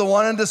hold to the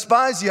one and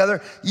despise the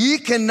other. Ye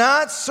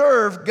cannot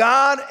serve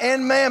God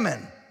and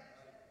mammon.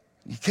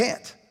 You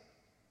can't.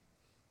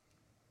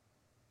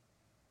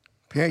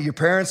 Your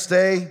parents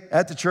stay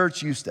at the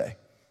church, you stay.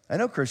 I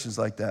know Christians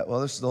like that.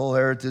 Well, this is the whole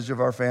heritage of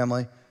our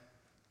family.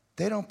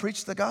 They don't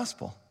preach the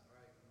gospel.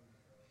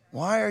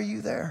 Why are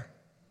you there?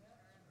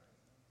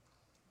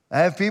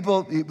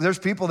 There's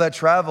people that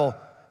travel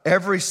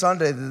every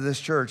Sunday to this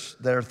church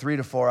that are 3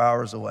 to 4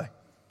 hours away.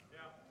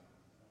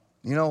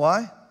 You know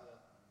why?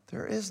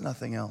 There is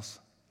nothing else.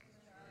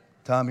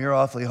 Tom, you're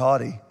awfully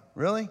haughty.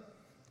 Really?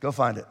 Go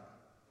find it.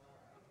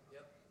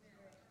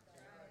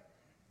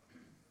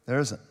 There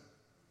isn't.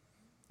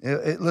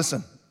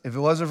 Listen, if it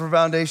wasn't for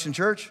Foundation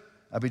Church,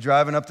 I'd be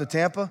driving up to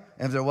Tampa,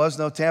 and if there was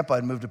no Tampa,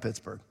 I'd move to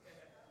Pittsburgh.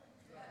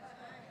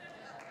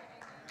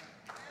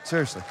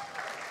 Seriously.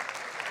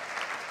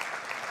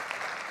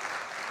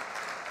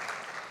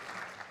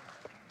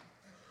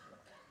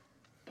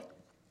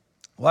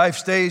 Wife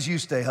stays, you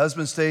stay.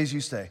 Husband stays, you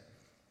stay.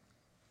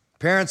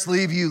 Parents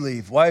leave, you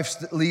leave. Wife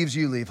leaves,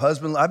 you leave.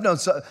 Husband,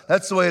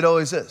 that's the way it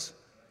always is.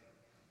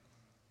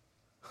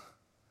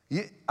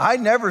 I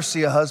never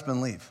see a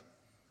husband leave.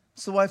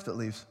 It's the wife that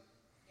leaves.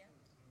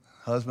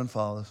 Husband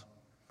follows.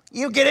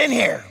 You get in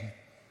here.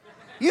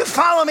 You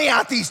follow me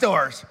out these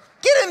doors.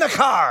 Get in the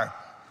car.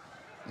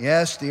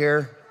 Yes,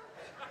 dear.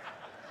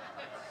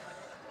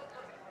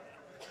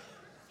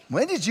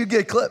 When did you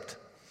get clipped?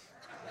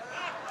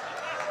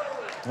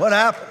 What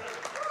happened?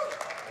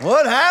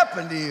 What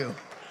happened to you?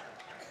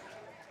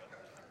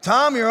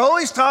 Tom, you're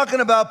always talking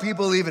about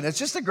people leaving. It's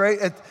just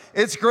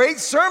it's great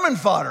sermon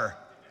fodder.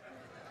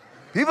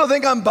 People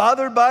think I'm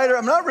bothered by it.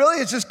 I'm not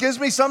really. It just gives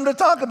me something to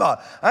talk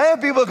about. I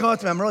have people come up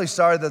to me, I'm really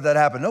sorry that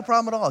happened. No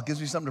problem at all. It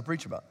gives me something to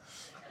preach about.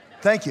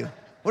 Thank you.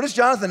 What does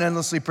Jonathan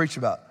endlessly preach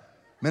about?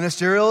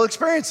 Ministerial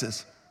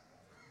experiences.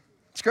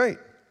 It's great.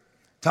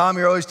 Tom,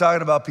 you're always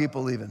talking about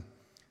people leaving.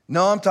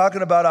 No, I'm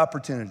talking about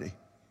opportunity.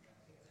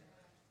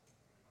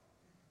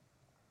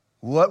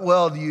 What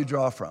well do you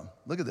draw from?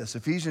 Look at this,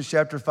 Ephesians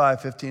chapter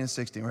 5, 15 and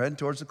 16. We're heading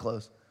towards the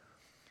close.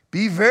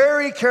 Be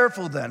very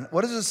careful then.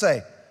 What does it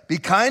say? Be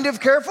kind of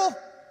careful?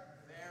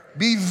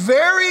 Be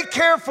very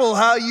careful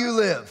how you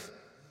live.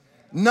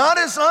 Not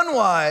as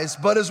unwise,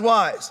 but as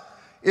wise.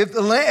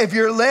 If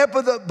your lamp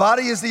of the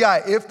body is the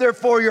eye, if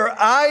therefore your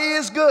eye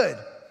is good,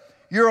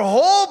 your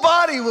whole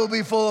body will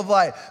be full of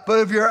light. But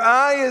if your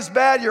eye is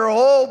bad, your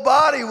whole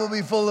body will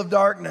be full of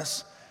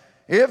darkness.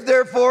 If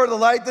therefore the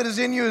light that is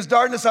in you is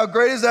darkness, how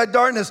great is that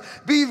darkness?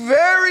 Be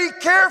very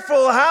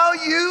careful how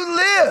you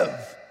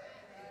live.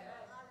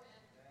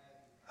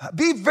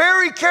 Be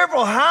very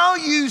careful how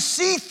you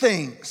see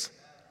things.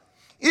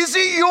 Is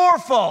it your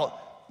fault?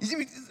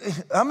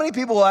 How many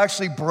people will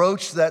actually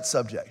broach that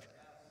subject?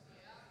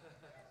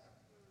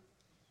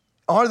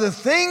 Are the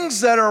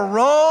things that are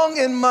wrong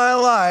in my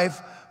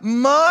life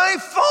my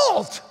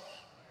fault?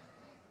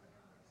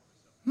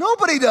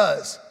 Nobody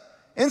does.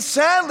 And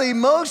sadly,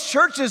 most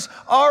churches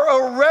are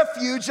a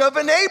refuge of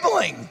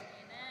enabling.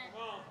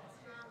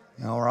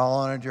 You know, we're all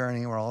on a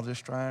journey. We're all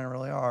just trying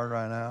really hard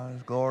right now.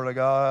 Just glory to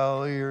God,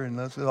 hallelujah, and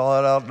let's get all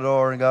that out the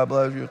door, and God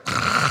bless you.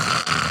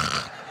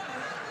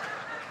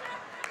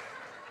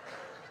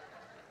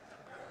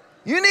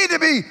 You need to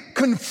be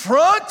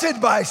confronted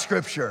by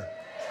Scripture.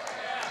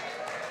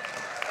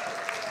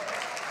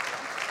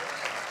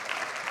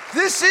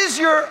 This is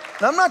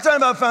I'm not talking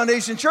about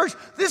Foundation Church.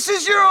 This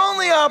is your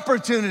only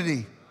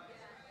opportunity.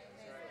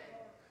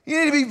 You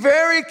need to be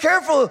very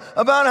careful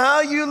about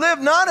how you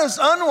live, not as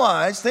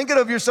unwise, thinking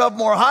of yourself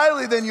more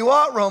highly than you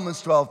ought,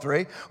 Romans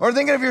 12:3, or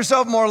thinking of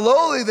yourself more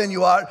lowly than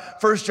you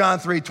ought, 1 John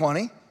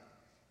 3:20.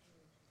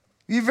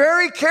 Be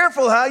very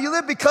careful how you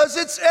live because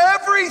it's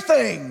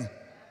everything.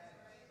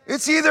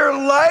 It's either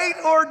light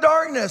or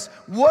darkness.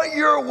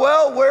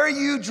 Where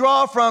you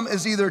draw from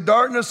is either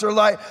darkness or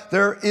light.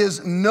 There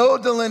is no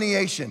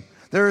delineation.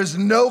 There is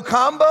no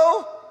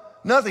combo,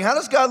 nothing. How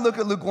does God look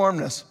at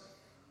lukewarmness?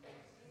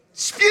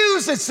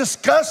 Spews, it's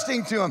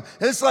disgusting to him.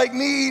 It's like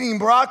me eating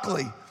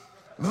broccoli.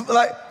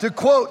 Like, to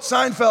quote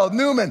Seinfeld,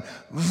 Newman,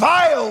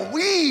 vile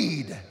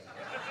weed.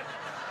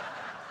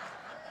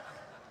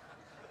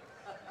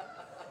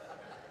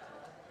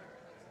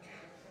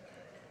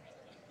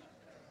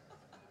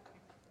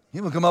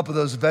 You would come up with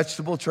those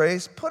vegetable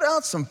trays. Put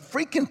out some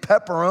freaking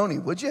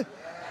pepperoni, would you?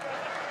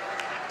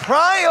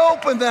 Pry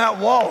open that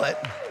wallet.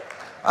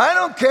 I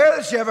don't care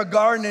that you have a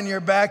garden in your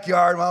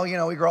backyard. Well, you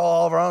know, we grow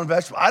all of our own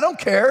vegetables. I don't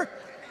care.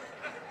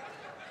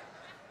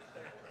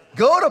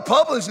 Go to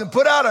Publix and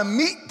put out a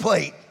meat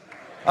plate.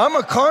 I'm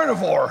a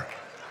carnivore.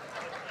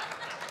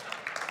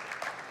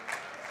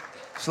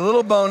 It's a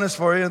little bonus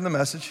for you in the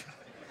message.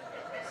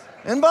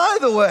 And by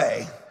the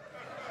way,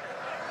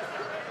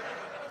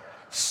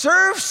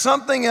 serve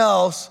something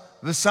else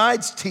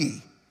besides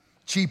tea,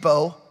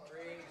 cheapo.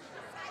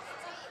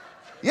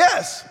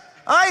 Yes,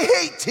 I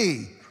hate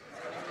tea.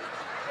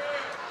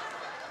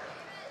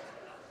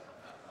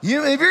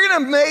 If you're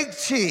going to make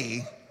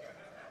tea,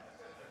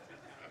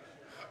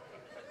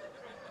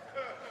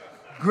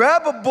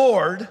 grab a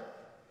board,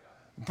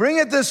 bring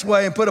it this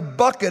way, and put a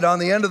bucket on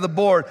the end of the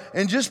board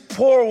and just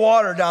pour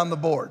water down the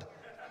board.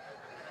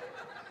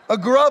 A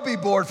grubby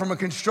board from a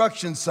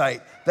construction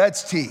site,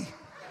 that's tea.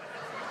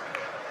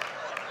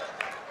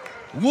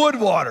 Wood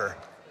water.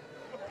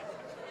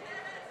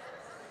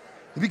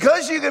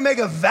 Because you can make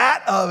a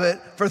vat of it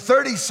for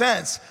 30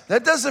 cents,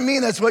 that doesn't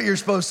mean that's what you're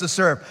supposed to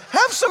serve.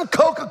 Have some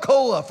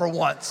Coca-Cola for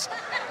once.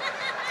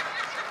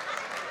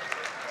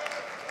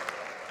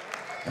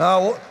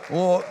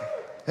 Well,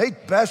 hey,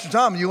 Pastor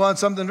Tom, you want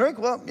something to drink?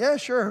 Well, yeah,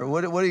 sure.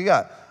 What do you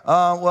got?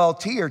 Well,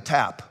 tea or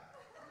tap?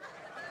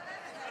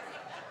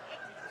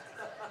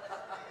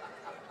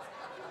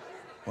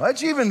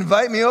 Why'd you even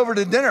invite me over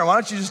to dinner? Why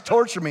don't you just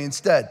torture me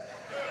instead?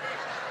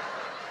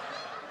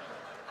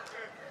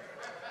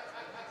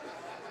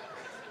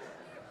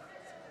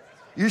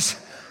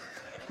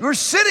 You're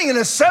sitting in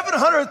a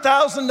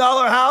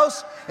 $700,000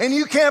 house and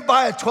you can't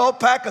buy a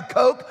 12-pack of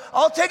Coke?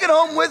 I'll take it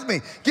home with me.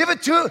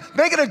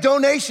 Make it a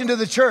donation to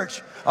the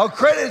church. I'll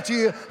credit it to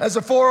you as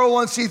a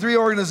 401c3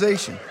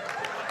 organization.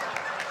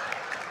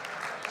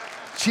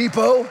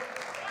 Cheapo.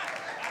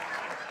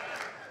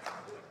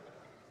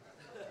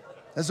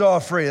 That's all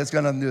free. That's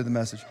got nothing to do with the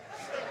message.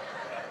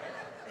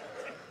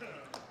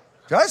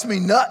 Drives me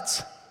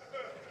nuts.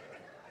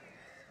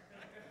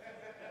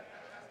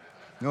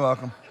 You're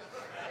welcome.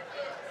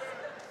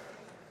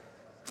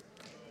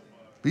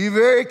 Be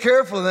very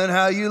careful then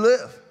how you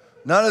live.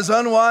 Not as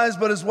unwise,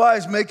 but as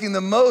wise, making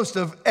the most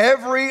of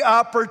every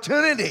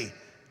opportunity.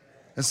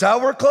 That's how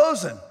we're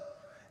closing.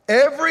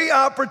 Every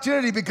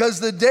opportunity, because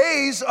the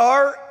days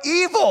are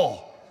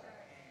evil.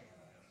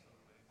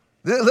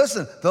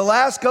 Listen, the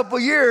last couple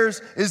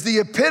years is the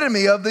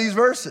epitome of these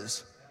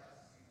verses.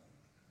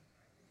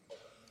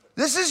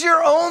 This is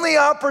your only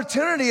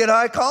opportunity at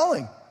High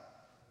Calling.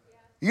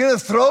 You're going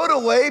to throw it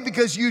away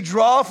because you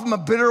draw from a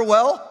bitter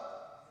well?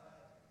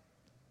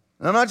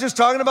 And I'm not just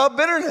talking about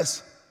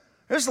bitterness.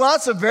 There's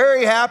lots of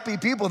very happy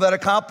people that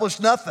accomplish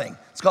nothing.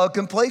 It's called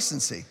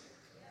complacency.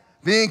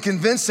 Being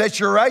convinced that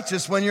you're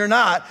righteous when you're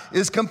not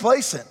is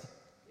complacent.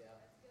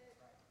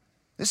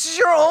 This is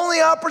your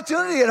only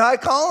opportunity at High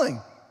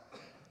Calling.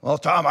 Well,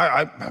 Tom,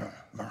 I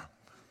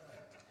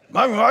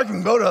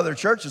can go to other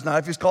churches now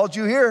if He's called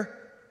you here.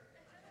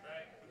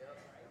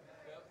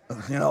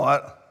 You know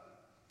what?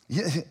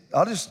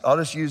 I'll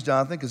just use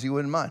Jonathan because he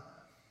wouldn't mind.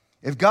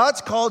 If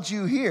God's called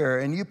you here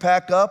and you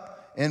pack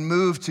up and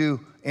move to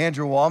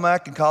Andrew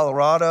Womack in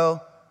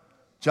Colorado,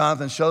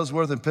 Jonathan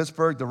Shuttlesworth in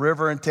Pittsburgh, the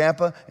River in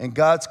Tampa, and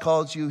God's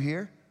called you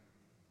here,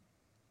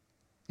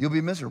 you'll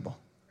be miserable.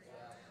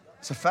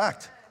 It's a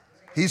fact.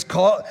 He's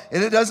called,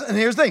 and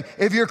here's the thing,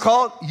 if you're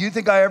called, you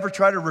think I ever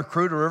try to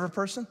recruit a River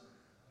person?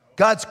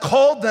 God's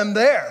called them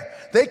there.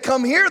 They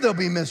come here, they'll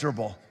be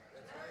miserable.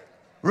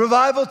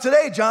 Revival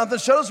Today, Jonathan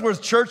Shuttlesworth,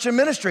 church and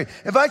ministry.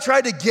 If I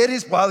tried to get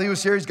while he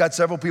was here, he's got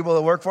several people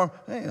that work for him.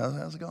 Hey,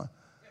 how's it going?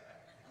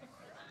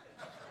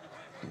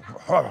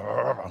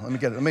 Let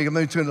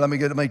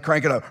me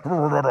crank it up.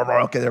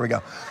 Okay, there we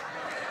go.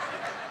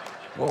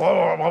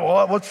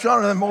 What's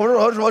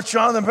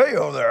Jonathan pay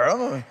over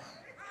there?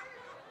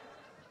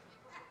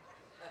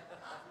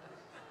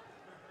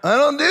 I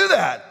don't do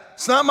that.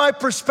 It's not my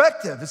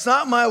perspective. It's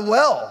not my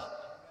well.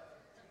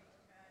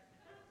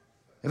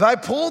 If I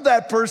pulled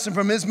that person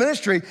from his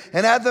ministry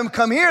and had them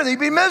come here, they'd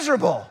be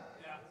miserable.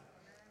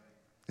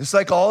 It's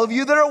like all of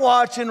you that are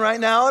watching right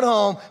now at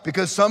home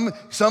because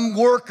some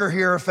worker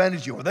here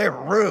offended you or they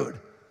were rude.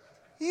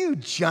 You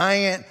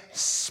giant,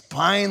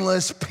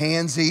 spineless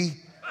pansy.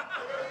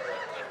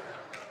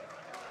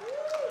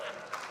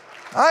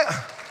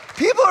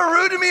 People are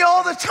rude to me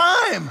all the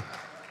time.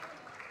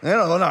 They're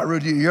not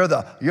rude to you. You're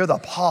the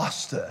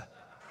pastor.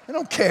 They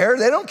don't care.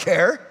 They don't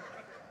care.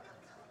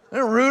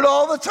 They're rude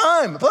all the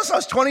time. Plus, I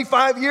was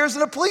 25 years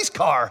in a police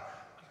car.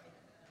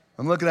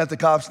 I'm looking at the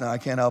cops now. I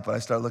can't help it. I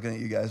start looking at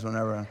you guys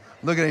whenever I'm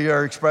looking at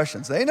your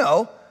expressions. They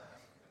know.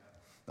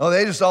 Oh,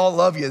 they just all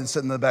love you and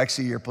sit in the back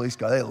seat of your police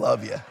car. They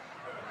love you.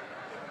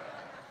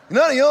 You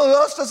know who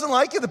else doesn't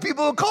like you? The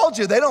people who called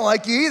you. They don't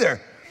like you either.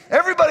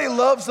 Everybody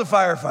loves the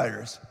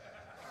firefighters.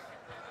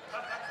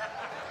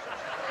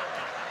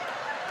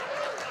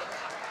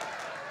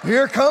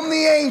 Here come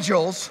the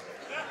angels.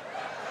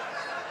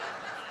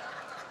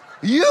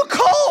 You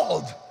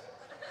called.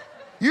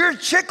 Your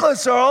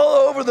chiclets are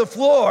all over the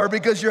floor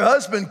because your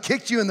husband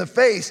kicked you in the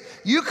face.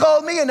 You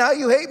called me and now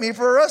you hate me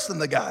for arresting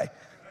the guy.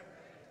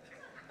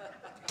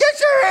 Get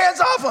your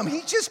hands off him.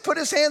 He just put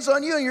his hands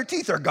on you and your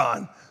teeth are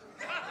gone.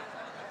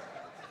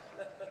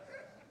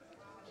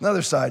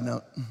 Another side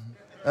note.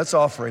 That's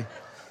all free.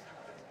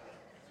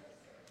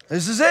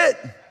 This is it.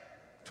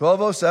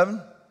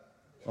 12:07.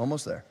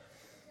 Almost there.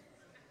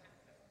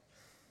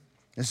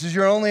 This is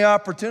your only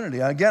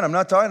opportunity. Again, I'm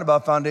not talking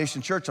about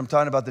Foundation Church. I'm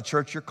talking about the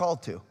church you're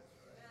called to.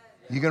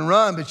 You can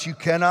run, but you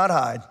cannot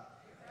hide.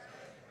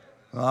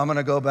 Well, I'm going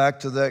to go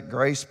back to that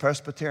Grace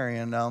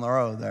Presbyterian down the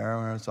road there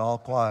where it's all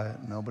quiet.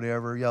 Nobody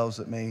ever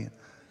yells at me.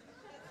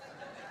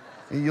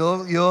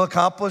 You'll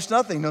accomplish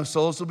nothing. No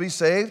souls will be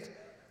saved.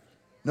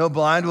 No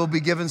blind will be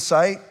given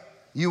sight.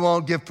 You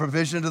won't give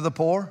provision to the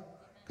poor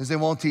because they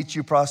won't teach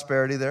you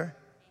prosperity there.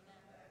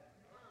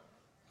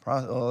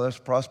 Oh, there's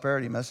a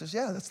prosperity message.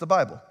 Yeah, that's the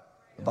Bible.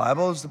 The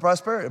Bible is the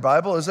prosperity. The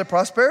Bible is a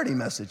prosperity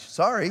message.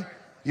 Sorry.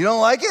 You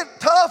don't like it?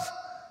 Tough.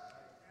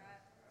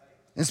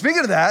 And speaking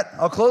of that,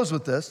 I'll close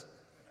with this.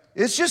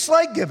 It's just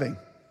like giving.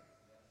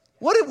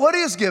 What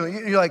is giving?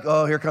 You're like,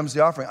 oh, here comes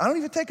the offering. I don't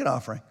even take an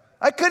offering.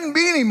 I couldn't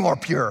be any more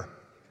pure.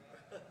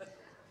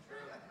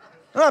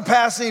 I'm not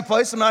passing any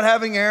place. I'm not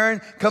having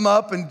Aaron come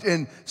up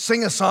and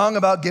sing a song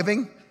about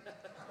giving.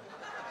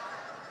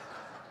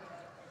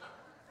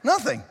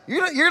 Nothing.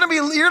 You're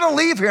gonna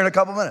leave here in a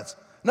couple minutes.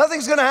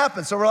 Nothing's gonna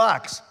happen, so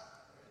relax.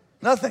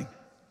 Nothing.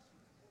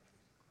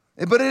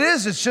 But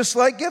it's just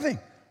like giving.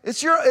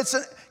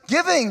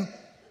 Giving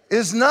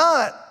is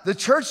not the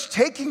church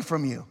taking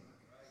from you.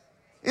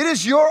 It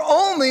is your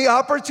only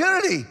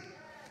opportunity.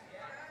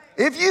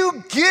 If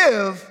you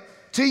give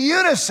to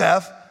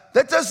UNICEF,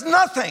 that does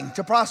nothing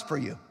to prosper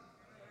you.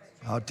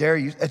 How dare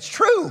you? It's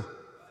true.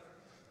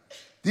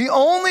 The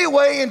only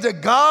way into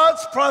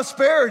God's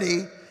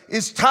prosperity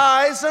is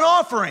tithes and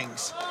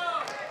offerings.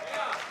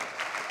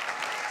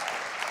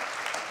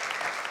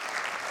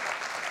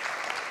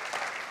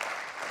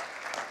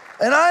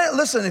 And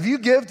listen, if you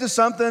give to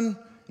something,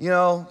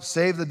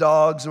 save the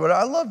dogs or whatever,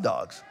 I love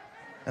dogs.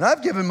 And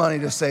I've given money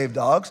to save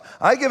dogs.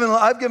 I've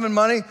given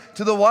money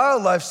to the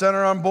Wildlife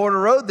Center on Border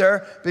Road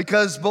there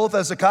because both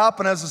as a cop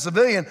and as a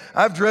civilian,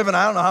 I've driven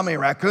I don't know how many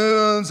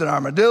raccoons and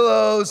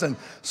armadillos and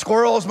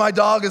squirrels my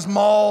dog has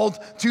mauled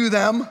to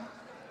them.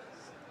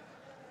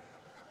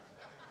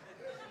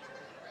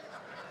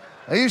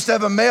 I used to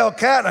have a male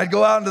cat and I'd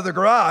go out into the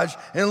garage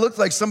and it looked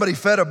like somebody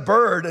fed a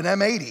bird an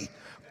M80.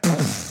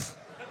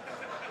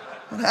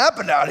 What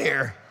happened out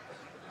here?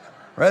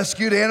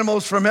 Rescued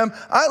animals from him.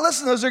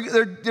 Listen,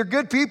 they're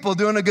good people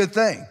doing a good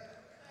thing.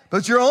 But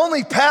it's your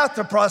only path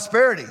to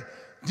prosperity.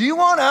 Do you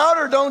want out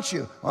or don't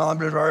you? Well, I'm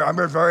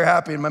just very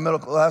happy in my middle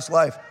class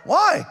life.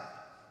 Why?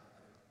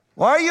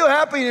 Why are you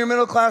happy in your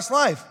middle class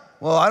life?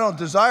 Well, I don't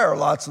desire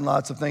lots and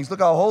lots of things. Look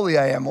how holy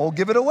I am. Well,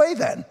 give it away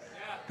then.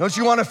 Don't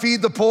you want to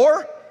feed the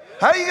poor?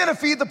 How are you going to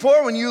feed the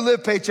poor when you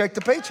live paycheck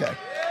to paycheck?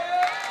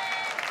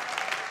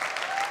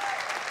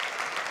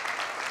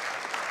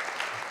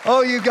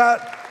 Oh, you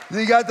got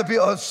the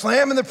people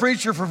slamming the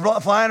preacher for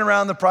flying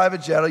around the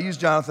private jet. I'll use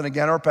Jonathan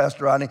again or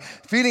Pastor Rodney.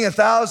 Feeding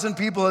 1,000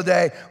 people a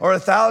day or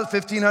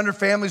 1,500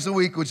 families a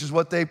week, which is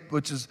what they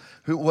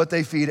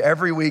feed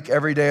every week,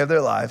 every day of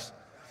their lives.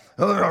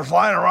 They're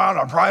flying around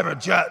on private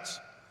jets.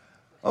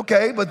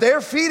 Okay, but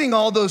they're feeding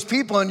all those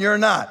people and you're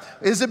not.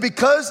 Is it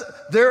because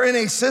they're in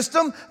a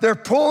system? They're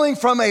pulling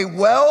from a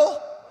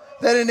well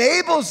that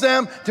enables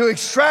them to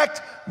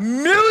extract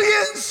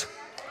millions?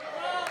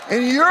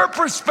 And your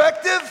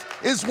perspective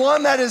is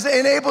one that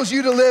enables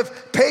you to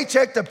live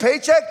paycheck to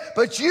paycheck,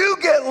 but you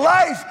get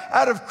life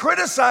out of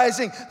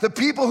criticizing the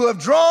people who have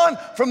drawn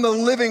from the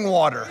living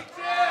water.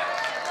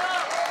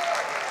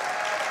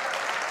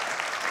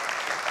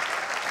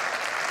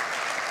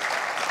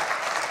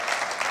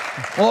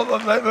 Well,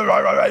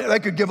 they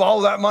could give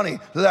all that money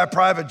to that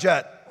private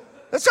jet.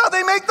 That's how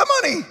they make the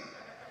money.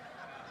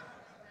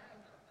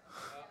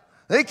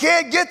 They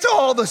can't get to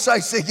all the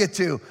sites they get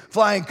to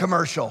flying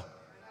commercial.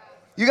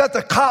 You got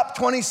the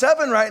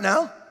COP27 right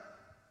now.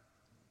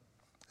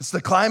 It's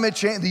the climate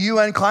change, the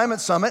UN climate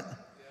summit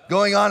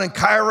going on in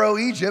Cairo,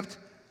 Egypt.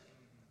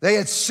 They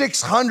had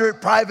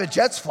 600 private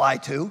jets fly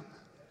to.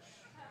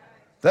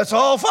 That's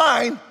all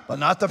fine, but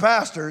not the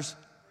pastors.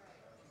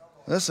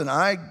 Listen,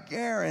 I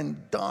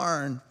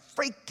darn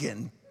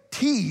freaking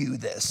you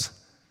this,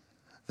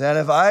 that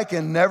if I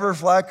can never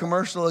fly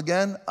commercial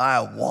again,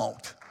 I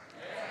won't.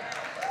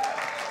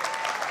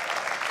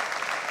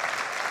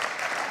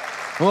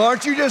 Well,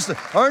 aren't you just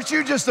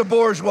a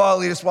bourgeois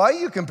elitist? Why are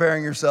you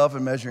comparing yourself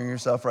and measuring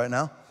yourself right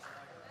now?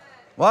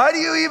 Why do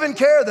you even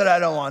care that I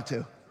don't want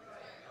to?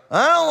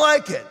 I don't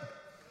like it.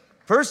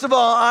 First of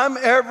all, I'm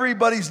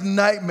everybody's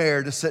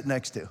nightmare to sit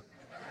next to.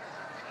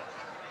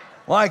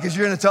 Why? Because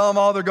you're going to tell them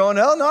all they're going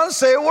to hell? Not to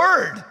say a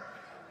word.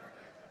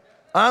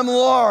 I'm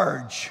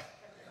large.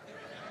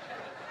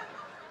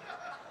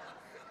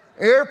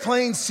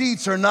 Airplane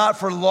seats are not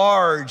for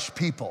large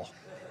people.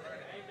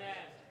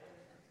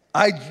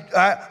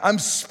 I'm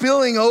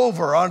spilling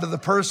over onto the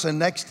person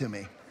next to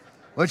me,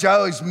 which I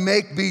always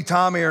make be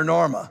Tommy or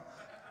Norma.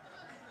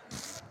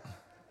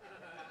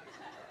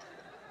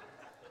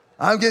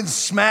 I'm getting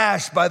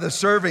smashed by the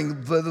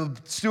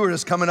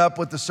stewardess coming up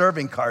with the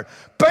serving cart.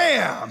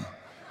 Bam!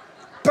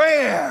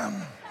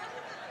 Bam!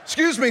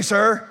 Excuse me,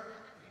 sir.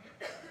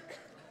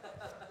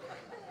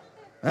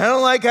 I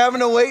don't like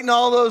having to wait in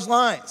all those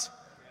lines.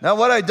 Now,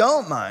 what I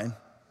don't mind,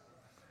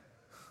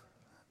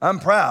 I'm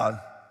proud,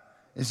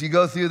 is you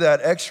go through that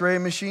x-ray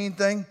machine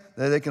thing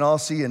that they can all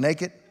see you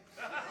naked.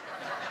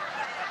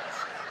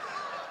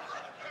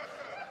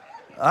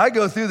 I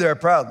go through there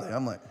proudly.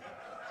 I'm like,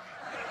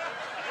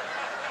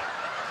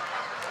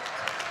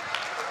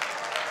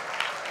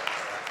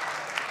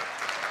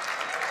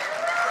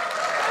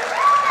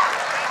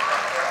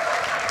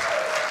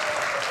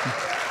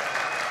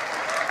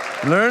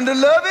 Learn to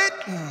love it.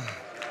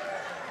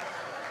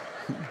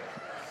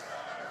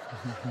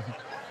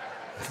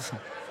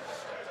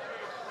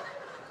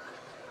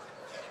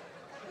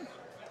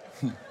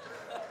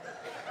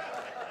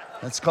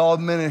 That's called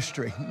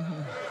ministry.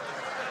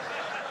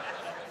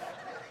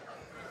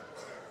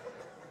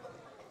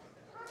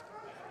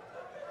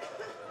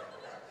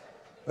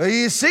 Well,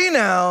 you see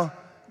now,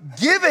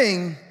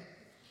 giving,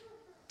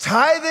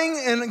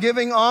 tithing and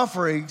giving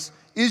offerings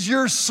is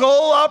your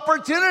sole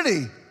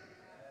opportunity.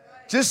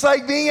 Just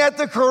like being at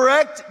the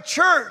correct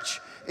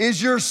church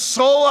is your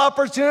sole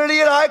opportunity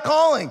at High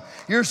Calling.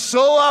 Your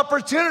sole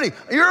opportunity.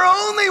 Your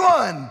only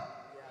one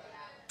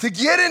to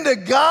get into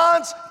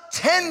God's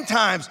 10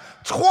 times,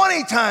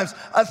 20 times,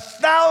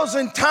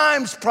 1,000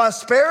 times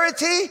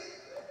prosperity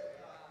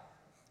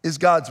is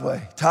God's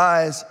way.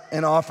 Tithes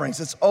and offerings.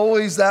 It's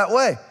always that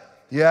way.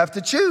 You have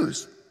to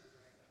choose.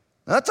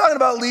 I'm not talking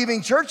about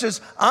leaving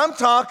churches. I'm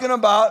talking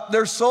about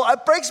their soul.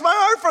 It breaks my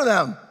heart for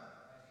them.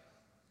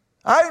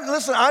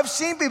 Listen, I've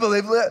seen people,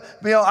 like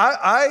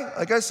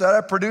I said,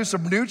 I produce a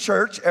new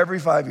church every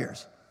 5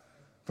 years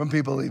from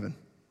people leaving.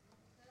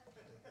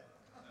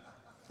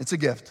 It's a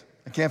gift.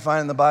 I can't find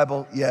it in the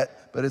Bible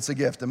yet, but it's a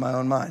gift in my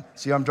own mind.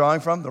 See where I'm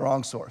drawing from? The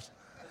wrong source.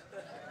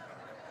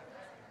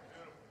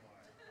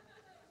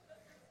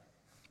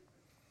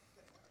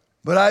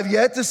 But I've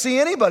yet to see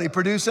anybody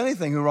produce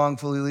anything who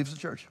wrongfully leaves the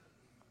church,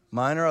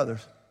 mine or others.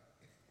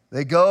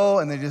 They go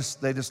and they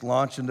just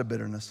launch into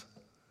bitterness.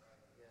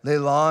 They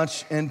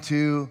launch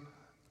into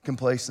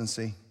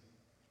complacency.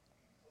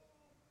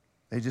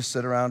 They just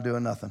sit around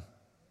doing nothing.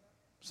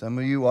 Some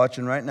of you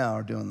watching right now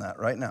are doing that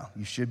right now.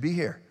 You should be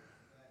here.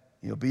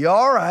 You'll be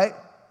all right.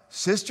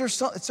 Sister,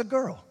 son, it's a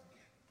girl.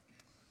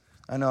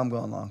 I know I'm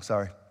going long.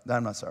 Sorry. No,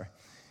 I'm not sorry.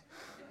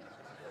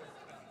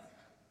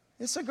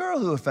 It's a girl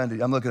who offended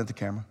you. I'm looking at the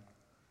camera.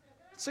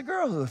 It's a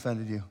girl who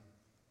offended you.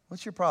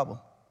 What's your problem?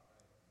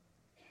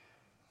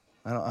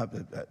 I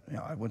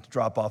went to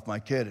drop off my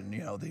kid, and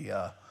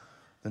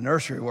the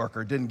nursery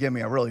worker didn't give me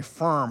a really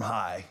firm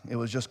hi. It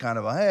was just kind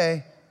of a,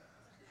 hey.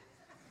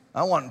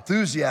 I want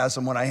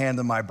enthusiasm when I hand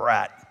them my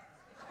brat.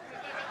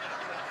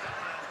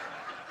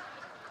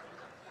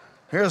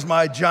 Here's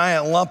my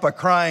giant lump of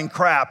crying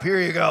crap. Here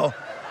you go.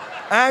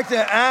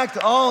 Act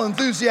all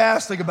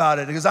enthusiastic about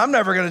it, because I'm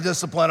never going to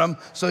discipline them,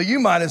 so you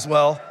might as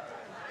well.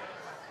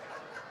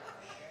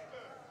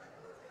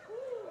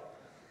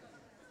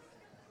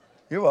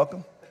 You're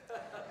welcome.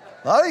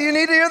 A lot of you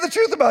need to hear the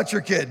truth about your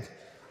kid.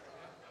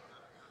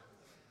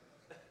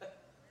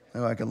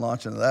 Maybe I can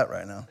launch into that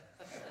right now.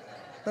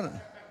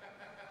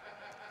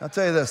 I'll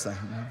tell you this thing.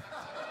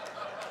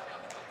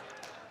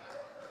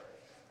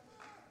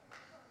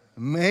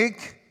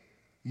 Make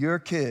your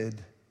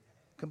kid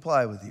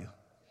comply with you.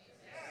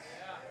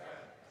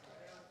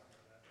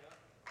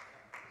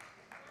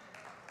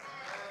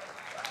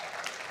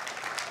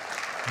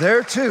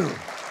 They're 2.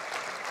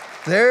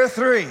 They're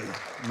 3.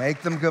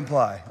 Make them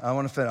comply. I'm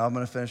going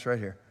to finish right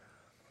here.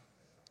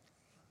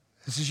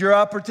 This is your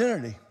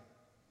opportunity.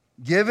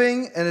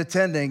 Giving and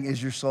attending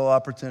is your sole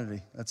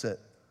opportunity. That's it.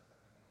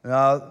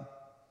 And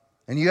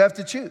you have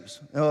to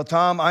choose.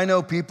 Tom, I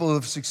know people who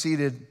have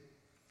succeeded,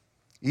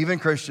 even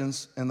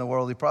Christians, in the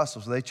worldly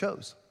process. They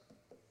chose.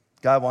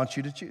 God wants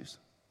you to choose.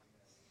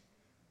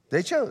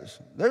 They chose.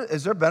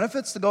 Is there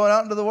benefits to going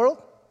out into the world?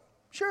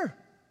 Sure.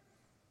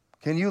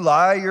 Can you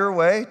lie your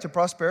way to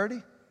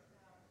prosperity?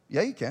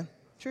 Yeah, you can.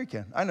 Sure you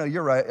can. I know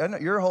you're right. I know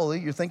you're holy.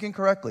 You're thinking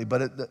correctly,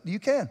 but you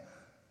can.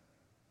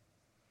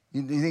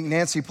 You think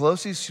Nancy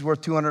Pelosi, she's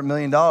worth $200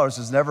 million,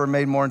 has never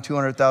made more than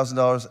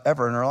 $200,000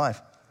 ever in her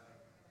life?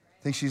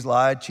 Think she's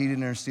lied, cheated,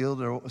 and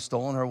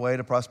stolen her way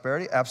to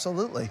prosperity?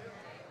 Absolutely.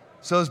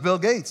 So has Bill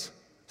Gates.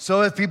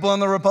 So have people on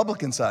the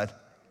Republican side.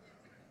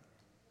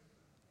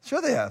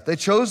 Sure they have. They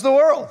chose the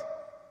world.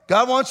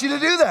 God wants you to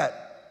do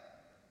that.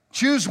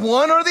 Choose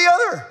one or the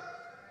other.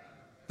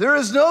 There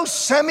is no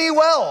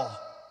semi-well.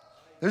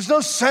 There's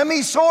no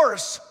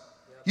semi-source.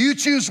 You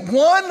choose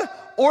one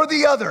or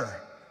the other.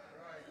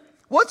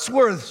 What's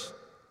worse?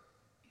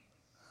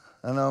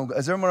 I don't know.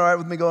 Is everyone all right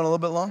with me going a little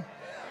bit long?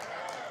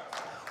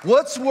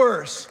 What's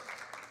worse?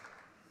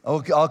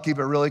 I'll keep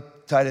it really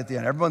tight at the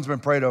end. Everyone's been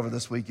prayed over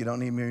this week. You don't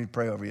need me to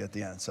pray over you at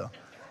the end. So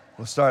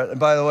we'll start. And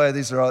by the way,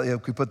 these are all, we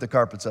put the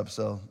carpets up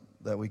so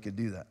that we could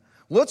do that.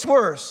 What's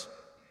worse?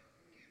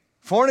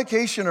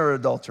 Fornication or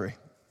adultery?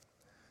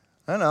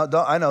 I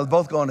know,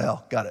 both going to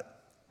hell. Got it.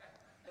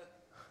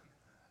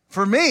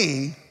 For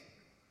me,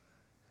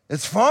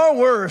 it's far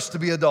worse to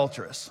be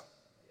adulterous.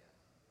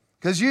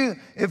 Because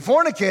if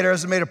fornicator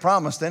hasn't made a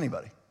promise to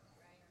anybody.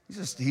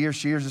 He or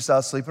she is just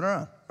out sleeping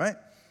around, right?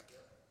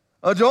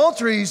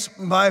 Adultery's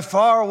by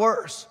far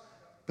worse.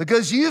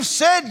 Because you've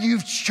said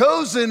you've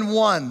chosen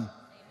one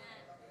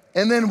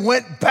and then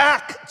went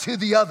back to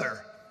the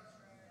other.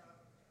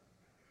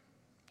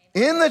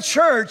 In the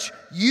church,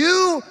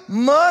 you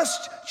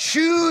must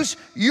choose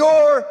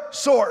your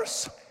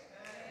source.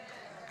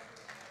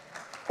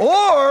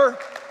 Or,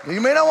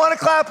 you may not want to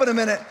clap in a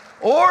minute,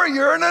 or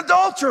you're an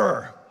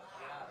adulterer.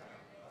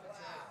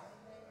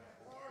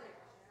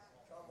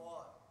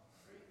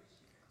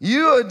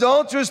 You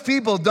adulterous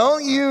people,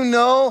 don't you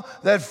know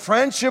that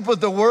friendship with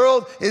the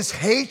world is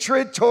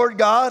hatred toward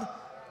God?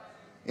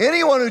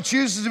 Anyone who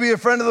chooses to be a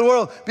friend of the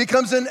world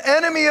becomes an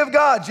enemy of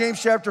God.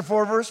 James chapter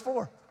 4, verse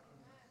 4.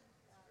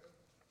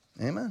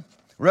 Amen.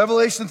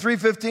 Revelation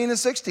 3:15 and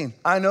 16.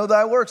 I know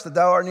thy works, that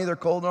thou art neither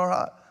cold nor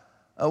hot.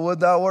 I would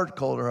thou wert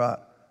cold or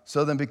hot.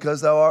 So then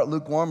because thou art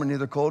lukewarm and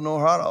neither cold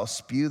nor hot, I'll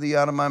spew thee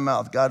out of my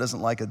mouth. God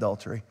doesn't like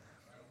adultery.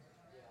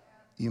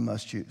 You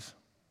must choose.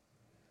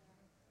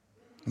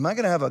 Am I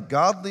going to have a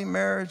godly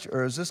marriage,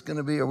 or is this going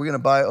to be, are we going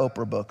to buy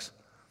Oprah books?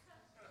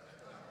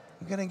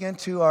 We're going to get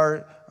into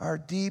our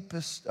deep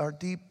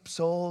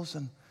souls,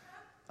 and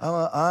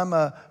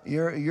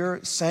you're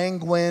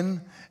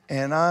sanguine,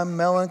 and I'm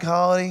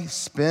melancholy.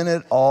 Spin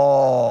it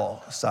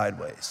all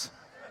sideways.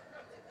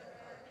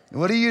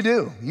 What do?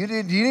 You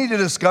need to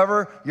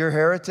discover your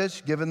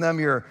heritage, giving them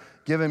your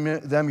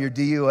DNA,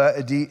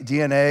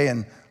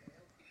 and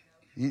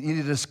you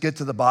need to just get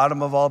to the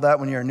bottom of all that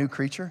when you're a new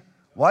creature.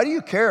 Why do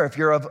you care if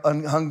you're of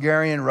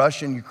Hungarian,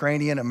 Russian,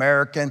 Ukrainian,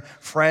 American,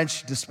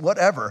 French,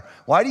 whatever?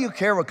 Why do you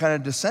care what kind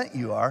of descent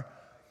you are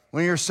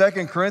when you're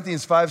 2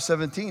 Corinthians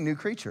 5:17, new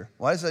creature?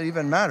 Why does that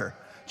even matter?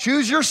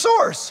 Choose your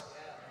source.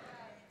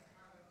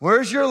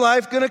 Where's your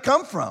life going to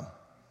come from?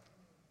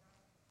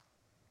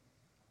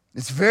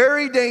 It's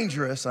very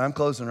dangerous, I'm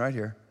closing right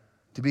here,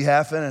 to be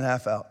half in and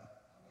half out.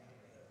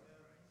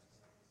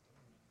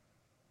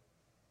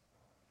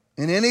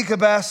 In any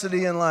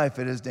capacity in life,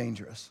 it is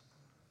dangerous.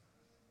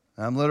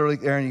 I'm literally,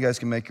 Aaron, you guys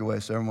can make your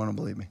way so everyone will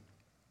believe me.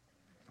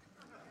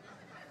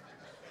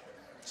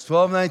 It's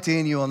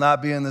 12:19, you will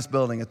not be in this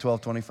building at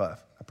 12:25,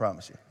 I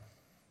promise you.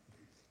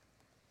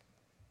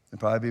 It'll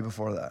probably be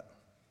before that.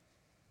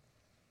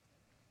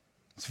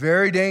 It's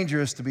very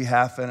dangerous to be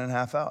half in and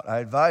half out. I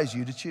advise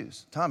you to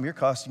choose. Tom, you're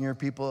costing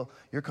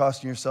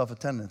yourself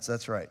attendance.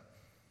 That's right.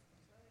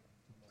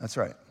 That's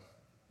right.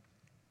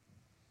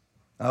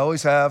 I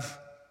always have,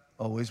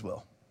 always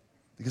will.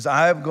 Because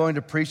I am going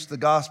to preach the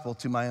gospel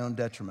to my own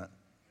detriment.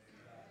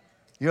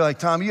 You're like,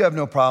 Tom, you have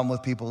no problem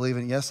with people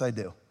leaving. Yes, I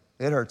do.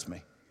 It hurts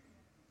me.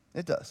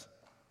 It does.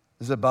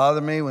 Does it bother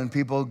me when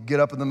people get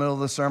up in the middle of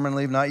the sermon and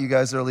leave? Not you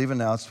guys that are leaving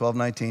now. It's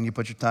 12:19. You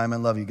put your time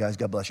in. Love you guys.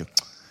 God bless you.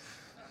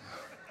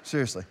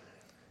 Seriously.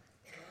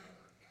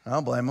 I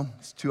don't blame them.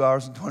 It's 2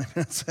 hours and 20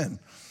 minutes in.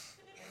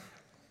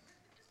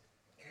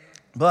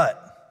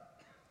 But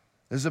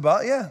it's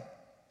about,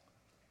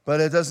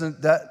 But it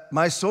doesn't,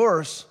 my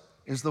source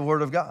is the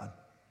Word of God.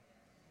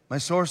 My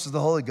source is the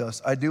Holy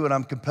Ghost. I do what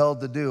I'm compelled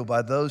to do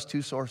by those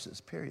two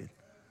sources, period.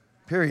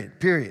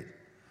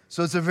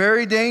 So it's a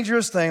very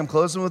dangerous thing, I'm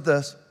closing with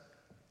this,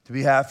 to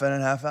be half in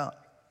and half out.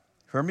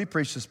 You've heard me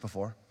preach this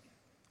before.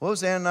 What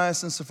was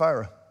Ananias and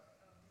Sapphira?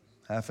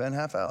 Half in,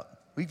 half out.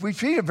 We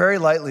treat it very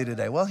lightly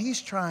today. Well,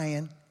 he's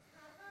trying.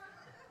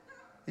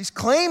 He's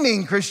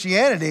claiming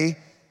Christianity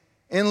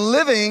and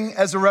living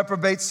as a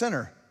reprobate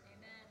sinner.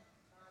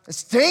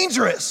 It's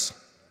dangerous.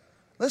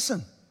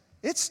 Listen.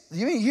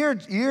 You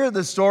hear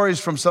the stories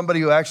from somebody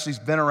who actually has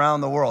been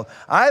around the world.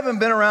 I haven't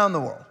been around the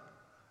world.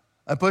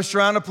 I pushed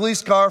around a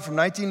police car from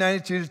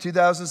 1992 to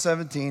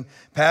 2017,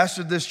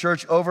 pastored this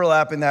church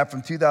overlapping that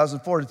from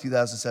 2004 to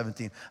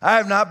 2017. I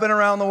have not been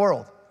around the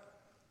world.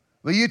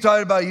 But you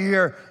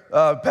hear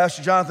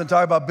Pastor Jonathan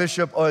talk about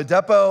Bishop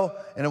Oyedepo,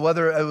 and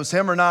whether it was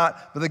him or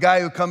not, but the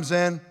guy who comes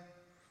in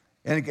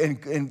and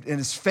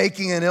is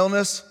faking an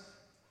illness,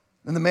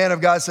 and the man of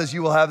God says,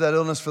 you will have that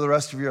illness for the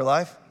rest of your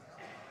life.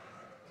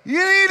 You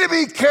need to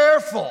be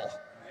careful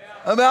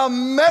about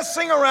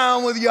messing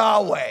around with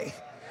Yahweh.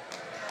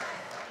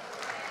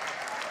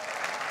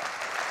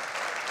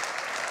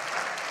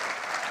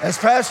 As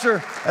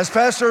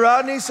Pastor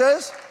Rodney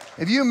says,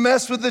 if you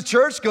mess with the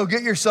church, go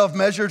get yourself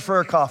measured for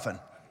a coffin.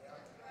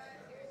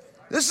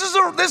 This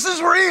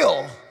is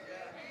real.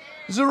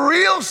 There's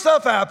real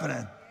stuff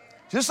happening.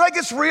 Just like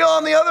it's real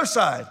on the other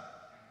side.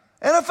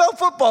 NFL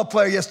football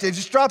player yesterday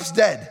just drops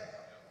dead.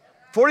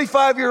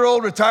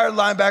 45-year-old retired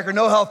linebacker,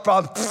 no health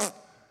problem.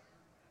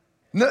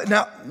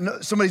 Now,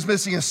 somebody's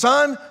missing a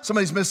son,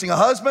 somebody's missing a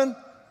husband,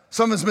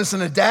 someone's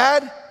missing a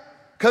dad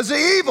because of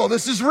evil.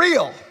 This is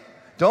real.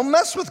 Don't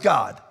mess with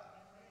God.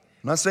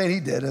 I'm not saying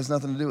he did. It has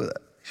nothing to do with it.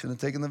 He shouldn't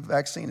have taken the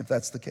vaccine if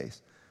that's the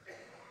case.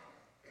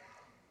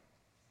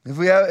 If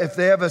we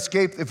have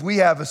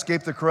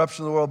escaped the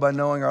corruption of the world by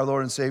knowing our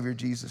Lord and Savior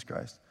Jesus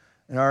Christ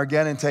and are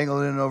again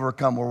entangled in and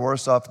overcome, we're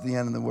worse off at the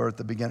end than we were at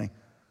the beginning.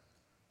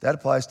 That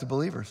applies to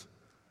believers.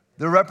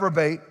 The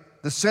reprobate,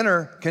 the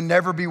sinner, can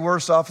never be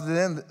worse off at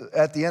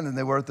the end than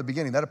they were at the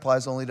beginning. That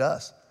applies only to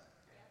us.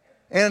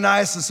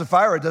 Ananias and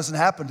Sapphira doesn't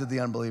happen to the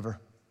unbeliever.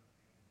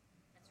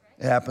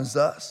 It happens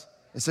to us.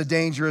 It's a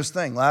dangerous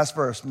thing. Last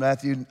verse,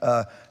 Matthew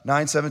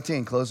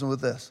 9:17, closing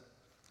with this.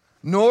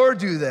 Nor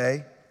do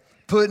they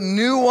put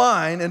new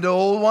wine into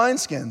old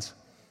wineskins.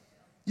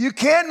 You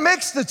can't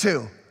mix the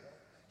two.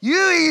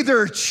 You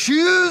either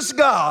choose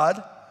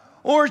God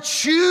or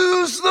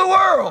choose the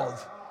world.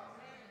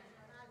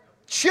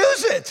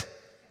 Choose it.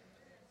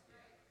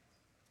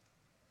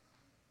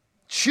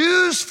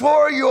 Choose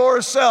for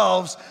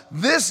yourselves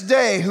this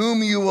day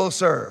whom you will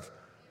serve.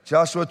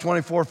 Joshua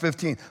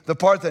 24:15, the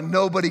part that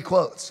nobody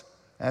quotes.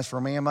 As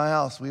for me and my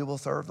house, we will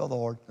serve the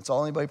Lord. That's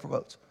all anybody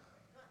quotes.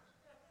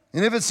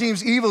 And if it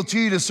seems evil to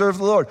you to serve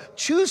the Lord,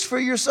 choose for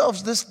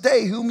yourselves this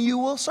day whom you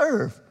will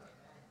serve.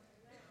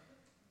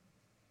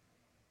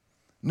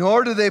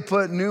 Nor do they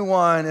put new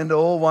wine into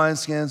old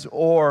wineskins,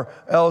 or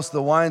else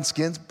the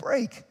wineskins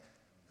break.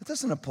 It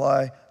doesn't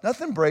apply.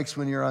 Nothing breaks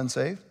when you're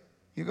unsaved.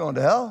 You're going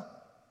to hell.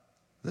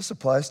 This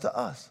applies to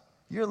us.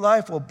 Your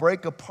life will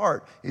break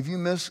apart if you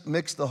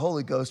mix the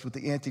Holy Ghost with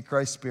the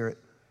Antichrist spirit.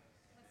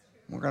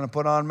 We're going to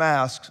put on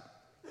masks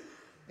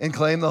and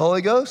claim the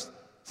Holy Ghost.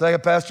 It's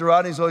like Pastor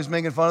Rodney's always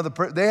making fun of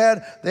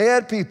the... They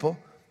had people.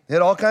 They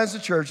had all kinds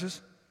of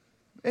churches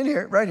in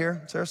here, right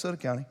here, Sarasota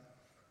County.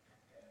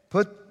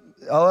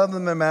 I'll have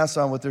them in masks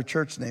on with their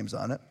church names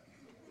on it.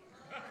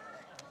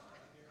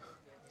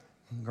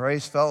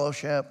 Grace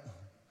Fellowship,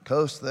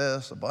 Coast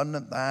this,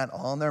 Abundant that,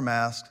 all in their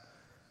masks.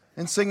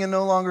 And singing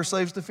No Longer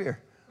Slaves to Fear.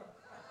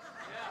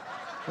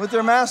 With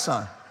their masks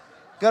on.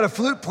 Got a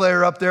flute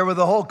player up there with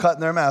a hole cut in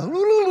their mouth.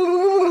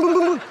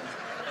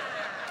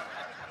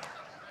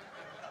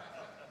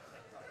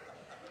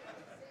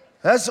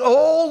 That's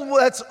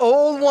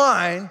old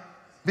wine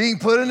being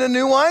put into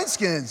new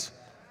wineskins.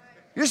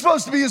 You're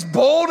supposed to be as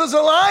bold as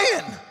a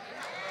lion.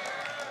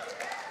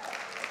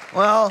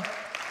 Well,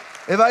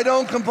 if I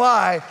don't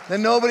comply,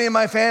 then nobody in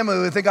my family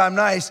would think I'm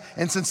nice.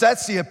 And since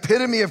that's the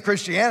epitome of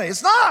Christianity,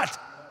 it's not.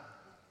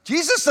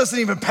 Jesus doesn't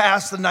even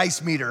pass the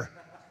nice meter.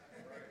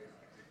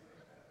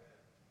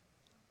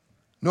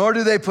 Nor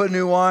do they put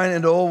new wine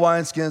into old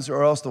wineskins,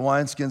 or else the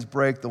wineskins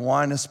break, the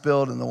wine is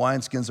spilled, and the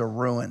wineskins are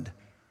ruined.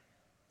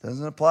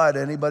 Doesn't apply to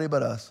anybody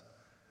but us.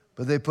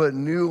 But they put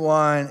new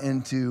wine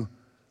into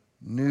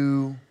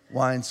new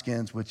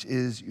wineskins, which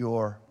is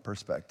your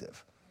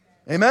perspective.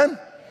 Amen?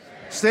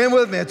 Stand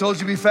with me. I told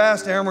you to be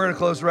fast. Aaron, we're going to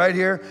close right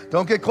here.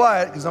 Don't get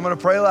quiet, because I'm going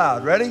to pray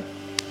loud. Ready?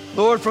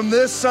 Lord, from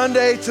this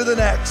Sunday to the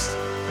next,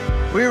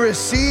 we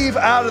receive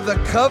out of the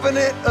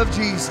covenant of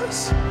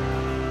Jesus.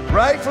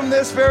 Right from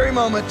this very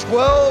moment,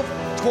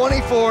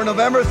 12/24,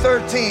 November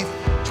 13th,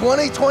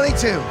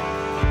 2022.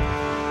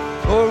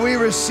 Lord, we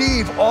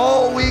receive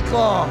all week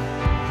long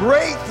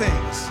great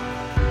things,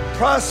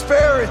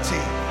 prosperity,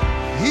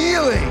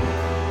 healing,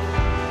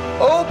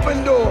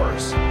 open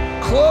doors,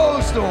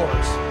 closed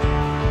doors.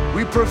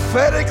 We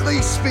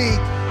prophetically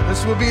speak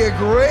this will be a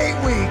great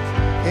week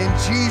in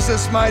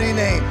Jesus' mighty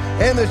name.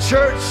 And the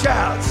church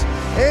shouts,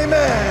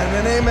 amen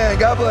and amen.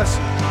 God bless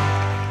you.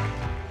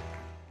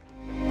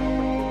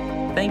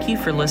 Thank you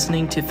for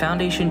listening to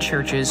Foundation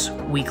Church's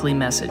weekly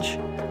message.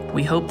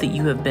 We hope that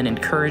you have been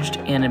encouraged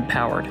and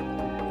empowered.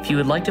 If you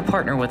would like to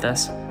partner with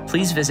us,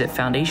 please visit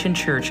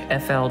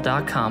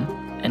foundationchurchfl.com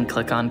and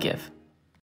click on Give.